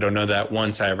I don't know that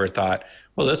once I ever thought,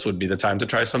 well, this would be the time to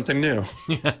try something new.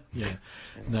 Yeah.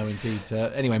 No, indeed.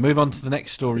 Anyway, move on to the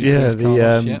next story. Please,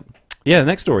 Carlos. The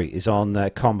next story is on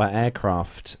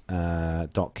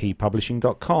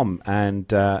combataircraft.keypublishing.com,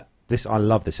 and I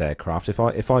love this aircraft.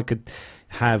 If I could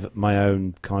have my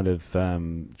own kind of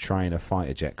trainer,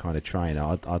 fighter jet kind of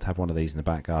trainer, I'd have one of these in the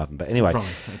back garden. But anyway,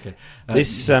 right, okay.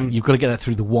 This you've got to get that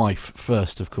through the wife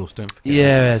first, of course. Don't forget.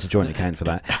 Yeah, there's a joint account for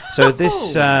that. So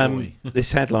this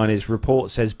this headline is: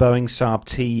 report says Boeing Saab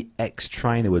T-X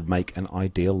trainer would make an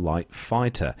ideal light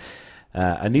fighter.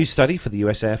 A new study for the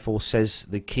US Air Force says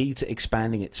the key to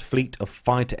expanding its fleet of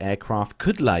fighter aircraft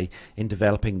could lay in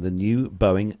developing the new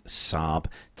Boeing Saab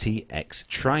T-X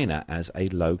trainer as a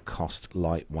low-cost,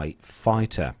 lightweight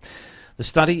fighter. The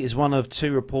study is one of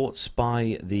two reports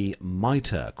by the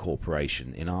MITRE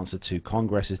Corporation in answer to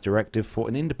Congress's directive for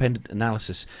an independent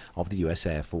analysis of the US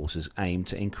Air Force's aim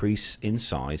to increase in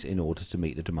size in order to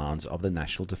meet the demands of the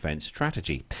National Defense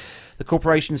Strategy. The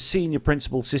corporation's senior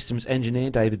principal systems engineer,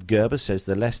 David Gerber, says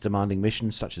the less demanding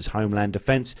missions such as Homeland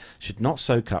Defense should not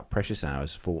soak up precious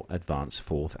hours for advanced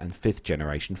 4th and 5th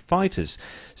generation fighters,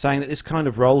 saying that this kind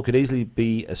of role could easily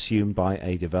be assumed by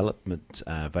a development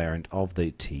variant of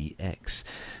the T-X.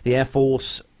 The Air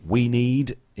Force We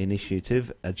Need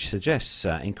initiative suggests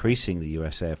increasing the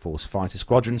US Air Force fighter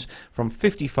squadrons from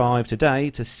 55 today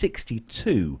to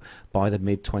 62 by the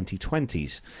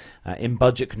mid-2020s. In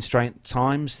budget-constrained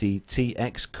times, the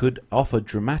T-X could offer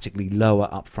dramatically lower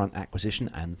upfront acquisition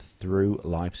and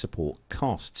through-life support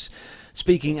costs.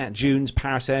 Speaking at June's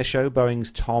Paris Air Show,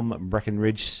 Boeing's Tom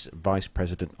Breckenridge, Vice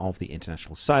President of the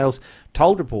International Sales,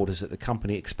 told reporters that the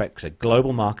company expects a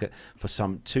global market for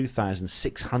some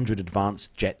 2,600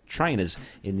 advanced jet trainers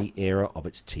in the era of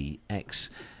its T-X.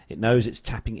 It knows it's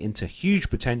tapping into huge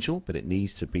potential, but it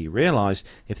needs to be realised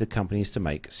if the company is to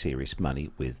make serious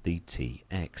money with the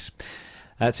T-X.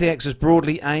 T-X was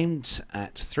broadly aimed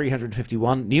at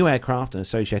 351 new aircraft and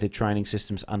associated training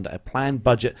systems under a planned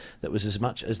budget that was as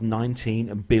much as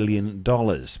 $19 billion.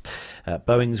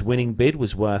 Boeing's winning bid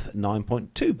was worth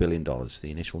 $9.2 billion. The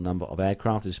initial number of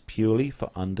aircraft is purely for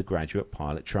undergraduate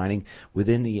pilot training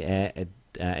within the Air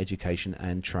Education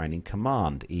and Training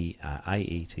Command,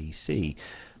 AETC.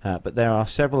 But there are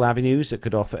several avenues that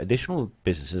could offer additional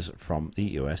businesses from the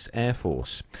US Air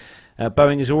Force.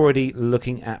 Boeing is already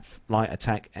looking at flight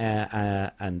attack,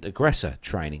 air, and aggressor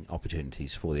training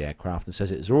opportunities for the aircraft and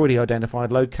says it has already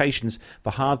identified locations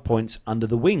for hard points under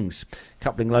the wings.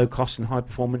 Coupling low cost and high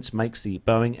performance makes the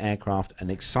Boeing aircraft an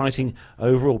exciting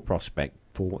overall prospect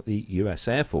for the US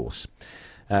Air Force.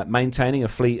 Maintaining a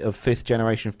fleet of 5th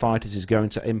generation fighters is going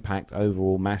to impact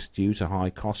overall mass due to high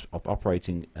cost of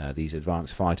operating these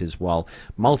advanced fighters, while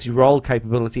multi-role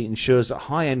capability ensures that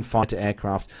high-end fighter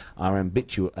aircraft are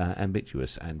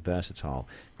ambiguous and versatile.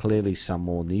 clearly some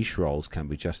more niche roles can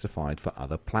be justified for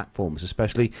other platforms,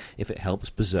 especially if it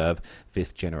helps preserve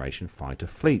fifth-generation fighter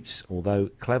fleets, although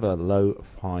clever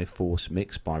low-high force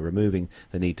mix by removing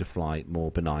the need to fly more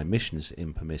benign missions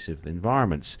in permissive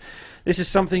environments. This is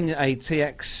something a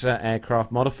TX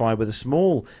aircraft modified with a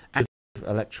small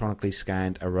electronically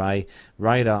scanned array,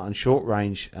 radar and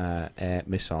short-range air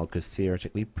missile could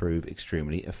theoretically prove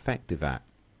extremely effective at.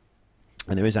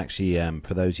 And there is actually,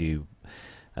 for those of you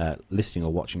listening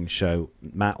or watching the show,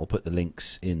 Matt will put the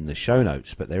links in the show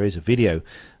notes, but there is a video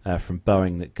from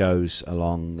Boeing that goes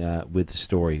along with the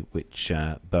story which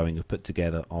Boeing have put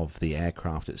together of the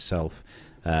aircraft itself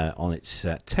on its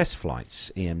test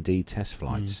flights, EMD test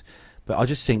flights. But I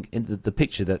just think in the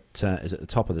picture that is at the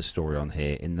top of the story on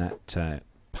here, in that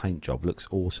paint job, looks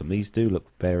awesome. These do look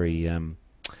very,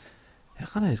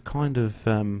 kind of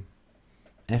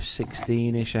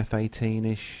F-16-ish,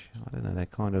 F-18-ish. I don't know, they're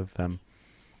kind of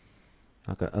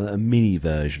like a mini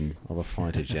version of a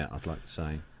fighter jet, I'd like to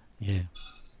say. Yeah.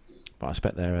 But I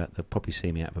expect they'll probably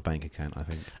see me out of a bank account, I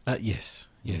think. Yes,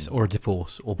 or a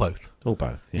divorce, or both. Or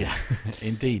both, yeah.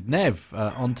 Indeed. Nev,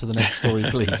 on to the next story,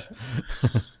 please.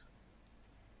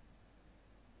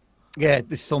 Yeah,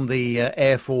 this is on the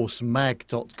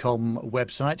airforcemag.com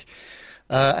website.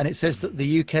 And it says that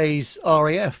the UK's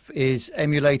RAF is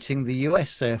emulating the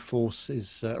US Air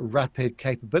Force's Rapid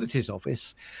Capabilities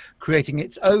Office, creating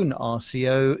its own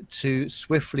RCO to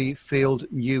swiftly field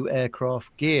new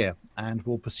aircraft gear, and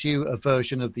will pursue a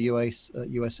version of the US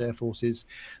Air Force's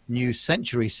New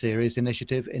Century Series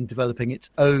initiative in developing its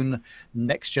own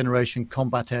next-generation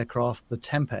combat aircraft, the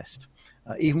Tempest.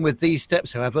 Even with these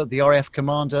steps, however, the RAF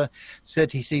commander said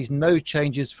he sees no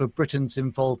changes for Britain's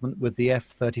involvement with the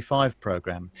F-35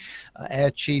 programme.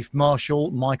 Air Chief Marshal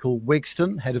Michael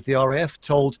Wigston, head of the RAF,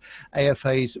 told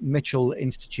AFA's Mitchell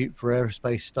Institute for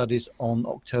Aerospace Studies on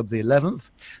October the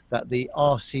 11th that the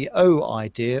RCO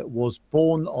idea was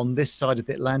born on this side of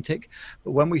the Atlantic,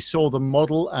 but when we saw the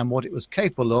model and what it was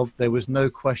capable of, there was no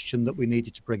question that we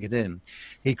needed to bring it in.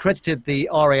 He credited the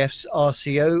RAF's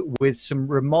RCO with some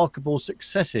remarkable successes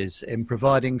in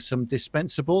providing some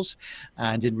dispensables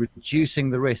and in reducing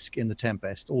the risk in the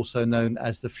Tempest, also known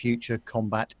as the Future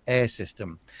Combat Air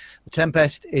System. The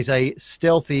Tempest is a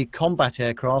stealthy combat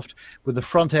aircraft with a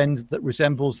front end that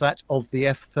resembles that of the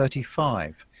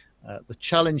F-35. The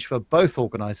challenge for both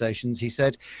organisations, he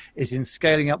said, is in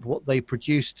scaling up what they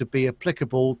produce to be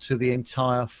applicable to the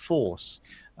entire force.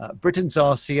 Britain's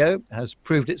RCO has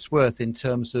proved its worth in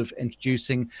terms of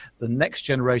introducing the next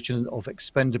generation of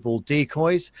expendable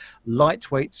decoys,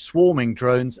 lightweight swarming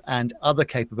drones, and other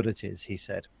capabilities, he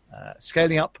said.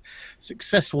 Scaling up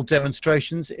successful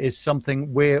demonstrations is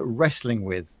something we're wrestling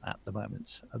with at the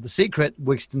moment. The secret,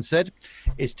 Wigston said,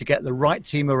 is to get the right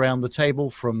team around the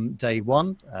table from day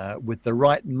one with the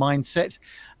right mindset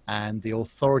and the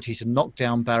authority to knock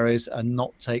down barriers and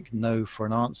not take no for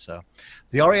an answer.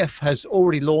 The RAF has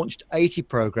already launched 80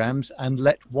 programs and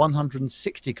let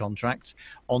 160 contracts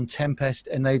on Tempest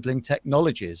enabling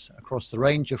technologies across the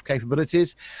range of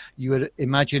capabilities you would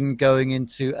imagine going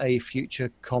into a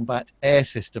future combat air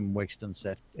system, Wigston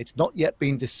said. It's not yet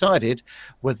been decided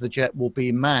whether the jet will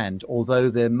be manned, although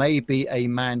there may be a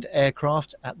manned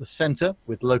aircraft at the centre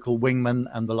with local wingmen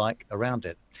and the like around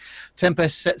it.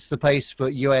 Tempest sets the pace for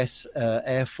US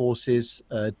Air Force's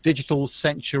Digital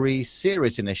Century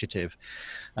Series initiative,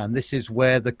 and this is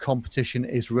where the competition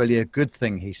is really a good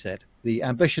thing, he said. The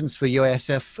ambitions for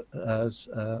USF's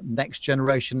next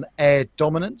generation air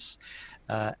dominance,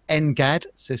 NGAD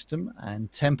system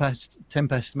and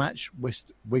Tempest match,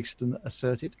 Wigston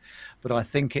asserted, but I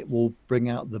think it will bring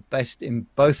out the best in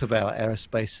both of our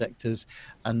aerospace sectors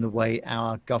and the way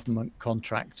our government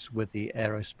contracts with the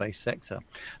aerospace sector.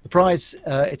 The prize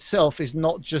itself is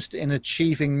not just in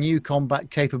achieving new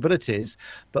combat capabilities,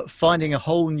 but finding a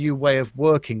whole new way of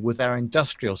working with our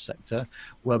industrial sector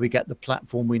where we get the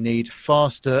platform we need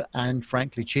faster and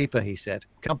frankly cheaper, he said.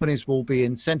 Companies will be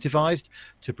incentivized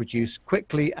to produce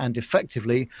quickly and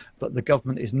effectively, but the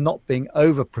government is not being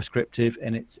over prescriptive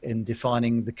in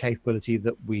defining the capability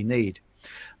that we need.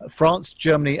 France,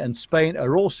 Germany and Spain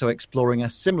are also exploring a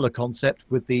similar concept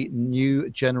with the new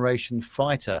generation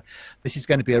fighter. This is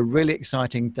going to be a really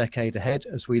exciting decade ahead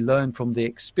as we learn from the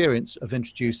experience of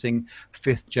introducing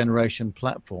fifth generation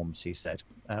platforms, he said.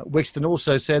 Wigston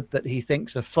also said that he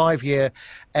thinks a 5-year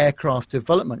aircraft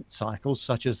development cycle,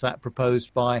 such as that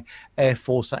proposed by Air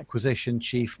Force Acquisition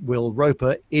Chief Will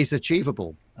Roper, is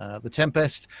achievable. The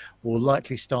Tempest will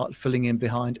likely start filling in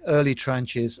behind early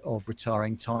tranches of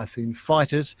retiring Typhoon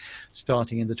fighters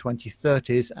starting in the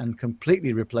 2030s and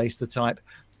completely replace the type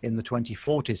in the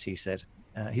 2040s, he said.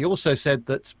 He also said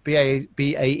that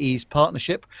BAE's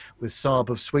partnership with Saab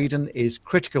of Sweden is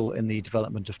critical in the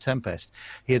development of Tempest.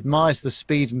 He admires the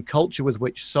speed and culture with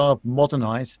which Saab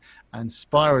modernized and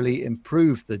spirally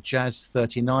improved the Jazz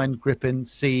 39 Gripen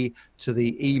C to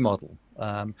the E model.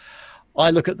 I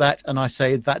look at that and I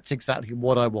say, that's exactly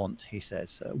what I want, he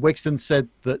says. Wigston said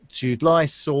that July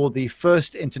saw the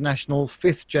first international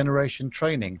fifth-generation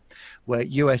training, where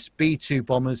US B-2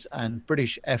 bombers and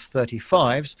British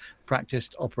F-35s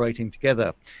practiced operating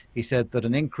together. He said that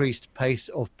an increased pace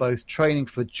of both training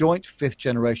for joint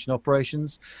fifth-generation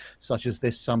operations, such as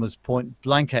this summer's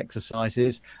point-blank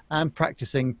exercises, and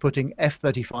practicing putting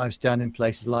F-35s down in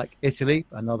places like Italy,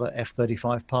 another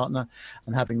F-35 partner,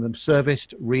 and having them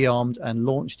serviced, rearmed, and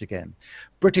launched again.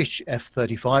 British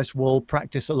F-35s will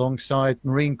practice alongside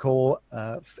Marine Corps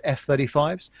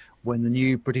F-35s when the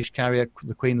new British carrier,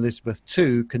 the Queen Elizabeth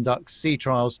II, conducts sea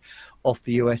trials off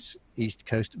the US East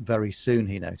Coast very soon,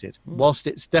 he noted. Whilst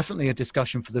it's definitely a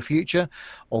discussion for the future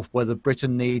of whether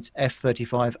Britain needs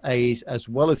F-35As as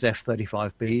well as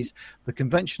F-35Bs, the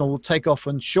conventional takeoff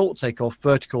and short takeoff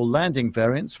vertical landing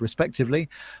variants, respectively,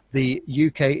 the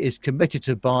UK is committed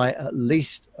to buy at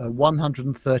least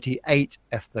 138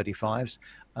 F-35s,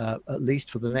 at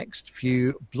least for the next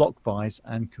few block buys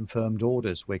and confirmed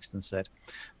orders, Wigston said.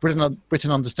 Britain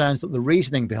understands that the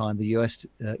reasoning behind the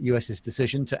US's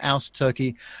decision to oust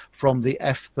Turkey from the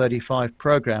F-35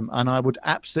 program, and I would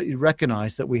absolutely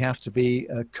recognise that we have to be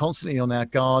constantly on our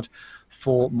guard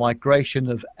for migration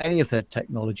of any of their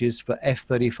technologies for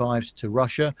F-35s to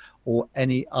Russia or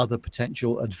any other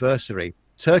potential adversary.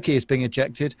 Turkey is being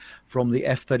ejected from the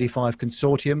F-35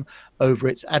 consortium over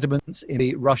its adamance in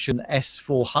the Russian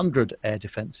S-400 air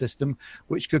defense system,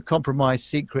 which could compromise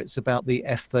secrets about the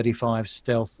F-35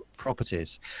 stealth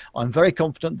properties. I'm very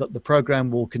confident that the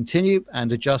program will continue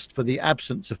and adjust for the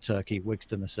absence of Turkey,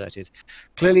 Wigston asserted.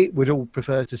 Clearly, we'd all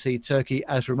prefer to see Turkey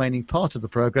as remaining part of the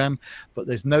program, but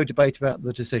there's no debate about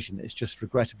the decision. It's just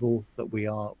regrettable that we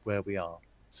are where we are.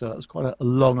 So that was quite a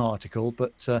long article,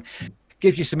 but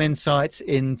gives you some insight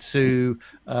into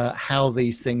how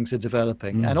these things are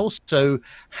developing and also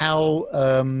how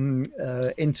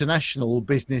international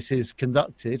business is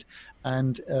conducted,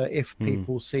 and if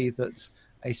people see that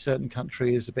a certain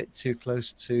country is a bit too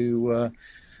close to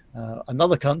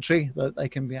another country, that they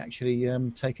can be actually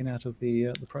taken out of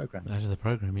the program. Out of the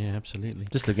program, yeah, absolutely.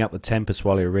 Just looking up the Tempest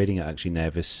while you're reading it, actually,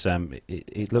 Nevis,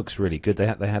 it looks really good. They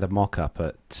had a mock-up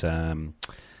at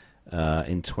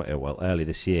early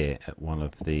this year at one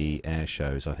of the air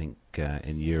shows, I think,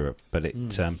 in Europe. But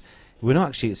we're not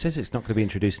actually. It says it's not going to be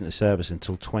introduced into service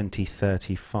until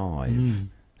 2035.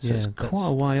 So it's quite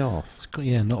a way off.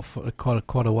 Not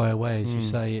quite a way away, as you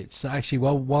say. It's actually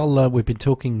while we've been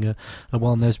talking,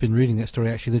 while Nev's been reading that story,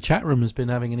 actually the chat room has been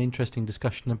having an interesting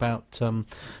discussion about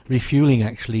refueling.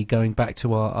 Actually, going back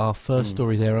to our first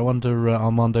story there, I wonder,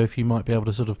 Armando, if you might be able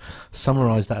to sort of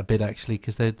summarise that a bit, actually,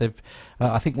 because they've.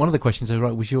 I think one of the questions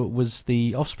was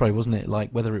the Osprey, wasn't it? Like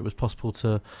whether it was possible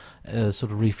to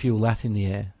sort of refuel that in the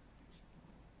air.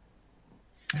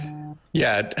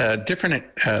 Yeah, different.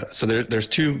 So there's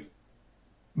two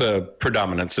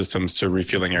predominant systems to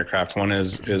refueling aircraft. One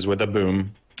is with a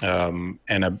boom,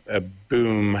 and a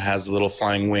boom has a little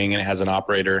flying wing and it has an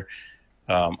operator.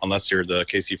 Unless you're the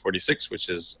KC-46, which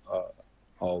is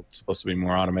all supposed to be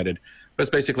more automated, but it's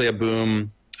basically a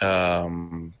boom,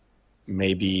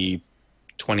 maybe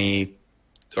 20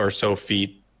 or so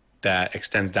feet that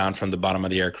extends down from the bottom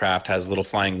of the aircraft, has a little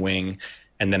flying wing,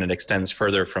 and then it extends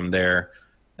further from there.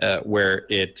 Where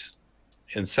it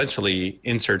essentially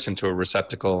inserts into a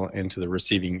receptacle into the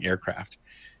receiving aircraft.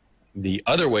 The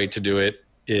other way to do it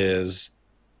is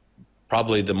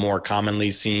probably the more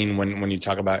commonly seen when you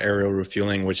talk about aerial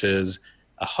refueling, which is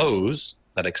a hose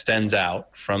that extends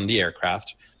out from the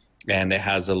aircraft, and it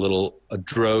has a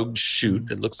drogue chute.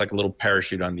 It looks like a little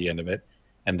parachute on the end of it,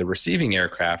 and the receiving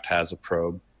aircraft has a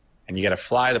probe, and you got to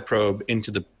fly the probe into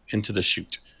the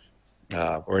chute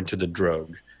or into the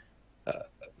drogue.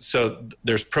 So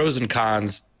there's pros and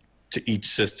cons to each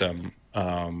system.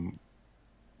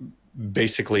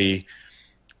 Basically,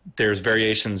 there's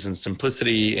variations in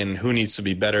simplicity and who needs to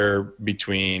be better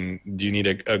between, do you need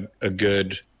a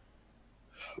good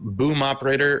boom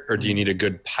operator or do you need a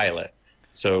good pilot?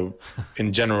 So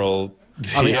in general...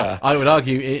 I would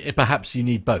argue perhaps you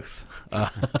need both.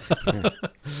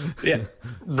 Yeah,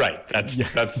 right. That's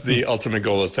the ultimate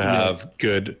goal, is to have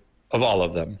good of all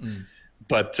of them.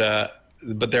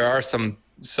 But there are some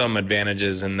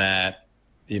advantages in that,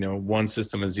 one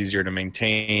system is easier to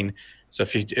maintain. So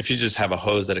if you just have a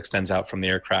hose that extends out from the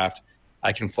aircraft,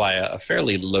 I can fly a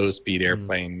fairly low speed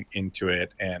airplane into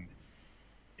it, and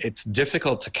it's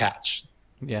difficult to catch.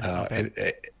 Yeah.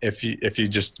 If you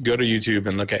just go to YouTube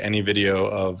and look at any video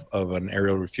of an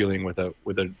aerial refueling with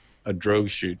a drogue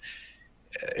chute,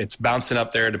 it's bouncing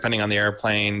up there depending on the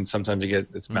airplane. Sometimes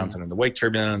it's bouncing in the wake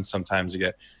turbulence. Sometimes you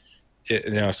get,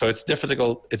 so it's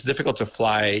difficult to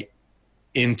fly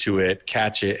into it,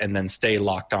 catch it, and then stay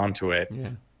locked onto it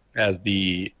as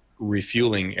the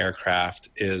refueling aircraft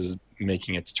is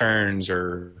making its turns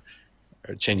or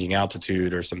changing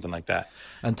altitude or something like that.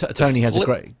 And Tony has a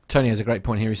great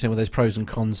point here. He's saying, well, there's pros and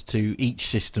cons to each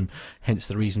system, hence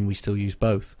the reason we still use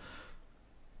both.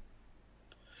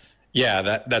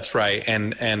 Yeah, that's right.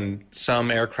 And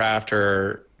some aircraft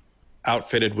are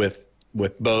outfitted with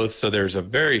both. So there's a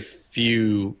very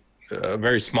small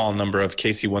number of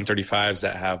KC-135s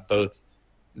that have both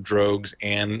drogues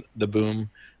and the boom.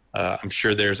 I'm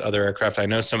sure there's other aircraft. I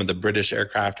know some of the British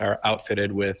aircraft are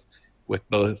outfitted with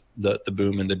both the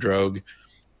boom and the drogue.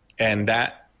 And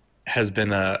that has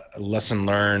been a lesson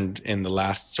learned in the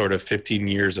last sort of 15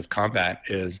 years of combat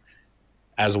is,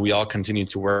 as we all continue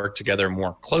to work together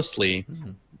more closely,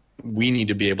 we need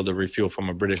to be able to refuel from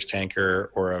a British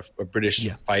tanker, or a British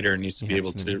fighter needs to be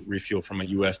able to refuel from a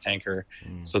U.S. tanker.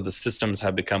 So the systems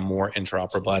have become more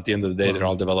interoperable. At the end of the day, they're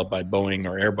all developed by Boeing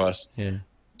or Airbus. Yeah.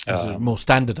 More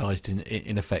standardized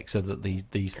in effect, so that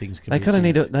these things can. They kind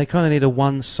of need a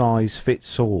one size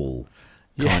fits all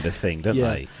kind of thing, don't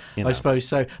they? I suppose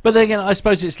so. But then again, I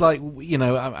suppose it's like,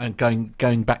 and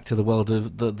going back to the world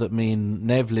of that me and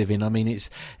Nev live in. I mean,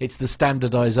 it's the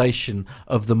standardization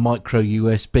of the micro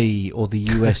USB or the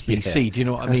USB-C. Do you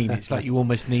know what I mean? It's like you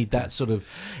almost need that sort of.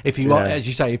 If you are, as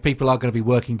you say, if people are going to be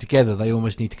working together, they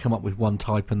almost need to come up with one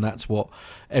type, and that's what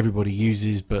everybody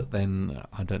uses. But then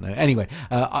I don't know. Anyway,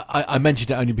 I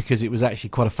mentioned it only because it was actually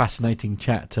quite a fascinating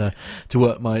chat to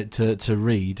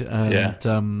read.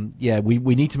 And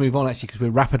we need to move on actually, because we're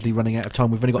rapidly running out of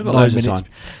time. We've only got 9 minutes.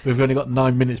 We've only got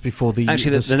 9 minutes before the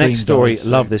next story.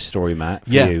 Love this story, Matt.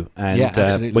 For you.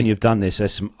 And when you've done this,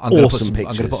 there's some awesome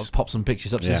pictures. I'm going to pop some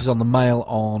pictures up. So this is on the Mail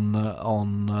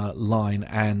online,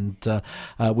 and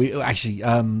we actually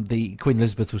the Queen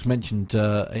Elizabeth was mentioned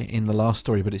in the last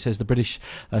story, but it says the British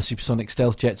supersonic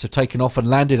stealth jets have taken off and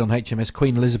landed on HMS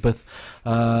Queen Elizabeth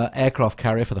aircraft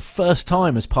carrier for the first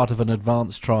time as part of an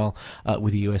advanced trial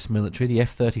with the US military. The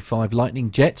F-35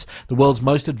 Lightning jets, the world's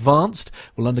most advanced,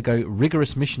 will undergo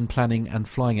rigorous mission planning and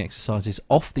flying exercises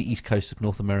off the east coast of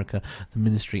North America, the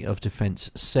Ministry of Defence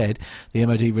said. The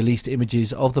MOD released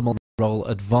images of the multi-role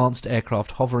advanced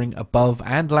aircraft hovering above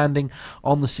and landing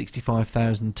on the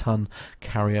 65,000-ton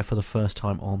carrier for the first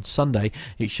time on Sunday.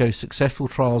 It shows successful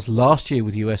trials last year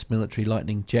with US military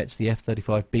Lightning jets. The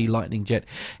F-35B Lightning jet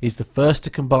is the first to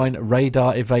combine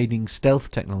radar-evading stealth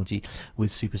technology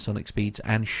with supersonic speeds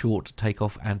and short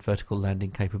takeoff and vertical landing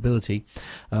capability.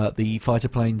 The fighter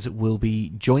planes will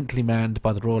be jointly manned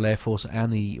by the Royal Air Force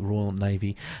and the Royal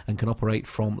Navy and can operate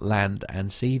from land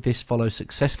and sea. This follows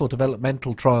successful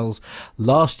developmental trials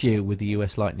last year with the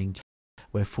US Lightning,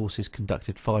 where forces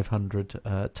conducted 500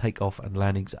 takeoff and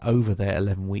landings over their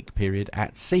 11-week period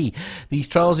at sea. These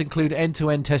trials include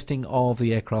end-to-end testing of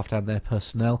the aircraft and their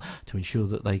personnel to ensure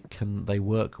that they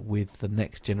work with the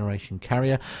next generation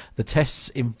carrier. The tests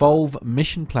involve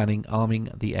mission planning, arming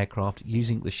the aircraft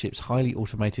using the ship's highly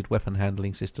automated weapon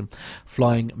handling system,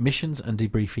 flying missions and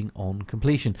debriefing on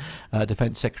completion.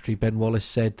 Defence Secretary Ben Wallace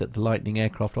said that the Lightning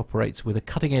aircraft operates with a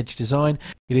cutting-edge design.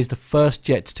 It is the first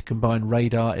jet to combine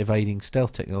radar-evading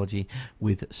stealth technology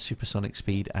with supersonic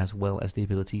speed, as well as the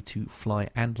ability to fly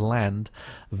and land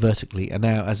vertically. And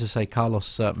now, as I say,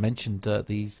 Carlos mentioned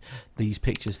these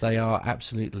pictures. They are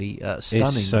absolutely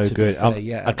stunning. It's so good.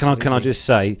 Can I just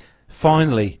say,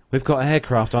 finally, we've got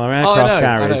aircraft on our aircraft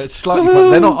carriers. I know, it's slightly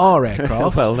fun. They're not our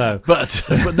aircraft. Well, no. But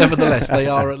nevertheless, they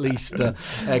are at least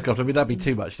aircraft. I mean, that'd be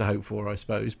too much to hope for, I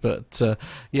suppose. But,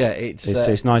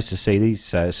 it's nice to see these,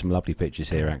 some lovely pictures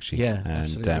here, actually. Yeah, and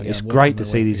absolutely. it's great to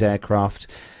see these aircraft,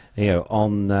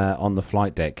 on the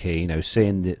flight deck here,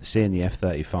 seeing the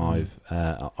F-35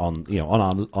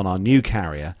 on our new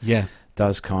carrier. Yeah.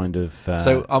 Does kind of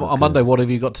so Armando, what have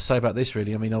you got to say about this?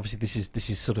 Really, I mean, obviously this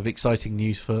is sort of exciting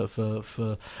news for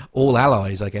all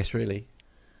allies, I guess. Really.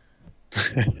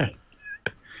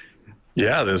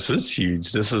 Yeah, this is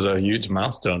huge. This is a huge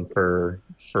milestone for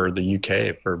the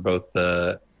UK, for both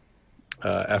the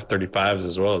F-35s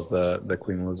as well as the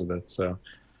Queen Elizabeth. So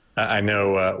I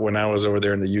know when I was over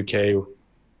there in the UK,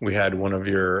 we had one of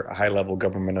your high-level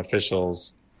government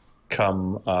officials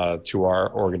come to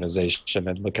our organization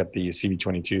and look at the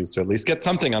CV-22s to at least get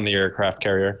something on the aircraft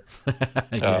carrier.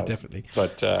 Yeah, definitely.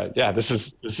 But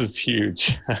this is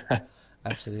huge.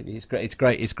 Absolutely, it's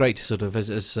great. It's great to sort of,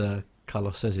 as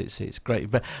Carlos says, it's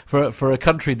great. But for a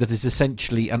country that is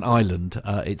essentially an island,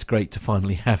 it's great to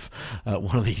finally have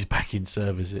one of these back in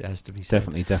service. It has to be said.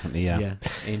 Definitely, yeah. Yeah,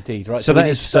 indeed. Right. So that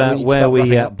is where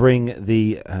we up. bring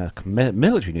the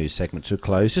military news segment to a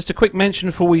close. Just a quick mention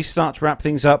before we start to wrap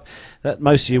things up, that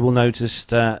most of you will notice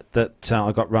that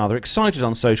I got rather excited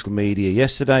on social media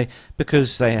yesterday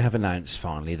because they have announced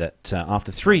finally that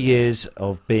after 3 years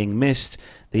of being missed,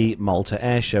 the Malta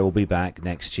Air Show will be back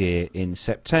next year in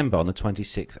September, on the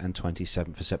 26th and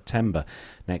 27th of September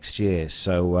next year.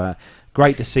 So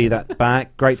great to see that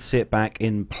back. Great to see it back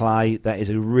in play. That is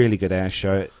a really good air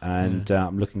show, and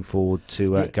I'm looking forward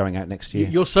to going out next year.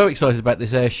 You're so excited about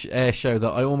this air show that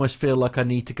I almost feel like I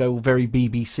need to go very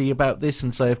BBC about this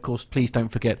and say, of course, please don't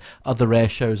forget other air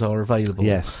shows are available.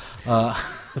 Yes.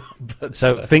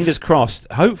 So fingers crossed.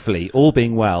 Hopefully, all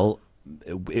being well,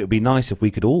 it would be nice if we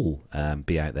could all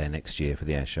be out there next year for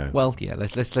the air show. Well, yeah, we'll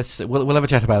have a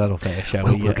chat about that off air, shall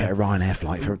we? We'll get a Ryanair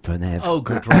flight for Nev. Oh,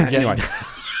 good, right. Anyway.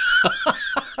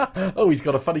 Oh, he's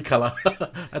got a funny colour.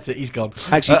 That's it. He's gone.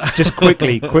 Actually, just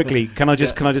quickly, can I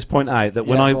just point out that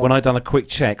when I done a quick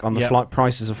check on the flight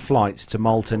prices of flights to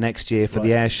Malta next year for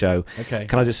the air show,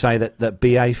 can I just say that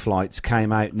BA flights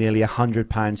came out nearly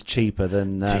 £100 cheaper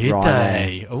than Ryanair.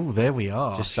 They? Oh, there we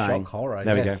are. Just saying. Shock horror.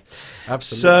 There we go.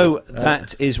 Absolutely. So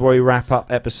that is where we wrap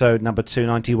up episode number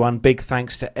 291. Big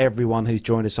thanks to everyone who's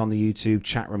joined us on the YouTube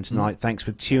chat room tonight. Thanks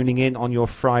for tuning in on your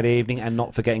Friday evening, and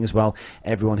not forgetting as well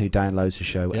everyone who downloads the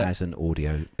show as an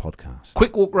audio podcast.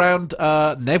 Quick walk round.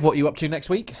 Nev, what are you up to next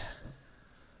week?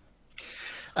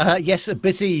 Yes, a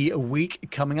busy week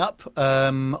coming up.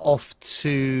 Off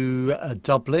to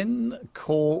Dublin,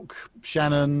 Cork,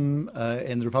 Shannon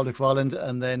in the Republic of Ireland,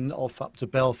 and then off up to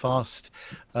Belfast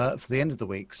for the end of the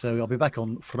week. So I'll be back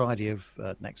on Friday of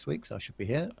next week, so I should be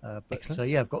here.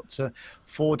 I've got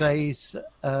 4 days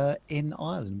in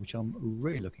Ireland, which I'm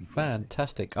really looking forward to.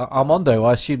 Fantastic. Armando,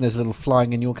 I assume there's a little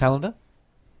flying in your calendar?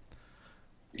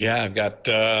 Yeah, I've got,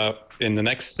 in the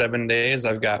next 7 days,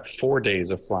 I've got 4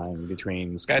 days of flying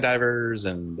between skydivers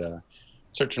and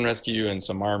search and rescue and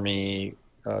some Army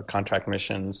contract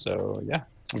missions. So, yeah,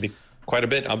 it'll be quite a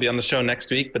bit. I'll be on the show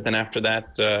next week, but then after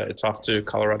that, it's off to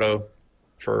Colorado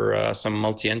for some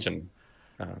multi-engine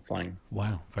flying.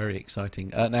 Wow, very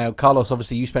exciting. Now, Carlos,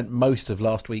 obviously you spent most of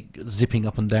last week zipping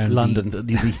up and down London.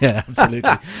 Yeah,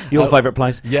 absolutely. Your favourite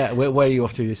place? Yeah, where are you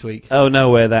off to this week? Oh,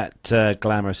 nowhere that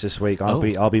glamorous this week.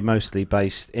 I'll be mostly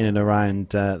based in and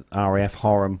around RAF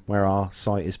Horham, where our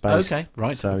site is based. Okay,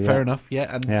 right, so, fair enough.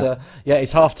 Yeah, and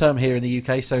it's half term here in the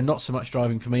UK, so not so much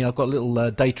driving for me. I've got a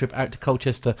little day trip out to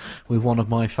Colchester with one of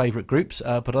my favourite groups,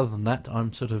 but other than that,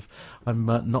 I'm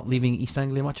not leaving East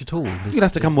Anglia much at all. You'll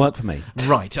have to come work for me.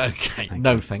 Right, okay.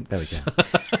 No, thanks. There we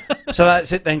go. So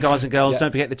that's it then, guys and girls.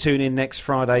 Don't forget to tune in next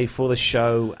Friday for the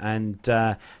show, and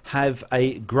have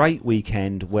a great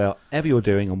weekend wherever you're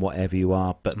doing and whatever you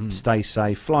are. But stay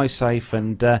safe, fly safe,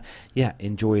 and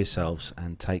enjoy yourselves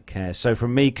and take care. So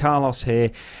from me, Carlos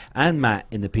here, and Matt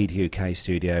in the PTUK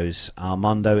studios,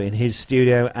 Armando in his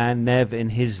studio, and Nev in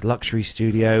his luxury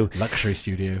studio. Luxury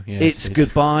studio, yes. It's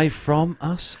goodbye from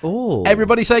us all.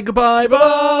 Everybody say goodbye.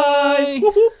 Bye-bye.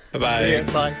 Bye-bye.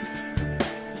 Bye.